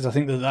access, because I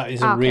think that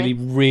is a really,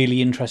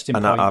 really interesting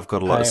point. And I've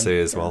got a lot to say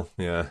as well,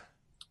 yeah.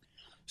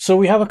 So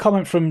we have a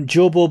comment from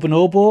Jobo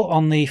Bonobo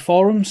on the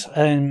forums,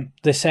 and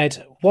they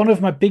said, one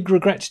of my big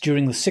regrets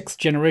during the 6th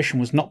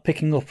generation was not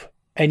picking up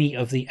any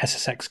of the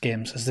SSX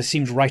games, as this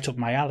seems right up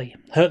my alley.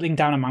 Hurtling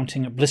down a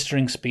mountain at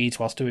blistering speeds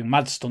whilst doing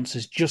mad stunts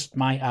is just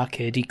my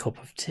arcadey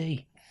cup of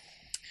tea.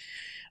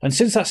 And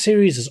since that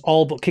series has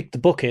all but kicked the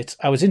bucket,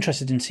 I was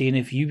interested in seeing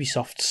if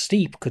Ubisoft's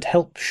Steep could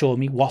help show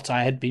me what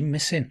I had been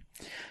missing.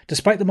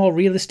 Despite the more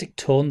realistic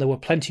tone, there were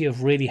plenty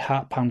of really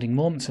heart-pounding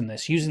moments in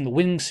this. Using the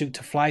wingsuit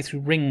to fly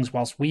through rings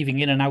whilst weaving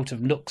in and out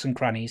of nooks and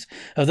crannies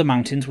of the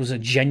mountains was a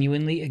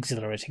genuinely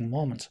exhilarating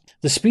moment.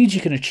 The speed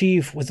you can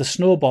achieve with the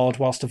snowboard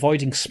whilst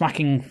avoiding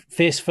smacking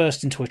face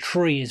first into a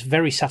tree is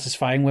very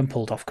satisfying when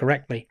pulled off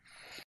correctly.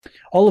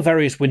 All the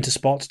various winter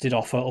sports did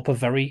offer up a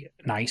very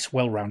nice,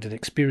 well-rounded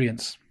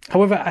experience.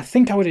 However, I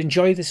think I would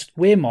enjoy this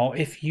way more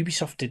if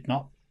Ubisoft did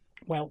not,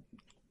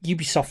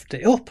 Ubisoft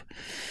it up.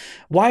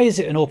 Why is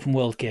it an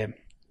open-world game?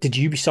 Did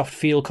Ubisoft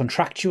feel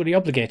contractually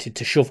obligated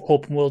to shove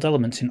open-world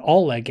elements in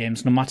all their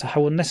games, no matter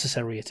how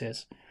unnecessary it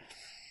is?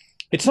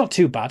 It's not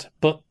too bad,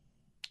 but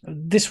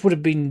this would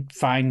have been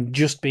fine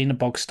just being a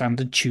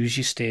bog-standard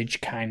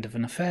choose-your-stage kind of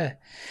an affair.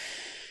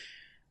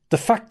 The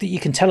fact that you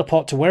can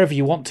teleport to wherever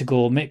you want to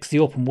go makes the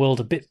open world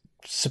a bit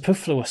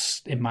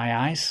superfluous in my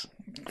eyes.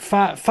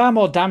 Far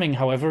more damning,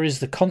 however, is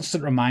the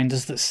constant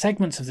reminders that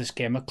segments of this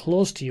game are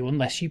closed to you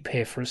unless you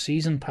pay for a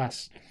season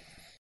pass.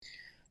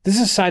 This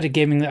is a side of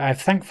gaming that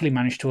I've thankfully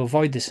managed to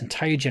avoid this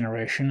entire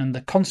generation, and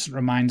the constant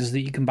reminders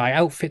that you can buy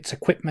outfits,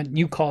 equipment,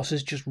 new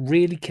courses just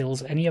really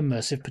kills any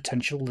immersive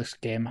potential this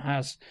game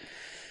has.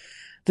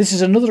 This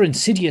is another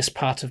insidious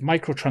part of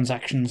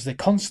microtransactions that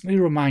constantly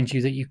remind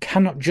you that you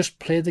cannot just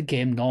play the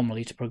game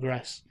normally to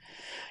progress.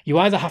 You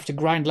either have to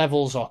grind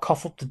levels or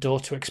cough up the dough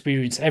to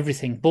experience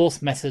everything,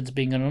 both methods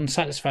being an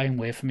unsatisfying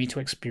way for me to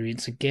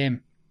experience a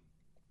game.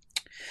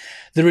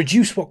 They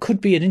reduce what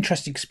could be an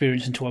interesting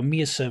experience into a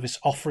mere service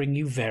offering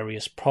you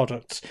various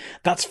products.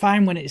 That's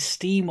fine when it's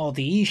Steam or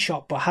the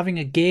eShop, but having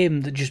a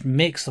game that just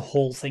makes the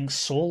whole thing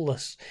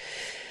soulless.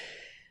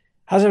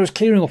 As I was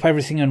clearing up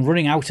everything and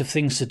running out of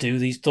things to do,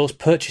 those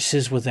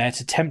purchases were there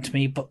to tempt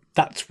me, but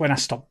that's when I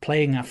stopped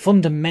playing. I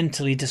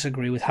fundamentally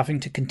disagree with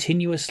having to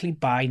continuously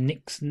buy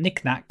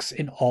knickknacks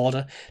in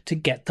order to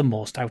get the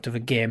most out of a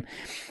game,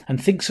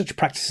 and think such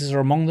practices are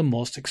among the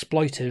most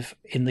exploitive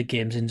in the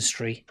games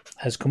industry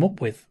has come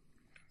up with.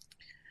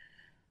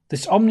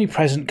 This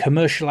omnipresent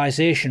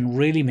commercialization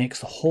really makes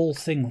the whole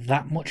thing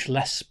that much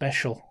less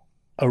special.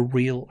 A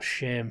real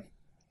shame.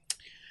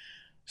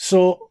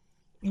 So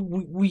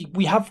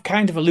we have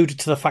kind of alluded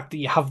to the fact that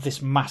you have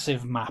this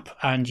massive map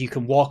and you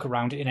can walk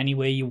around it in any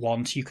way you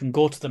want. You can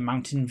go to the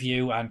mountain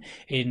view and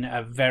in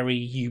a very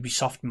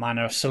Ubisoft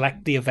manner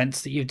select the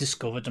events that you've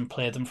discovered and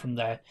play them from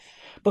there.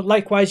 But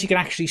likewise, you can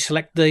actually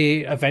select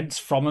the events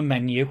from a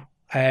menu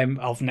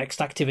of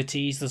next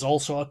activities. There's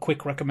also a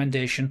quick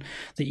recommendation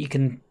that you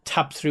can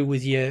tab through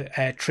with your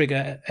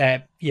trigger,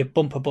 your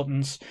bumper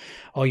buttons,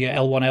 or your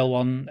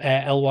L1,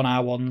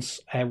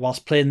 R1s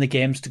whilst playing the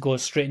games to go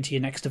straight into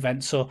your next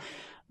event. So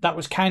that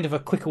was kind of a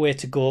quicker way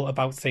to go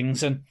about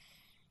things. And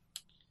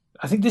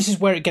I think this is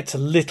where it gets a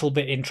little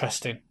bit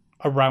interesting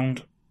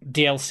around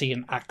DLC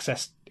and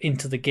access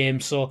into the game.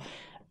 So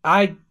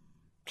I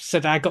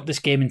said I got this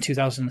game in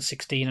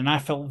 2016 and I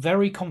felt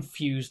very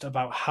confused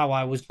about how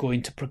I was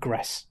going to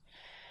progress.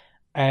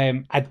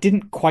 I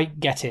didn't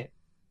quite get it.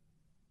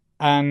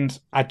 And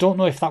I don't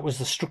know if that was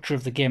the structure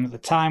of the game at the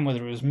time,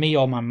 whether it was me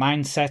or my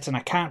mindset, and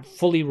I can't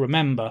fully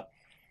remember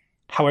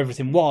how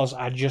everything was.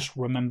 I just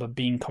remember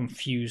being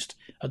confused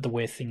at the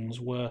way things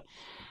were.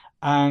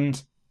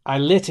 And I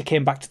later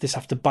came back to this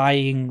after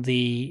buying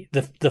the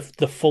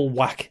full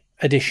whack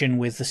edition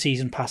with the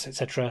season pass,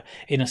 etc.,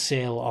 in a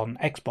sale on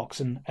Xbox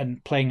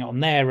and playing it on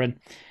there, and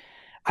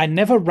I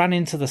never ran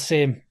into the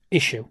same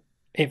issue.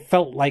 It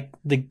felt like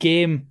the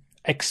game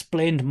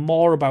explained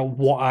more about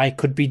what I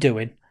could be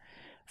doing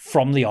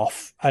from the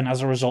off, and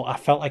as a result I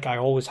felt like I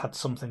always had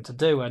something to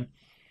do. And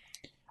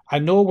I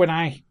know when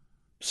I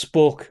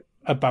spoke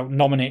about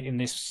nominating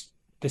this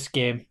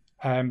game,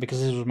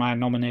 because this was my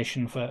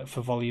nomination for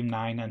Volume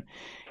 9, and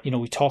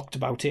we talked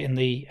about it in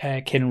the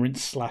Kin and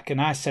Rinse Slack, and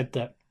I said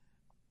that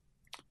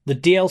the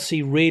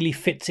DLC really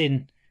fits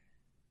in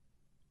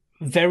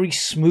very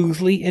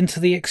smoothly into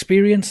the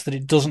experience, that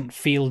it doesn't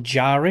feel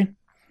jarring.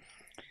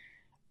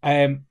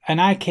 And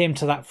I came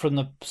to that from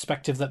the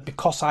perspective that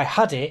because I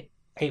had it,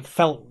 it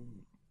felt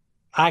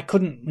I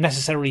couldn't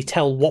necessarily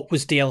tell what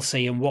was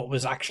DLC and what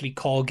was actually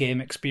core game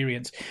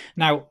experience.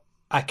 Now,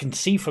 I can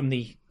see from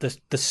the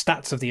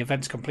stats of the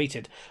events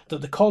completed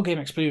that the core game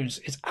experience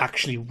is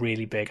actually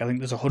really big. I think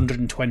there's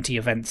 120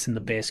 events in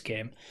the base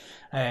game,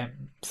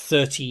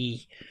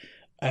 30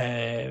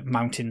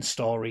 mountain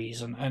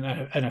stories and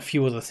a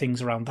few other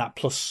things around that,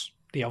 plus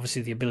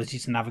obviously the ability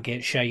to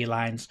navigate, share your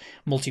lines,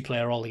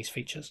 multiplayer, all these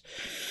features.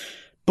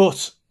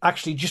 But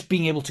actually just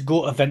being able to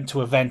go event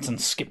to event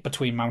and skip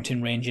between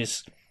mountain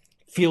ranges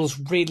feels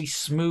really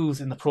smooth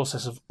in the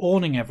process of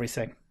owning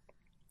everything.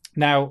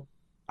 Now,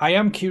 I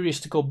am curious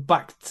to go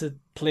back to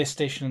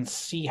PlayStation and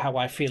see how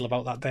I feel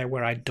about that there,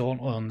 where I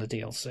don't own the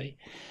DLC.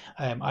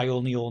 I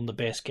only own the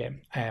base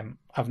game.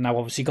 I've now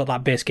obviously got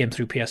that base game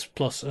through PS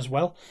Plus as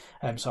well,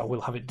 so I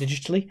will have it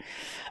digitally.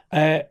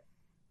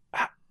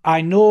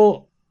 I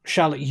know,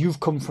 Charlotte, you've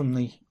come from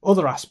the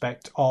other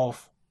aspect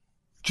of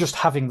just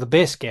having the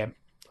base game.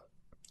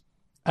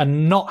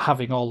 and not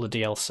having all the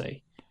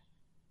DLC.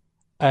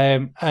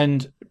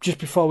 And just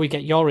before we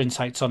get your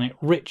insights on it,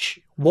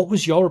 Rich, what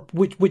was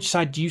which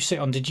side do you sit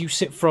on? Did you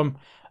sit from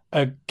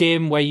a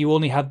game where you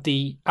only had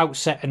the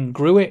outset and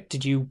grew it?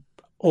 Did you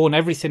own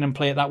everything and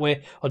play it that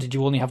way, or did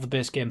you only have the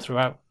base game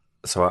throughout?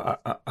 So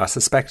I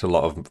suspect a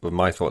lot of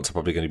my thoughts are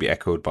probably going to be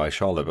echoed by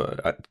Charlotte,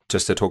 but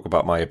just to talk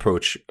about my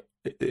approach,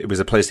 it was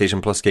a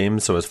PlayStation Plus game,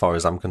 so as far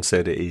as I'm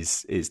concerned, it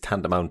is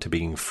tantamount to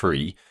being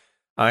free.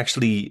 I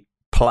actually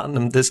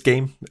platinumed this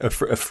game, a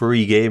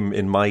free game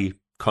in my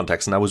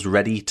context, and I was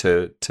ready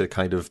to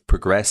kind of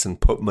progress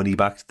and put money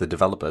back to the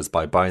developers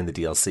by buying the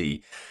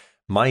DLC.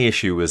 My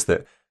issue is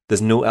that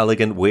there's no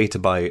elegant way to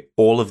buy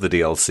all of the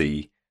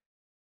DLC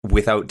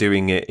without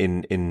doing it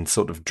in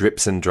sort of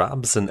drips and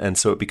drabs, and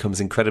so it becomes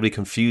incredibly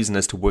confusing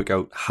as to work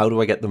out how do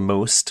I get the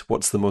most,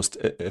 what's the most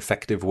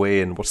effective way,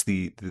 and what's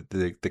the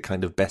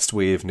kind of best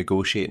way of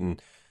negotiating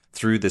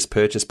through this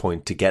purchase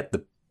point to get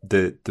the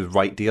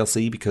right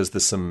DLC, because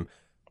there's some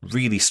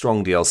really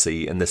strong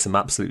DLC and there's some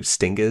absolute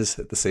stingers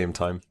at the same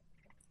time.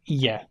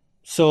 Yeah.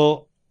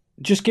 So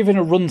just giving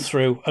a run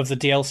through of the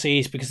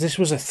DLCs, because this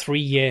was a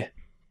 3-year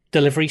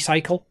delivery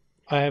cycle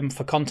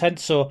for content.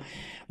 So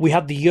we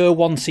had the year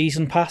 1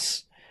 season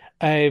pass.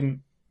 I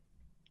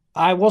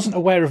wasn't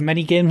aware of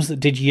many games that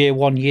did year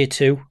 1, year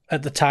 2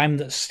 at the time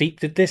that Steep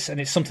did this,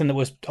 and it's something that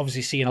we're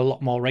obviously seeing a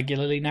lot more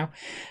regularly now.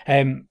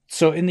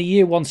 So in the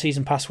year 1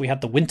 season pass, we had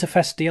the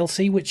Winterfest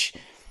DLC, which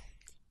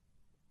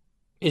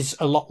is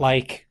a lot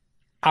like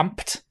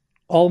Amped,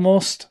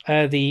 almost,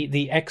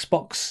 the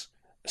Xbox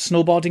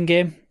snowboarding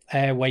game,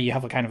 where you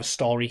have a kind of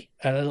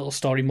a little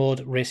story mode,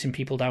 racing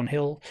people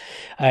downhill.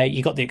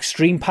 You got the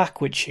Extreme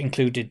Pack, which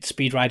included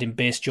speed riding,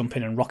 base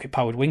jumping, and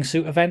rocket-powered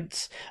wingsuit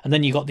events. And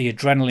then you got the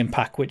Adrenaline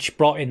Pack, which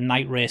brought in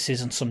night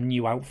races and some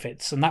new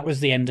outfits. And that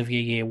was the end of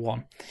your year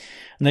 1.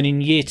 And then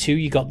in year 2,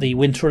 you got the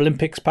Winter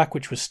Olympics Pack,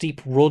 which was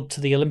Steep Road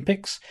to the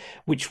Olympics,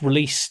 which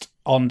released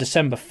on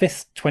December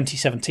 5th,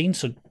 2017,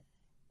 so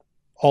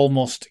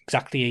almost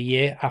exactly a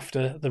year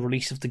after the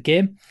release of the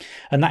game,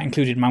 and that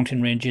included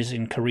mountain ranges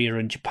in Korea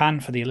and Japan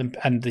for the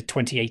and the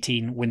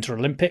 2018 Winter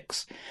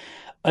Olympics.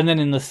 And then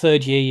in the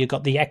third year, you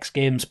got the X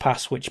Games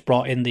Pass, which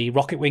brought in the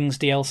Rocket Wings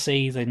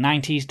DLC, the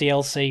 90s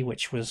DLC,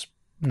 which was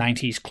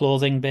 90s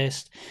clothing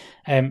based,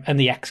 and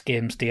the X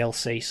Games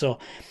DLC. So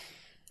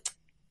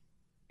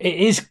it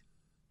is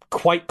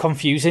quite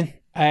confusing,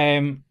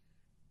 and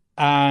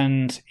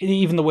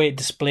even the way it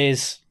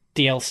displays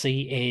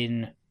DLC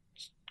in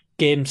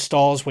game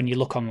stores, when you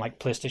look on like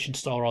PlayStation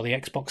Store or the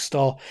Xbox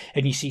Store,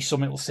 and you see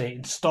some, it'll say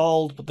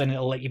installed, but then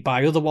it'll let you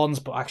buy other ones,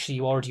 but actually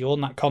you already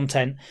own that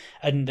content,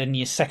 and then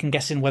you're second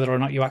guessing whether or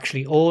not you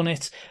actually own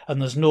it,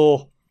 and there's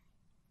no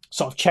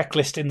sort of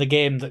checklist in the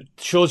game that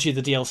shows you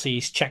the DLC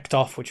is checked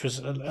off, which was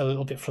a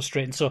little bit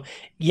frustrating. So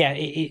yeah,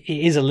 it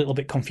is a little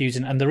bit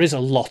confusing, and there is a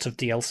lot of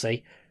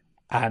DLC,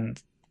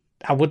 and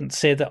I wouldn't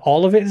say that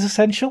all of it is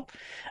essential.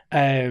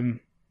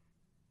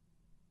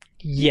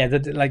 Yeah, the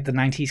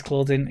 90s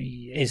clothing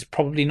is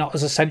probably not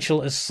as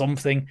essential as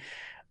something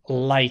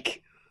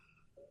like,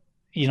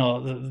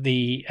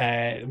 the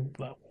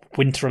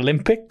Winter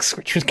Olympics,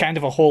 which was kind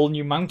of a whole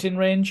new mountain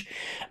range.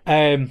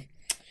 So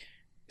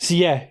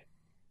yeah,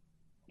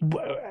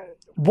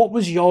 what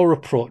was your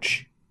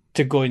approach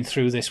to going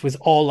through this with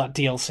all that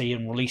DLC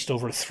and released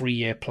over a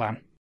 3-year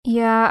plan?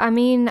 Yeah, I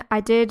mean,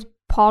 I did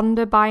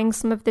ponder buying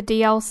some of the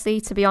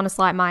DLC. To be honest,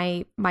 like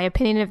my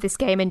opinion of this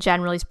game in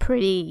general is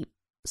pretty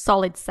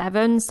solid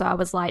 7, so I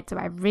was like, do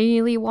I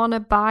really want to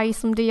buy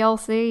some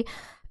DLC?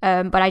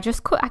 But I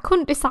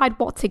couldn't decide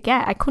what to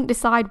get. I couldn't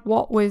decide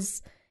what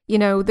was,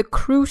 the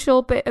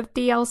crucial bit of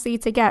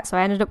DLC to get, so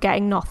I ended up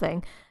getting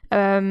nothing.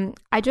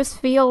 I just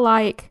feel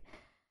like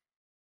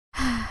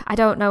I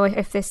don't know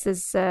if this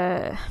is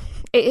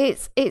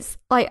it's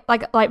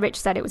like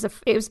Rich said,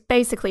 it was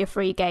basically a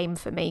free game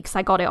for me because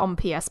I got it on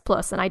PS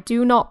Plus, and I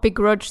do not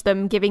begrudge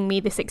them giving me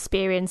this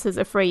experience as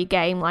a free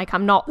game. Like,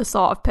 I'm not the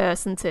sort of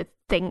person to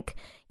think,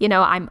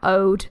 I'm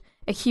owed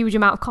a huge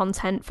amount of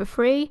content for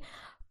free.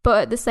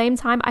 But at the same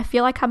time, I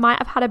feel like I might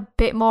have had a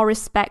bit more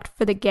respect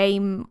for the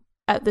game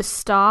at the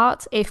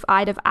start if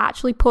I'd have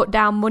actually put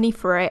down money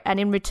for it and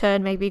in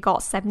return maybe got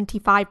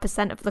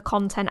 75% of the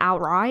content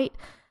outright.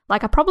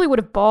 Like, I probably would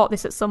have bought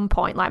this at some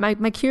point. Like,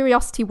 my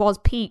curiosity was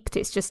piqued.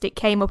 It's just it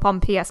came up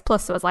on PS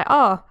Plus, so I was like,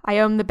 oh, I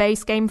own the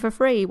base game for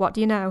free. What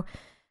do you know?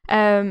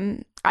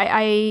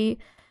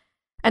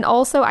 And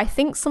also, I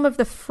think some of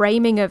the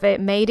framing of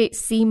it made it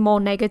seem more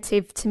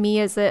negative to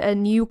me as a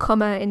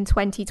newcomer in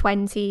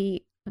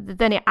 2020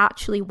 than it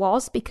actually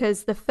was,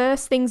 because the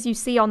first things you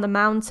see on the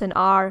mountain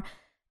are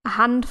a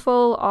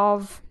handful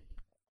of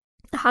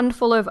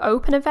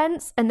open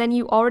events, and then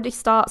you already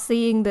start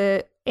seeing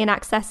the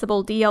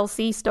inaccessible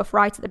DLC stuff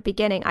right at the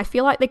beginning. I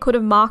feel like they could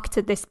have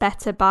marketed this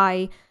better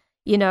by,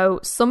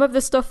 some of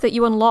the stuff that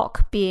you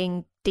unlock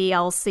being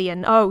DLC,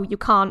 and you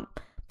can't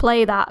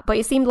play that. But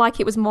it seemed like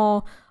it was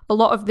more a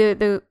lot of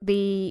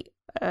the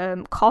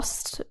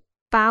cost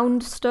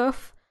bound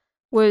stuff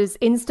was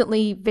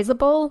instantly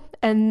visible,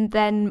 and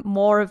then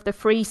more of the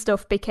free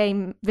stuff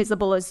became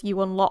visible as you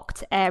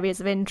unlocked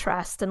areas of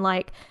interest. And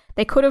like,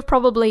 they could have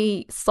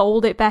probably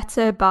sold it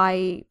better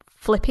by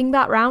flipping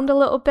that round a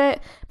little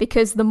bit,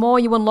 because the more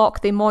you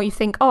unlock, the more you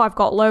think, oh, I've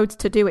got loads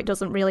to do. It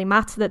doesn't really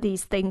matter that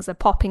these things are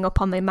popping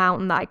up on the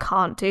mountain that I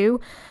can't do.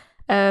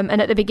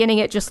 And at the beginning,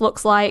 it just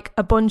looks like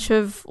a bunch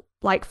of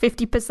like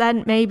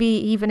 50%, maybe,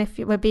 even if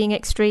we're being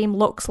extreme,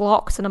 looks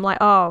locked. And I'm like,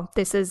 oh,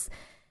 this is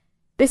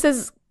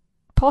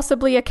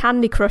possibly a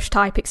Candy Crush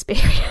type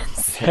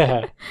experience.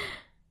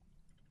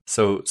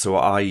 So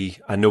I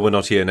know we're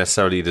not here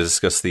necessarily to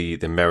discuss the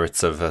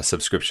merits of a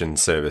subscription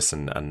service,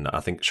 and I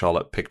think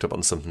Charlotte picked up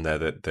on something there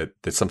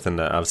that's something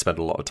that I've spent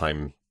a lot of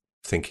time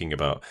thinking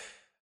about.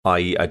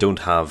 I don't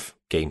have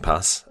Game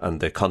Pass, and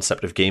the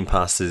concept of Game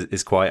Pass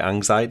is quite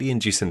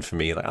anxiety-inducing for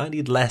me. Like, I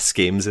need less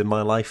games in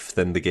my life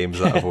than the games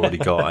that I've already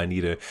got. I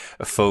need a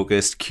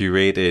focused,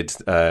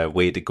 curated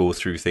way to go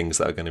through things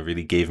that are going to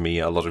really give me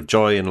a lot of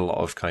joy and a lot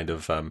of kind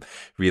of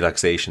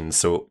relaxation.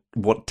 So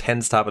what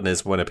tends to happen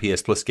is when a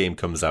PS Plus game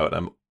comes out,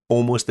 I'm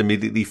almost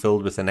immediately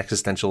filled with an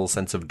existential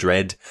sense of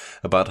dread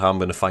about how I'm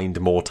going to find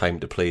more time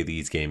to play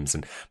these games.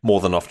 And more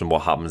than often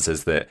what happens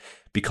is that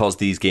because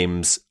these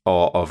games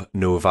are of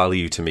no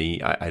value to me,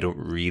 I don't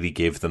really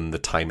give them the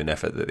time and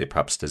effort that they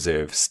perhaps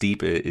deserve.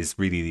 Steep is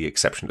really the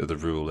exception to the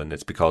rule, and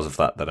it's because of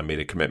that I made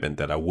a commitment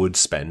that I would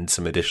spend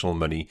some additional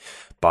money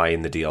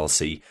buying the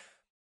DLC.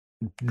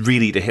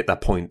 Really, to hit that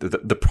point,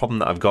 the problem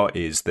that I've got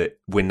is that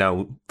we're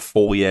now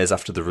 4 years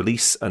after the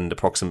release and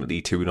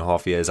approximately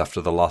 2.5 years after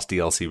the last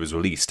DLC was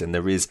released, and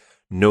there is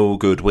no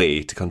good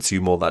way to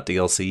consume all that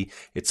DLC.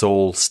 It's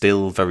all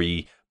still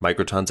very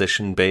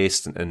microtransaction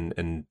based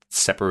and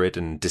separate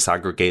and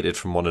disaggregated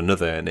from one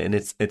another, and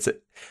it's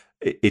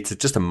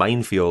just a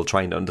minefield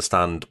trying to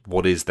understand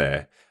what is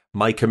there.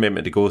 My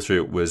commitment to go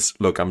through it was,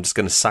 look, I'm just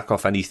going to sack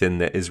off anything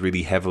that is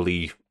really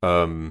heavily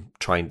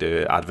trying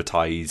to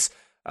advertise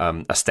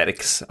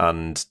aesthetics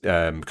and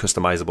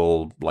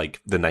customizable,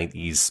 like the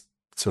 90s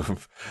sort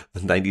of the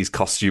 90s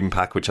costume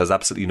pack, which has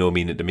absolutely no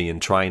meaning to me,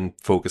 and try and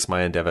focus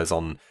my endeavors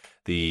on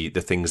the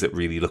things that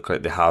really look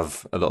like they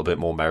have a little bit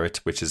more merit,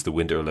 which is the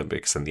Winter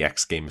Olympics and the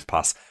X Games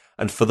Pass.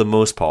 And for the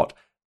most part,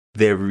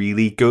 they're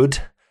really good.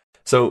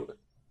 So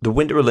the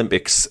Winter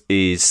Olympics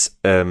is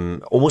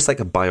almost like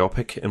a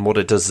biopic, and what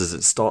it does is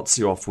it starts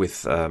you off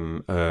with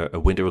a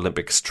Winter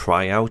Olympics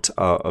tryout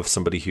of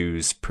somebody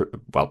who's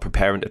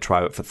preparing to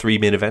try out for 3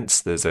 main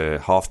events. There's a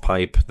half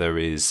pipe, there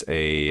is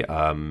a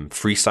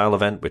freestyle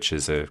event, which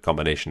is a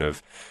combination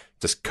of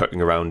just cutting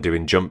around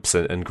doing jumps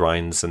and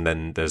grinds, and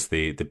then there's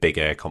the big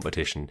air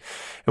competition.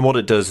 And what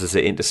it does is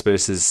it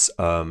intersperses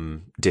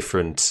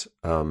different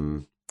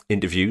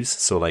interviews,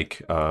 so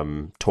like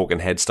talking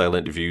head style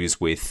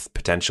interviews with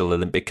potential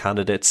Olympic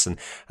candidates and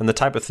the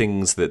type of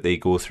things that they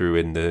go through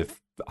in the,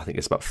 I think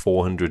it's about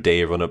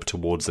 400-day run up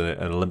towards an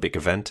Olympic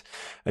event,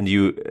 and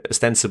you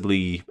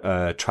ostensibly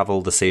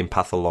travel the same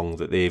path along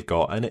that they've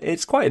got, and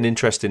it's quite an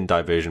interesting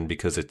diversion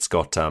because it's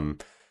got some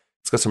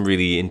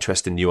really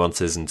interesting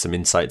nuances and some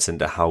insights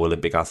into how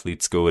Olympic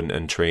athletes go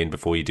and train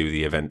before you do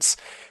the events.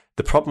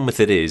 The problem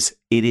with it is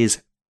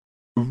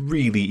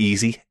really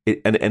easy,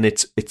 and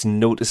it's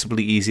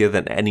noticeably easier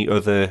than any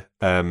other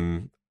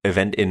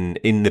event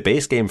in the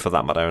base game for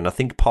that matter. And I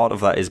think part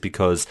of that is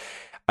because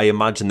I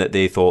imagine that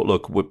they thought,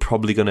 look, we're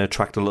probably going to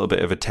attract a little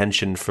bit of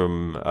attention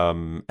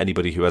from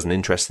anybody who has an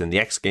interest in the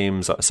X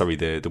Games,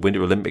 the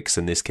Winter Olympics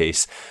in this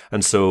case,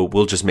 and so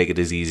we'll just make it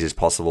as easy as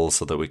possible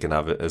so that we can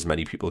have as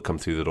many people come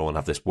through the door and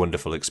have this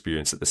wonderful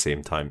experience at the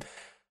same time.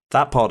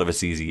 That part of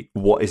it's easy.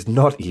 What is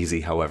not easy,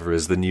 however,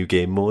 is the new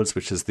game modes,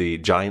 which is the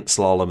giant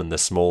slalom and the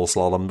small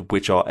slalom,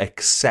 which are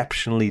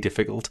exceptionally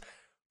difficult,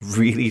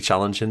 really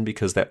challenging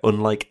because they're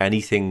unlike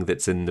anything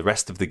that's in the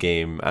rest of the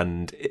game.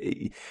 And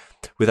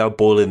without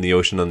boiling the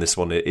ocean on this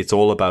one, it's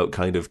all about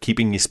kind of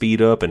keeping your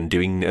speed up and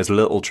doing as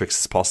little tricks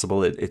as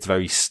possible. It's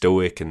very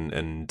stoic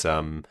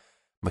and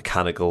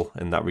mechanical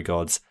in that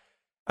regards.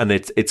 And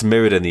it's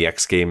mirrored in the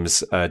X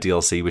Games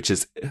DLC, which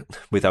is,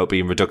 without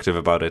being reductive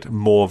about it,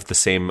 more of the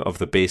same of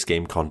the base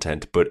game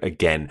content, but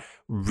again,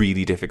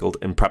 really difficult,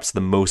 and perhaps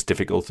the most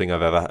difficult thing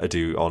I've ever had to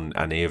do on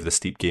any of the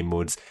steep game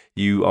modes.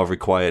 You are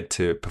required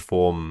to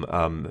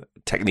perform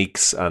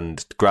techniques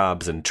and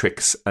grabs and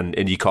tricks,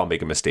 and you can't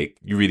make a mistake.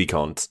 You really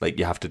can't. Like,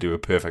 you have to do a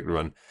perfect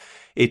run.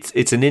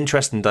 It's an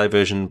interesting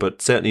diversion,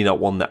 but certainly not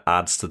one that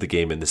adds to the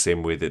game in the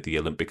same way that the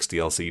Olympics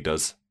DLC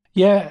does.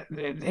 Yeah,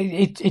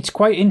 it's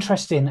quite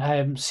interesting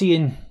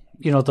seeing,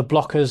 the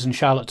blockers and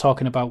Charlotte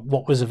talking about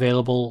what was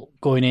available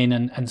going in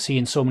and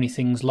seeing so many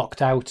things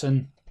locked out.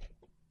 And,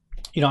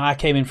 I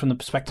came in from the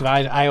perspective,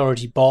 I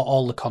already bought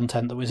all the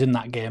content that was in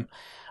that game.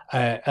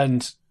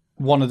 And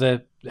one of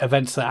the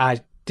events that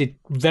I did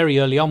very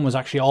early on was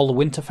actually all the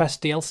Winterfest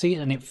DLC,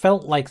 and it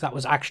felt like that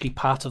was actually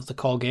part of the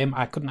core game.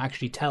 I couldn't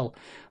actually tell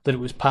that it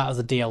was part of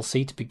the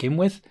DLC to begin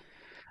with.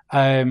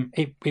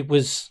 It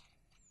was...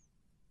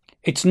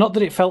 It's not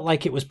that it felt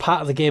like it was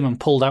part of the game and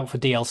pulled out for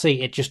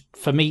DLC. It just,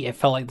 for me, it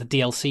felt like the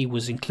DLC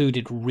was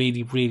included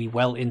really, really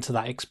well into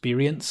that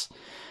experience.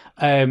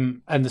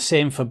 And the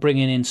same for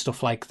bringing in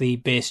stuff like the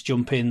base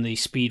jumping, the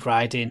speed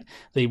riding,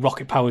 the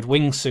rocket-powered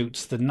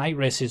wingsuits, the night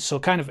races. So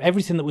kind of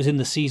everything that was in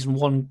the Season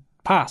 1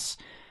 pass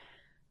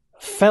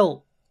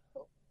felt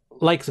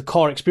like the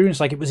core experience,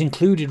 like it was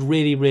included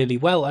really, really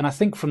well. And I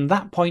think from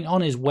that point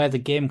on is where the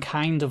game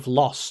kind of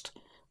lost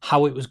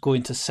how it was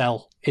going to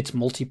sell its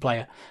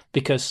multiplayer.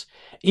 Because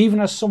even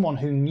as someone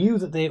who knew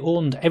that they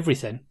owned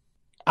everything,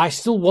 I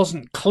still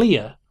wasn't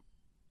clear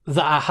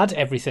that I had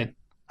everything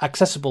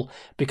accessible,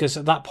 because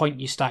at that point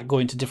you start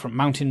going to different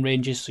mountain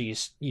ranges, so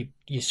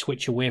you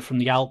switch away from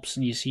the Alps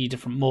and you see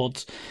different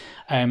modes,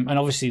 and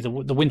obviously the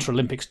Winter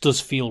Olympics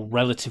does feel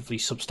relatively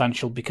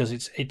substantial because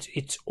it's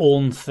its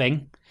own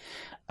thing,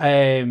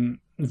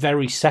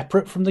 very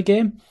separate from the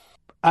game,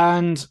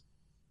 and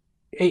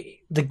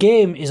the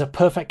game is a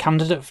perfect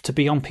candidate to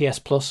be on PS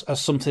Plus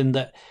as something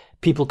that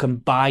people can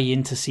buy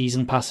into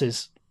season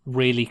passes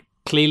really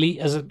clearly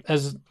as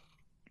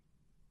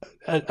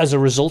a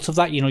result of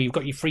that. You've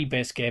got your free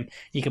base game,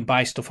 you can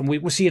buy stuff, and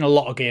we're seeing a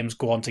lot of games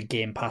go on to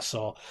Game Pass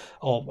or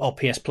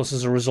PS Plus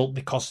as a result,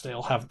 because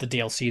they'll have the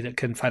DLC that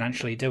can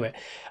financially do it.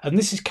 And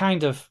this is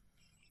kind of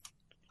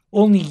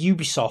only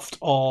Ubisoft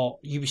or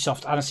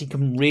Ubisoft Annecy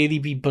can really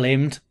be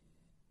blamed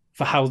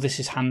for how this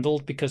is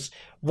handled, because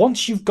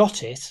once you've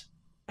got it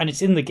and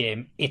it's in the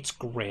game, it's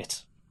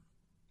great.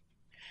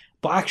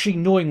 But actually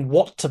knowing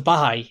what to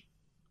buy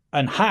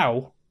and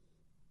how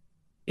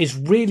is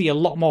really a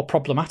lot more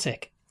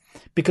problematic,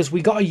 because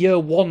we got a year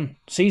 1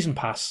 season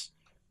pass,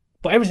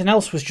 but everything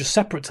else was just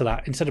separate to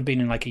that, instead of being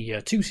in like a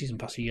year 2 season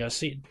pass, a year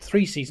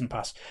 3 season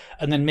pass,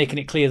 and then making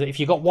it clear that if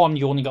you got one,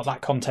 you only got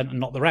that content and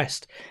not the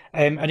rest.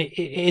 And it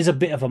is a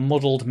bit of a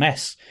muddled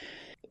mess.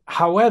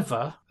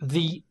 However,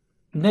 the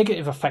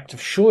negative effect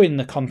of showing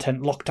the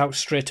content locked out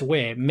straight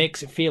away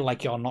makes it feel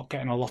like you're not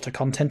getting a lot of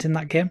content in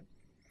that game,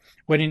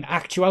 when in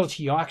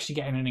actuality you're actually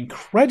getting an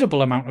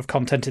incredible amount of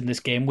content in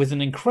this game with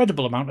an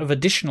incredible amount of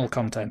additional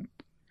content.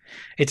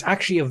 It's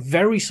actually a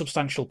very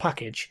substantial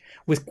package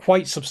with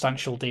quite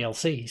substantial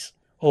DLCs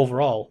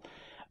overall.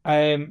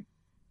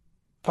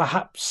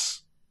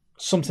 Perhaps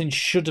something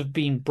should have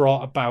been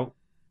brought about,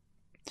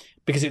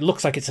 because it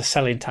looks like it's a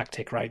selling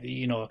tactic, right?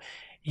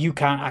 You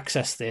can't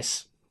access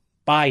this,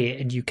 buy it,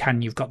 and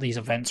you've got these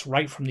events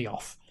right from the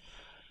off.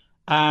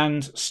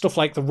 And stuff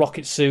like the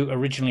rocket suit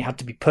originally had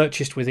to be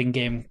purchased with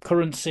in-game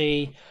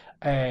currency.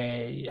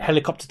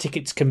 Helicopter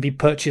tickets can be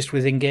purchased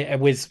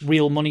with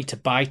real money to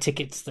buy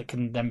tickets that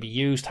can then be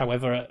used.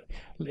 However,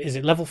 is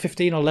it level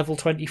 15 or level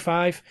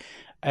 25?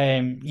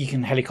 You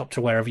can helicopter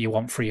wherever you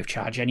want free of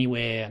charge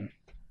anyway. And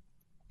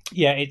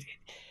yeah,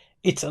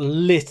 it's a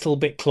little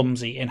bit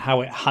clumsy in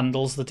how it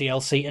handles the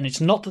DLC. And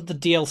it's not that the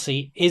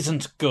DLC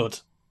isn't good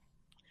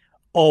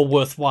or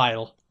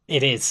worthwhile.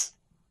 It is.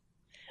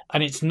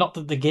 And it's not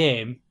that the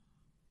game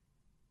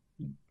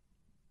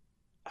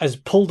has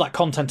pulled that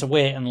content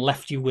away and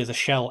left you with a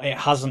shell. It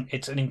hasn't.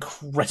 It's an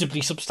incredibly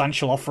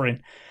substantial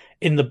offering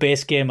in the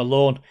base game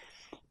alone.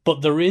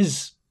 But there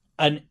is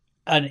an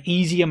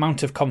easy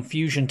amount of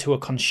confusion to a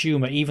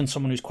consumer, even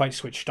someone who's quite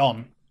switched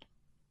on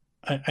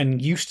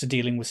and used to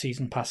dealing with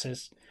season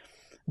passes,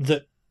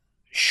 that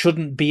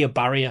shouldn't be a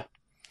barrier.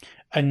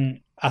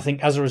 And I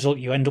think as a result,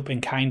 you end up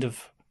in kind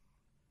of,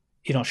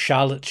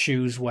 Charlotte's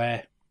shoes,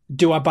 where,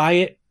 do I buy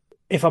it?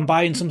 If I'm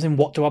buying something,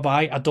 what do I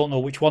buy? I don't know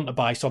which one to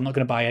buy, so I'm not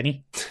going to buy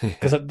any.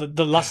 Because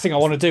the last thing I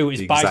want to do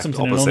is buy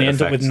something and only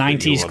end up with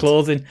 90s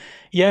clothing.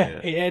 Yeah,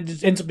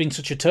 it ends up being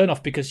such a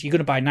turn-off, because you're going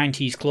to buy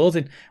 90s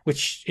clothing,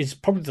 which is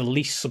probably the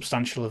least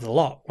substantial of the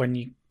lot when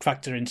you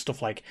factor in stuff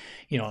like,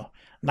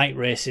 night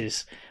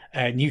races,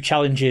 new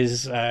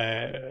challenges,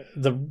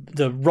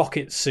 the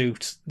rocket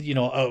suit,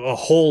 a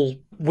whole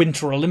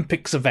Winter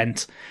Olympics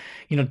event,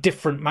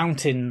 different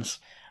mountains.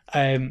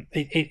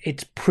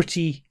 It's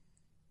pretty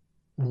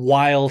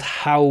wild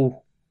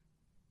how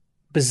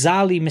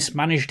bizarrely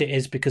mismanaged it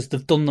is, because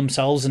they've done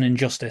themselves an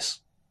injustice,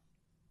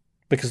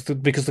 because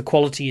the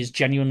quality is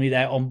genuinely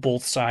there on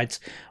both sides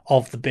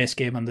of the base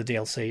game and the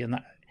DLC, and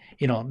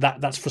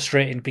that's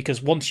frustrating,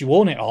 because once you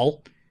own it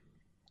all,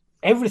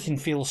 everything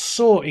feels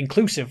so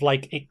inclusive,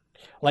 like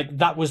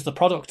that was the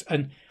product.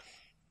 And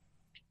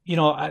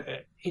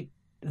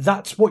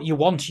that's what you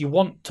want. You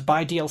want to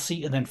buy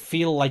DLC and then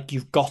feel like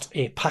you've got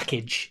a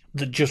package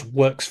that just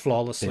works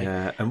flawlessly.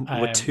 Yeah, and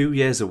we're 2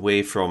 years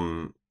away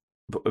from,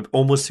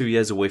 almost 2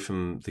 years away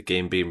from the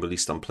game being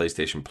released on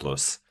PlayStation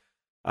Plus,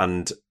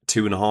 and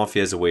 2.5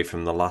 years away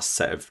from the last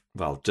set of,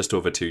 just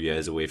over 2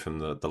 years away from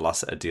the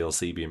last set of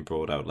DLC being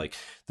brought out. Like,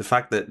 the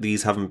fact that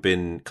these haven't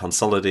been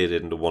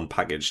consolidated into one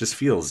package just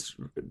feels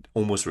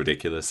almost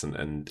ridiculous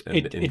and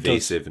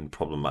invasive and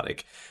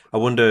problematic. I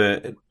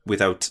wonder,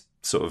 without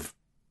sort of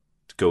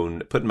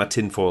putting my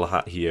tinfoil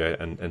hat here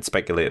and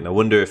speculating, I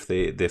wonder if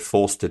they're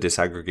forced to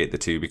disaggregate the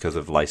two because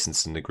of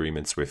licensing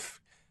agreements with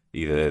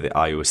either the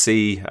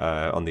IOC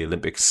on the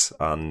Olympics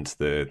and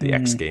the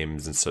X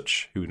Games and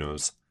such. Who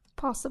knows?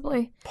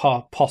 Possibly.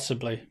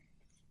 Possibly.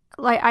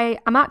 Like,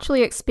 I'm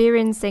actually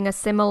experiencing a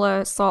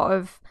similar sort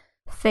of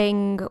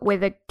thing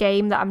with a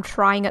game that I'm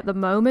trying at the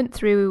moment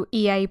through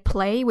EA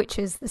Play, which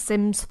is The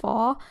Sims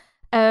 4.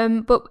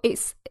 But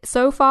it's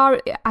so far,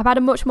 I've had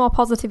a much more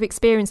positive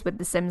experience with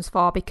The Sims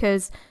 4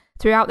 because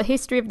throughout the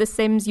history of The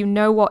Sims, you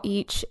know what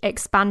each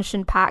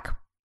expansion pack,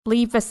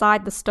 leave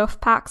aside the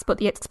stuff packs, but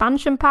the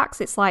expansion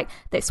packs, it's like,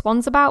 this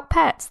one's about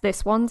pets,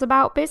 this one's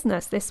about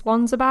business, this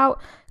one's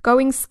about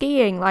going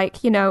skiing.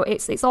 Like, you know,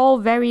 it's all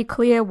very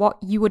clear what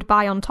you would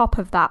buy on top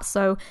of that.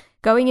 So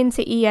going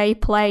into EA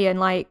Play and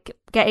like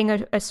getting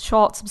a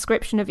short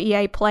subscription of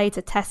EA Play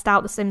to test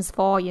out The Sims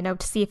 4, you know,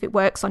 to see if it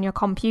works on your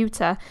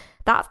computer,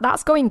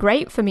 that's going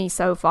great for me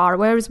so far.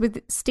 Whereas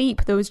with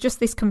Steep, there was just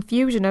this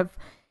confusion of,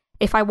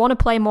 if I want to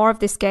play more of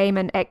this game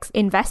and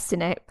invest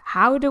in it,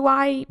 how do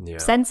I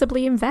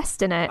sensibly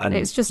invest in it? And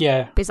it's just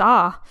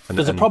bizarre.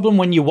 There's a problem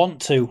when you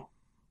want to,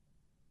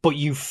 but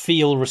you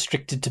feel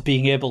restricted to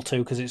being able to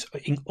because it's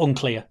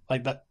unclear.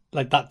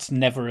 That's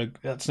never a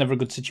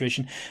good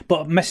situation.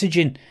 But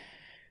messaging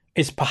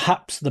is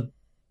perhaps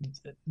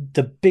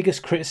the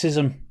biggest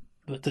criticism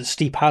that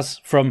Steep has,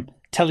 from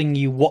telling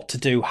you what to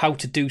do, how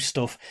to do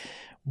stuff,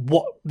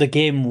 what the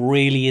game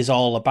really is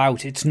all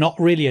about. It's not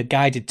really a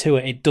guided tour.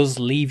 It does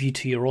leave you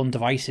to your own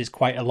devices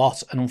quite a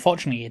lot, and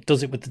unfortunately it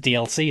does it with the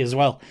DLC as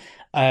well.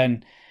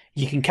 And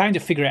you can kind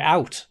of figure it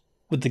out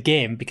with the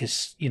game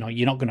because, you know,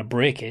 you're not going to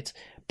break it.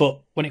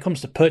 But when it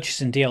comes to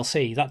purchasing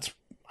DLC, that's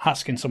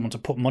asking someone to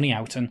put money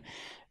out. And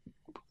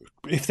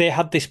if they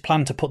had this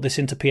plan to put this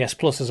into PS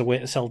Plus as a way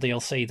to sell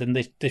DLC, then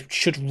they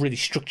should have really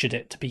structured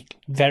it to be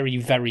very,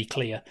 very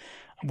clear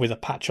with a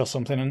patch or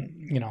something. And,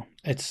 you know,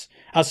 it's,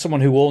 as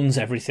someone who owns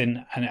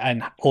everything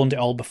and owned it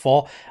all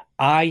before,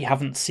 I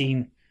haven't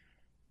seen,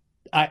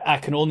 I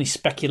can only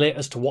speculate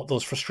as to what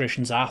those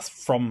frustrations are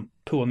from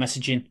poor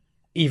messaging,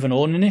 even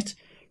owning it.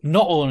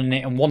 Not owning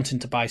it and wanting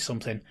to buy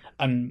something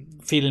and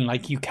feeling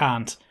like you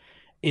can't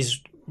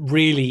is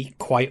really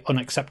quite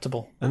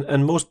unacceptable.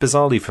 And most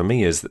bizarrely for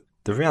me is that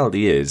the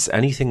reality is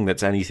anything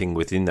that's anything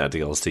within that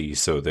DLC,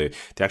 so the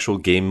actual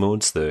game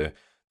modes, the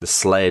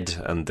sled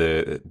and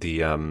the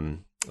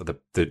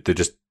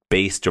just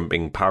base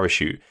jumping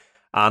parachute,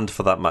 and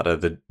for that matter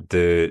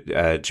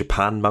the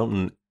Japan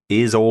mountain,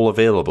 is all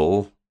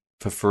available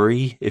for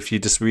free if you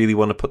just really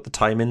want to put the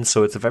time in.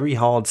 So it's a very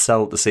hard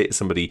sell to say to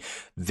somebody,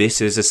 this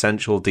is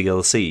essential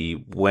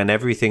DLC, when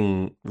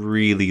everything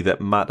really that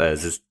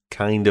matters is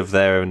kind of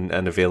there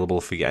and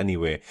available for you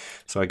anyway.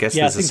 So I guess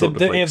there's a sort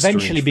of like it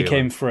eventually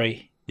became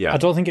free. Yeah, I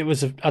don't think it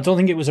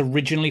was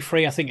originally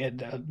free. I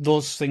think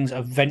those things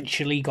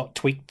eventually got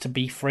tweaked to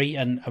be free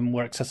and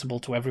were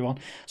accessible to everyone.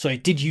 So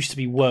it did used to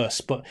be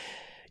worse, but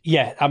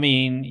yeah, I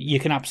mean, you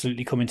can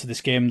absolutely come into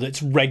this game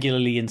that's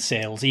regularly in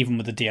sales, even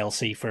with the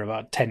DLC, for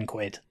about 10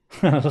 quid.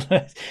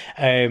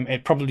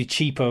 It's probably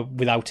cheaper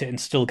without it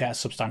and still get a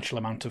substantial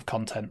amount of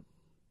content.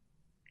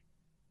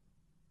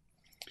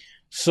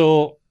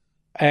 So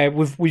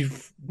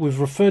we've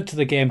referred to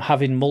the game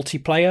having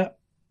multiplayer.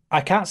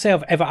 I can't say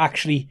I've ever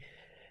actually.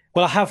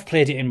 Well, I have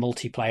played it in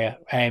multiplayer,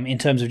 in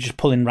terms of just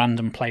pulling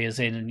random players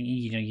in, and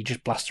you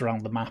just blast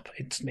around the map.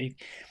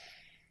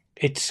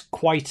 It's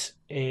quite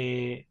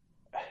a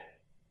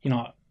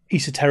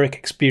esoteric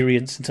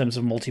experience in terms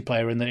of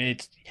multiplayer, and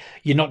that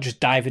you're not just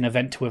diving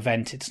event to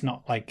event. It's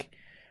not like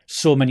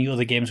so many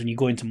other games when you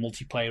go into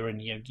multiplayer and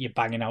you're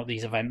banging out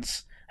these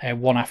events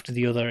one after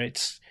the other.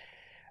 It's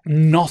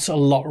not a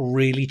lot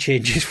really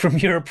changes from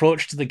your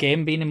approach to the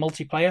game being in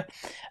multiplayer,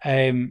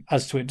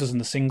 as to it does in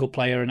the single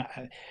player, and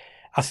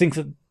I think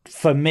that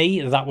for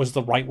me that was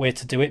the right way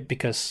to do it,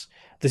 because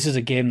this is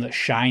a game that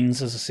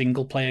shines as a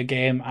single player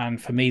game,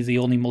 and for me the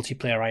only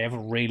multiplayer I ever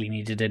really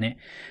needed in it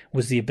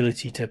was the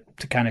ability to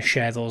kind of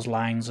share those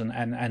lines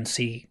and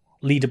see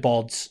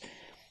leaderboards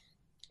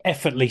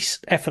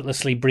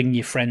effortlessly bring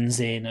your friends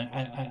in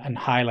and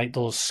highlight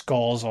those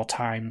scores or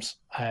times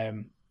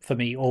for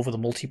me over the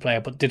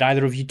multiplayer. But did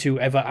either of you two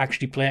ever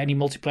actually play any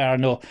multiplayer? I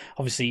know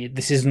obviously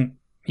this isn't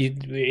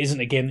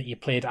a game that you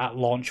played at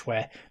launch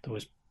where there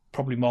was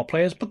probably more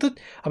players, but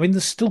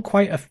there's still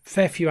quite a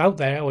fair few out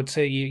there. I would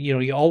say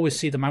you always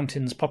see the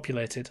mountains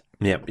populated.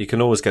 Yeah, you can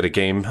always get a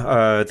game.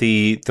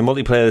 The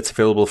multiplayer that's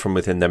available from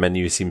within their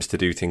menu seems to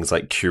do things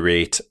like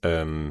curate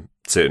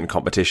certain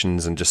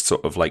competitions and just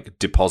sort of like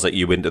deposit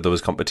you into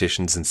those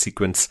competitions in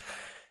sequence.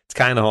 It's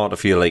kind of hard to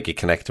feel like you're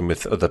connecting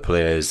with other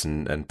players,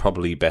 and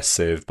probably best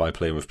served by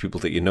playing with people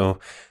that you know.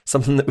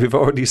 Something that we've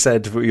already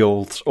said we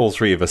all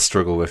three of us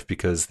struggle with,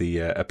 because the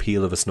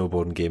appeal of a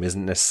snowboarding game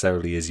isn't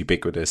necessarily as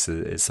ubiquitous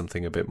as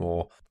something a bit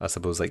more, I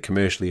suppose, like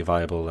commercially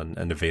viable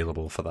and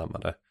available for that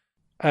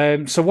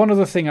matter. So one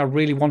other thing I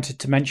really wanted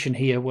to mention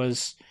here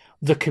was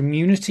the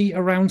community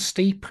around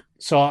Steep.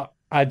 So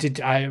I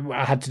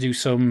had to do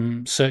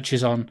some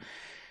searches on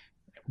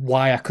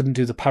why I couldn't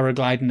do the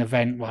paragliding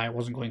event, why it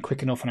wasn't going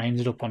quick enough, and I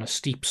ended up on a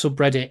Steep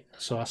subreddit.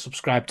 So I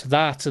subscribed to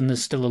that, and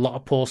there's still a lot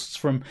of posts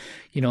from,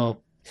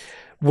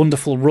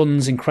 wonderful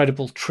runs,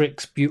 incredible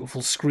tricks,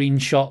 beautiful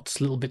screenshots,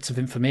 little bits of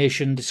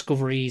information,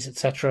 discoveries,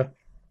 etc.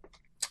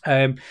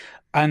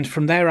 And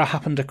from there, I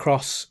happened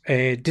across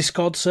a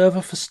Discord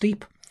server for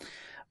Steep,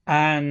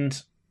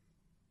 and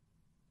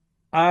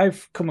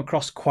I've come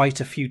across quite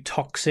a few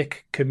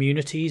toxic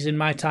communities in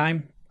my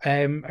time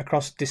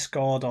across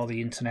Discord or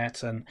the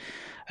internet, and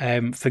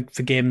for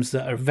games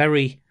that are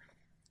very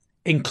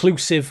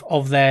inclusive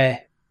of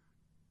their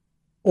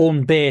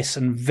own base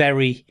and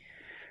very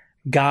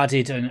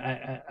guarded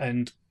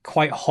and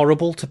quite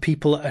horrible to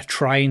people that are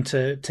trying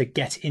to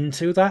get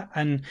into that.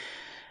 And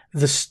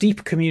the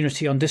Steep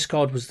community on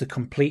Discord was the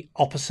complete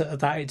opposite of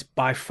that. It's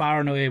by far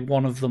and away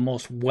one of the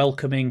most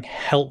welcoming,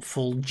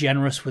 helpful,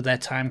 generous with their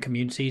time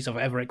communities I've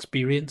ever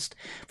experienced.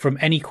 From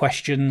any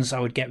questions,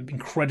 I would get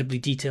incredibly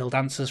detailed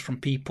answers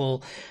from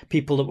people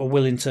that were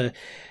willing to,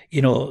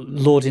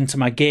 load into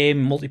my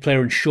game,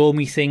 multiplayer, and show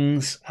me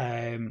things,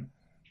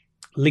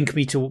 link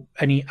me to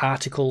any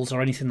articles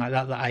or anything like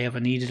that I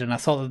ever needed. And I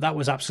thought that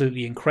was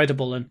absolutely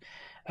incredible.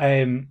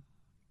 And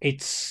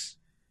it's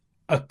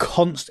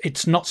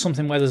it's not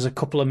something where there's a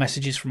couple of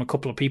messages from a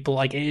couple of people.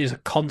 Like, it is a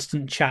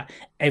constant chat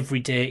every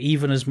day,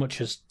 even as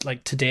much as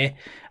like today.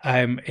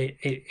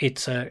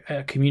 It's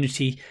a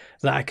community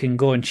that I can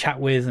go and chat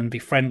with and be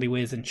friendly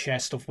with and share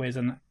stuff with,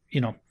 and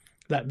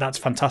that's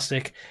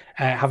fantastic.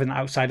 Having that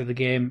outside of the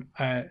game,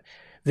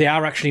 they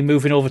are actually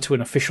moving over to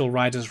an official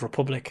Riders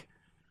Republic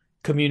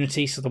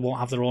community, so they won't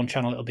have their own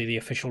channel. It'll be the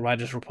official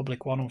Riders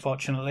Republic one,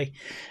 unfortunately.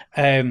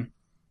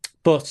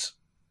 But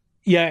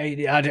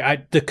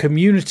yeah, the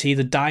community,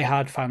 the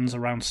diehard fans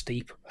around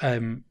Steep,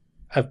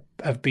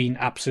 have been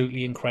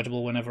absolutely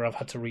incredible whenever I've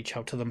had to reach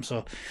out to them.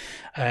 So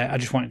I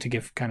just wanted to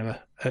give kind of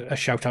a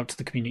shout out to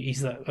the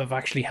communities that have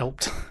actually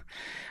helped,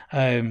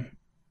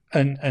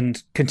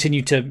 and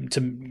continue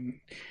to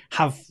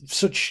have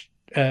such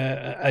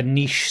a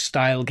niche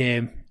style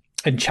game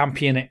and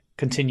champion it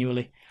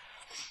continually.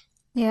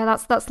 Yeah,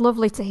 that's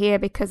lovely to hear,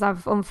 because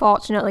I've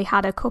unfortunately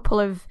had a couple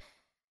of,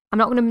 I'm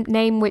not going to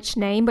name which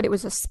name, but it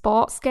was a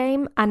sports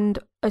game, and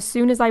as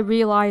soon as I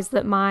realised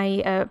that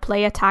my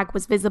player tag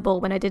was visible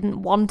when I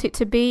didn't want it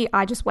to be,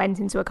 I just went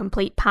into a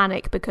complete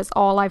panic, because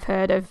all I've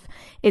heard of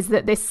is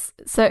that this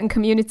certain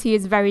community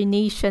is very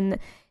niche, and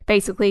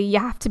basically you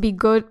have to be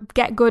good,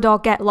 get good or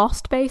get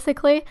lost,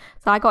 basically.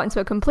 So I got into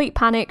a complete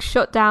panic,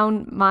 shut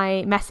down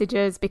my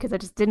messages, because I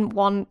just didn't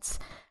want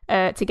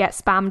to get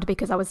spammed,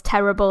 because I was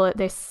terrible at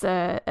this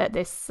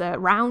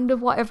round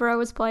of whatever I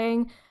was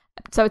playing.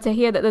 So to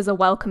hear that there's a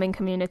welcoming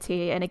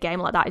community in a game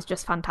like that is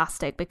just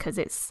fantastic, because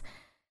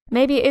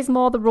maybe it is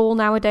more the rule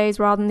nowadays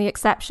rather than the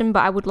exception,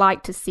 but I would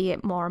like to see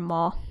it more and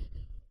more.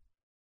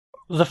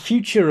 The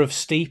future of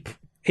Steep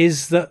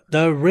is that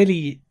there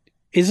really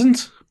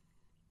isn't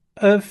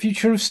a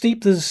future of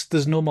Steep.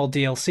 There's no more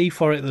DLC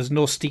for it. There's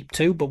no Steep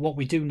 2, but what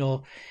we do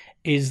know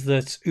is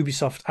that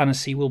Ubisoft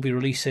Annecy will be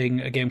releasing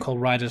a game called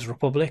Riders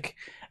Republic,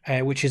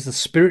 which is the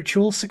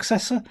spiritual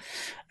successor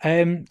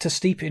to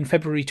Steep, in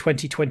February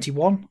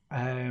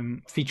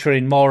 2021,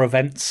 featuring more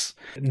events,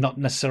 not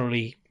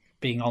necessarily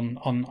being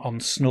on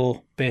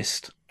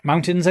snow-based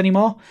mountains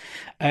anymore,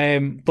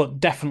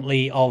 but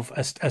definitely of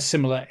a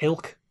similar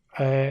ilk.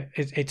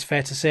 It's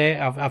fair to say.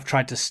 I've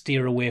tried to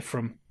steer away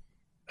from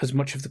as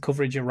much of the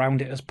coverage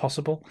around it as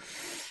possible,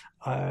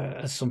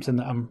 as something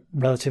that I'm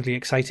relatively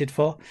excited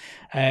for.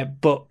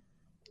 But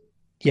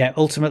yeah,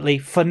 ultimately,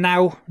 for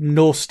now,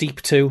 no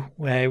Steep 2.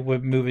 We're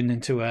moving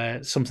into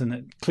something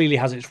that clearly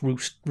has its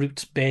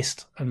roots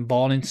based and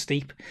born in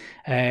Steep.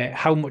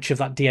 How much of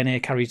that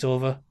DNA carries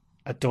over,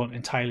 I don't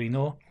entirely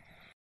know.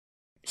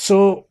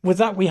 So with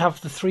that, we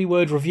have the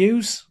 3-word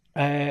reviews.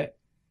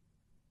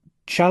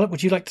 Charlotte,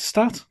 would you like to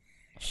start?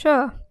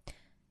 Sure.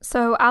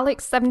 So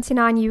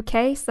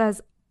Alex79UK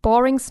says,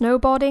 boring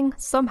snowboarding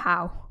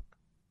somehow.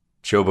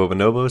 Chobo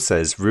Bonobo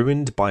says,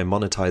 ruined by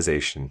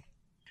monetization.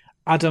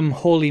 Adam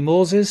Holy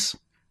Moses,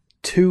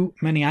 too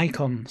many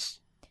icons.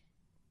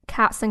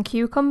 Cats and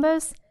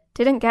cucumbers,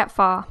 didn't get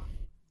far.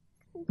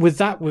 With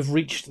that, we've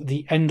reached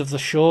the end of the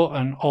show,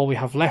 and all we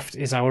have left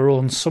is our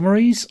own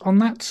summaries on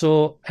that.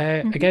 So,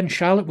 again,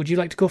 Charlotte, would you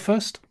like to go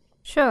first?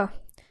 Sure.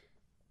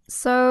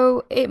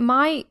 So, it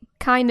might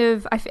kind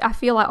of... I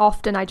feel like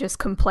often I just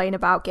complain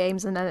about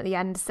games and then at the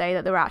end say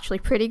that they're actually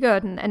pretty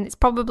good, and it's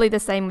probably the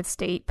same with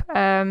Steep.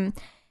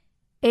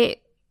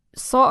 It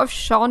sort of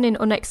shone in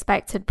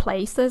unexpected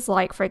places,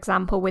 like, for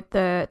example, with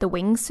the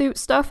wingsuit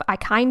stuff. I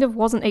kind of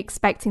wasn't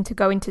expecting to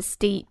go into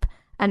Steep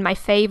and my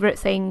favourite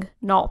thing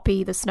not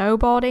be the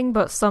snowboarding,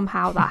 but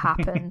somehow that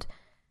happened.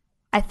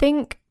 I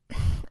think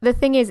the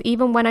thing is,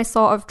 even when I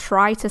sort of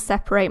try to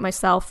separate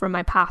myself from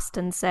my past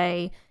and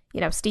say,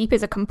 Steep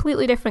is a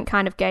completely different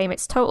kind of game,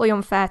 it's totally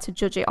unfair to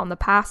judge it on the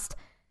past,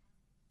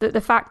 the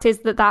fact is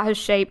that has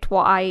shaped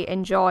what I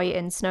enjoy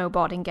in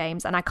snowboarding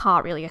games, and I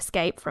can't really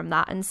escape from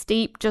that. And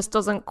Steep just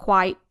doesn't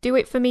quite do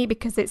it for me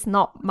because it's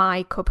not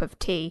my cup of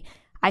tea.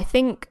 I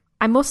think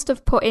I must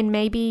have put in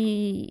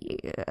maybe,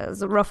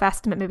 as a rough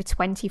estimate, maybe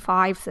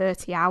 25,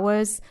 30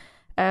 hours.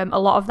 A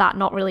lot of that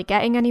not really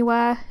getting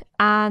anywhere.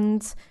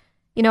 And,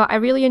 I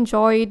really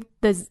enjoyed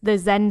the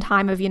zen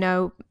time of,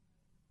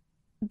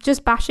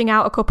 just bashing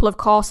out a couple of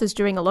courses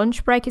during a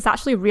lunch break. It's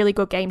actually a really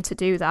good game to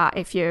do that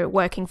if you're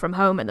working from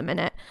home at the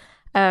minute,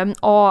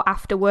 or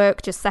after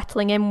work, just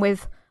settling in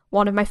with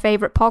one of my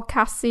favourite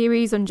podcast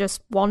series and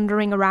just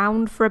wandering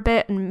around for a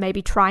bit and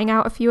maybe trying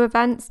out a few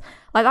events.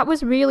 Like, that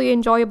was really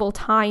enjoyable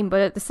time,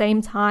 but at the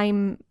same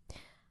time,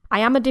 I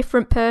am a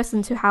different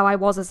person to how I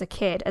was as a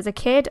kid. As a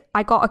kid,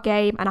 I got a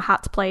game and I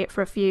had to play it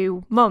for a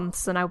few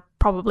months, and I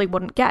probably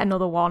wouldn't get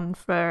another one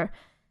for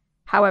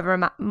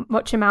however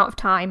much amount of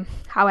time,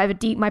 however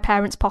deep my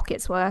parents'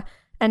 pockets were.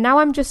 And now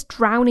I'm just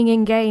drowning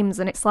in games,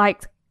 and it's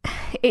like,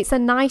 it's a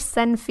nice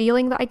zen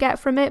feeling that I get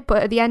from it,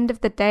 but at the end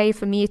of the day,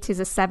 for me, it is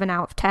a 7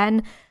 out of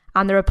 10,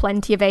 and there are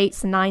plenty of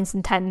 8s and 9s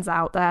and 10s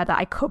out there that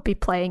I could be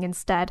playing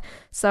instead.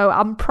 So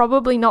I'm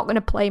probably not going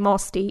to play more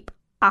Steep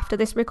after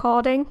this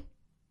recording.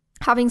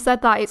 Having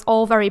said that, it's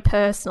all very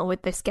personal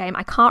with this game.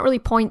 I can't really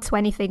point to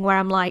anything where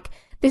I'm like,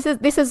 this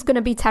is going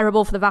to be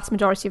terrible for the vast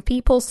majority of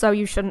people, so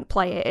you shouldn't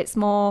play it. It's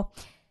more,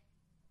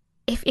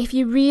 if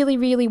you really,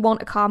 really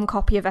want a calm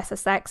copy of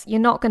SSX, you're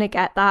not going to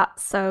get that,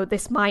 so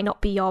this might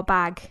not be your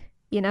bag,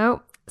 you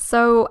know?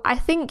 So I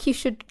think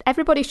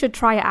everybody should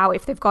try it out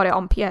if they've got it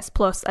on PS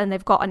Plus and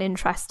they've got an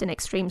interest in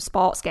extreme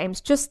sports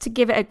games, just to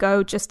give it a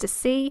go, just to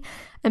see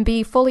and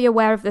be fully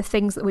aware of the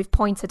things that we've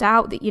pointed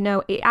out, that, you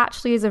know, it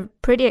actually is a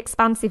pretty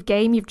expansive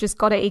game. You've just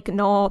got to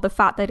ignore the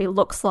fact that it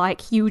looks like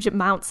huge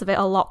amounts of it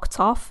are locked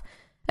off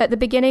at the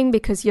beginning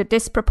because you're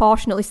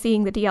disproportionately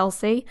seeing the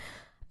DLC.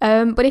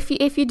 But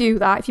if you do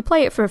that, if you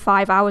play it for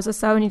 5 hours or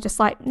so and you're just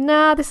like,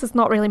 nah, this is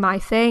not really my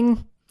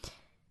thing,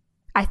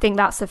 I think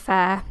that's a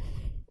fair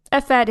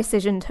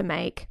decision to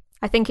make.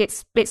 I think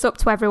it's up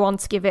to everyone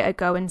to give it a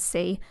go and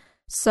see.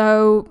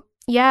 So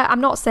yeah, I'm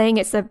not saying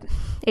it's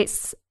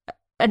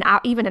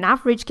even an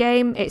average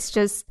game. It's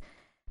just,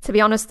 to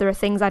be honest, there are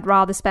things I'd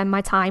rather spend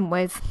my time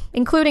with,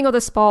 including other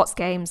sports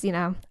games. You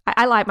know,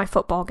 I like my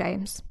football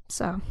games.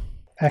 So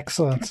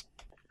excellent,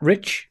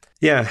 Rich.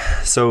 Yeah.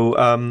 So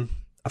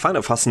I find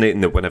it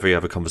fascinating that whenever you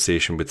have a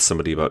conversation with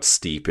somebody about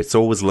Steep, it's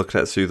always looked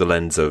at through the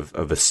lens of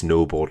a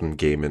snowboarding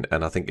game.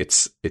 And I think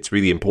it's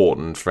really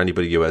important for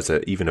anybody who has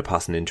even a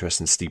passing interest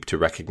in Steep to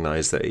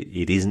recognise that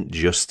it isn't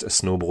just a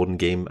snowboarding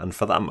game. And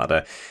for that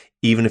matter,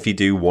 even if you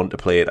do want to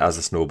play it as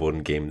a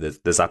snowboarding game,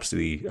 there's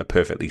absolutely a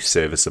perfectly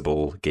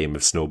serviceable game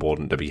of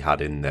snowboarding to be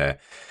had in there.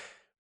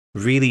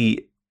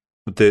 Really,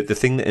 the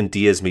thing that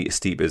endears me to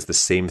Steep is the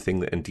same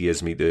thing that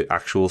endears me to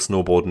actual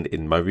snowboarding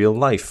in my real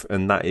life,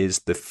 and that is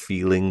the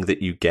feeling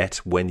that you get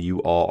when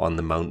you are on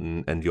the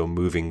mountain and you're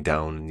moving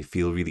down and you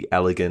feel really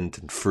elegant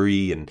and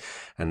free and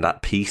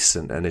at peace,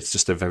 and it's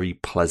just a very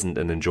pleasant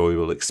and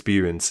enjoyable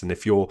experience. And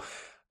if you're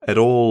at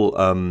all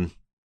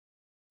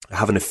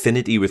have an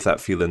affinity with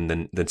that feeling,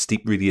 then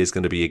Steep really is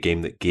going to be a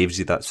game that gives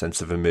you that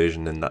sense of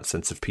immersion and that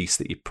sense of peace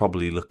that you're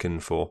probably looking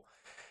for.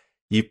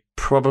 You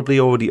probably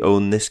already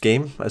own this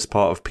game as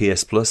part of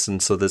PS Plus,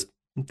 and so there's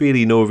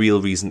really no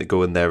real reason to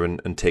go in there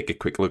and take a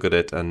quick look at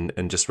it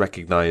and just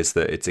recognise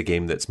that it's a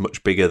game that's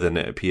much bigger than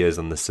it appears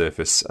on the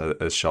surface,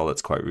 as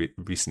Charlotte's quite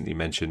recently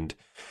mentioned.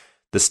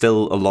 There's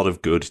still a lot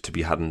of good to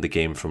be had in the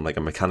game from like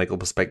a mechanical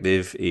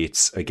perspective.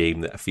 It's a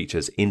game that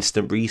features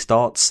instant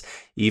restarts.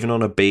 Even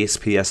on a base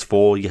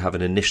PS4, you have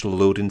an initial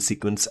loading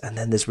sequence, and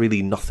then there's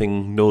really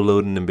no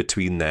loading in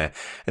between there.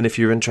 And if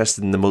you're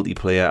interested in the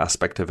multiplayer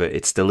aspect of it,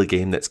 it's still a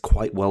game that's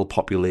quite well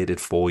populated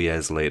 4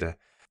 years later.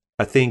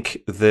 I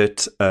think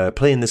that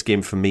playing this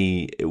game for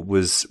me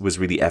was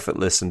really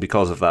effortless, and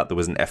because of that, there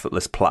was an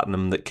effortless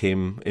platinum that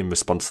came in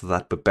response to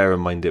that. But bear in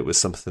mind, it was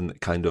something that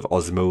kind of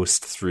osmosed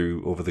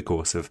through over the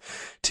course of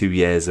 2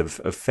 years of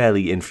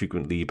fairly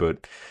infrequently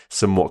but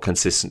somewhat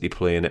consistently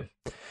playing it.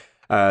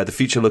 The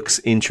future looks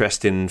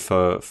interesting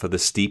for the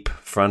Steep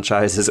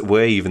franchise, as it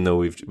were, even though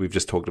we've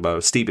just talked about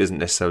it. Steep isn't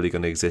necessarily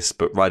going to exist,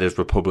 but Riders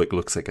Republic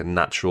looks like a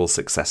natural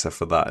successor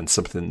for that and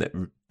something that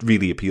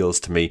really appeals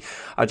to me.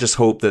 I just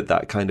hope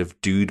that kind of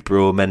dude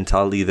bro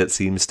mentality that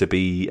seems to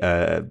be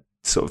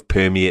sort of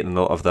permeating a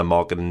lot of their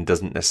marketing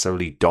doesn't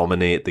necessarily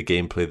dominate the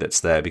gameplay that's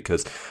there,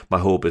 because my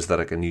hope is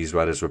that I can use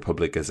Riders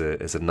Republic as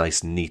a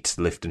nice, neat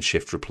lift and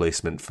shift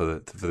replacement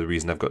for the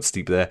reason I've got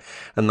Steep there,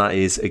 and that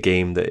is a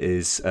game that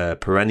is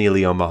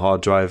perennially on my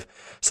hard drive,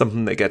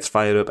 something that gets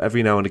fired up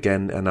every now and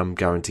again, and I'm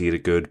guaranteed a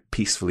good,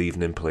 peaceful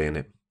evening playing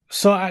it.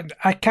 So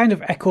I kind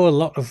of echo a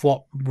lot of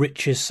what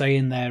Rich is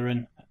saying there,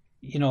 and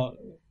you know,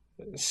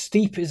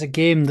 Steep is a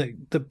game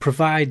that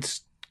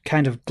provides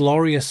kind of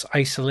glorious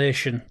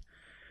isolation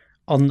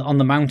on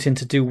the mountain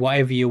to do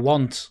whatever you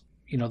want.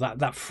 You know,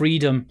 that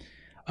freedom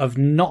of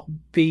not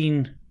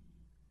being,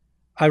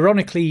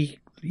 ironically,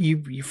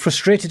 you're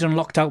frustrated and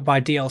locked out by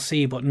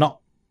DLC, but not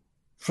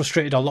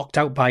frustrated or locked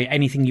out by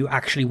anything you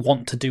actually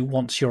want to do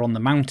once you're on the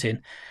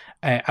mountain,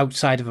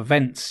 outside of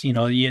events. You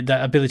know,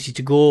 the ability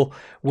to go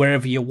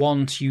wherever you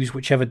want, use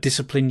whichever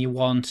discipline you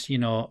want. You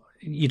know,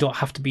 you don't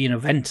have to be an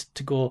event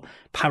to go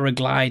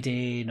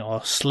paragliding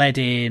or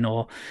sledding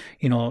or,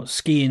 you know,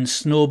 skiing,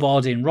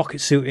 snowboarding,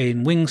 rocket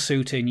suiting,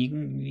 wingsuiting.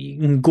 You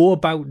can go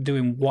about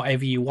doing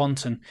whatever you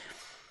want, and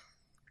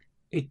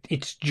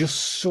it's just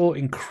so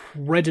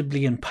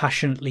incredibly and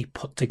passionately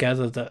put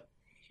together that,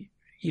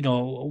 you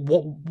know,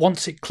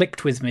 once it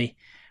clicked with me,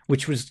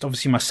 which was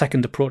obviously my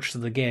second approach to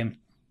the game,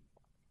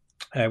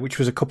 which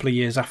was a couple of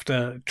years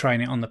after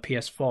trying it on the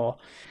PS4,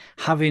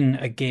 having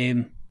a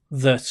game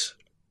that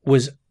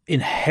was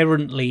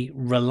inherently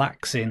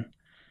relaxing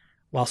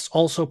whilst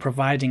also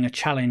providing a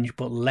challenge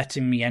but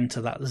letting me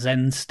enter that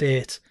zen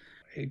state.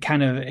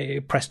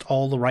 It pressed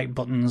all the right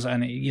buttons,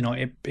 and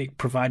it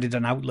provided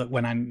an outlet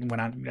when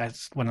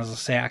as I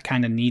say, I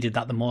kind of needed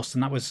that the most,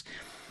 and that was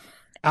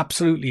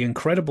absolutely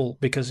incredible,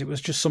 because it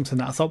was just something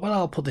that I thought, well,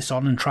 I'll put this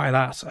on and try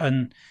that,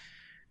 and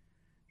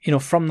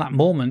from that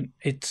moment,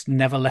 it's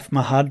never left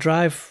my hard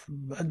drive.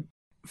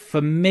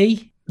 For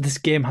me, this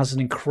game has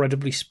an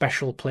incredibly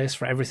special place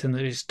for everything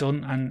that it's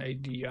done, and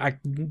I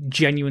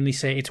genuinely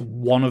say it's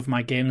one of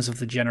my games of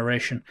the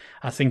generation.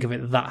 I think of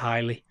it that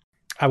highly.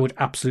 I would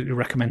absolutely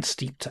recommend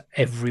Steep to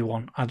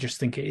everyone. I just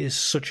think it is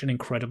such an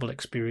incredible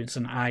experience,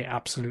 and I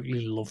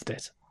absolutely loved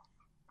it.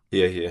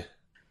 Yeah.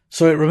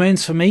 So it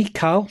remains for me,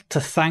 Carl, to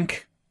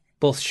thank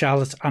both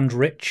Charlotte and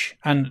Rich,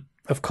 and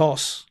of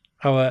course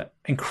our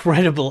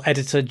incredible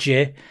editor,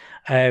 Jay,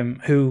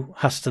 who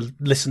has to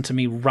listen to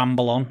me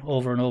ramble on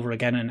over and over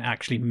again and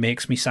actually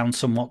makes me sound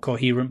somewhat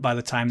coherent by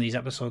the time these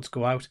episodes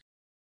go out.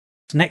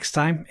 Next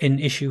time, in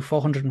issue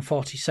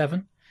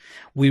 447,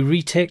 we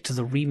retake to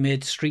the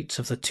remade streets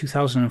of the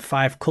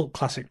 2005 cult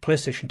classic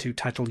PlayStation 2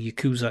 title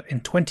Yakuza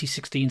in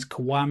 2016's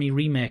Kiwami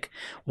remake,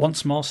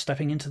 once more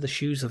stepping into the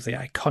shoes of the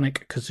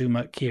iconic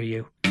Kazuma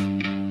Kiryu.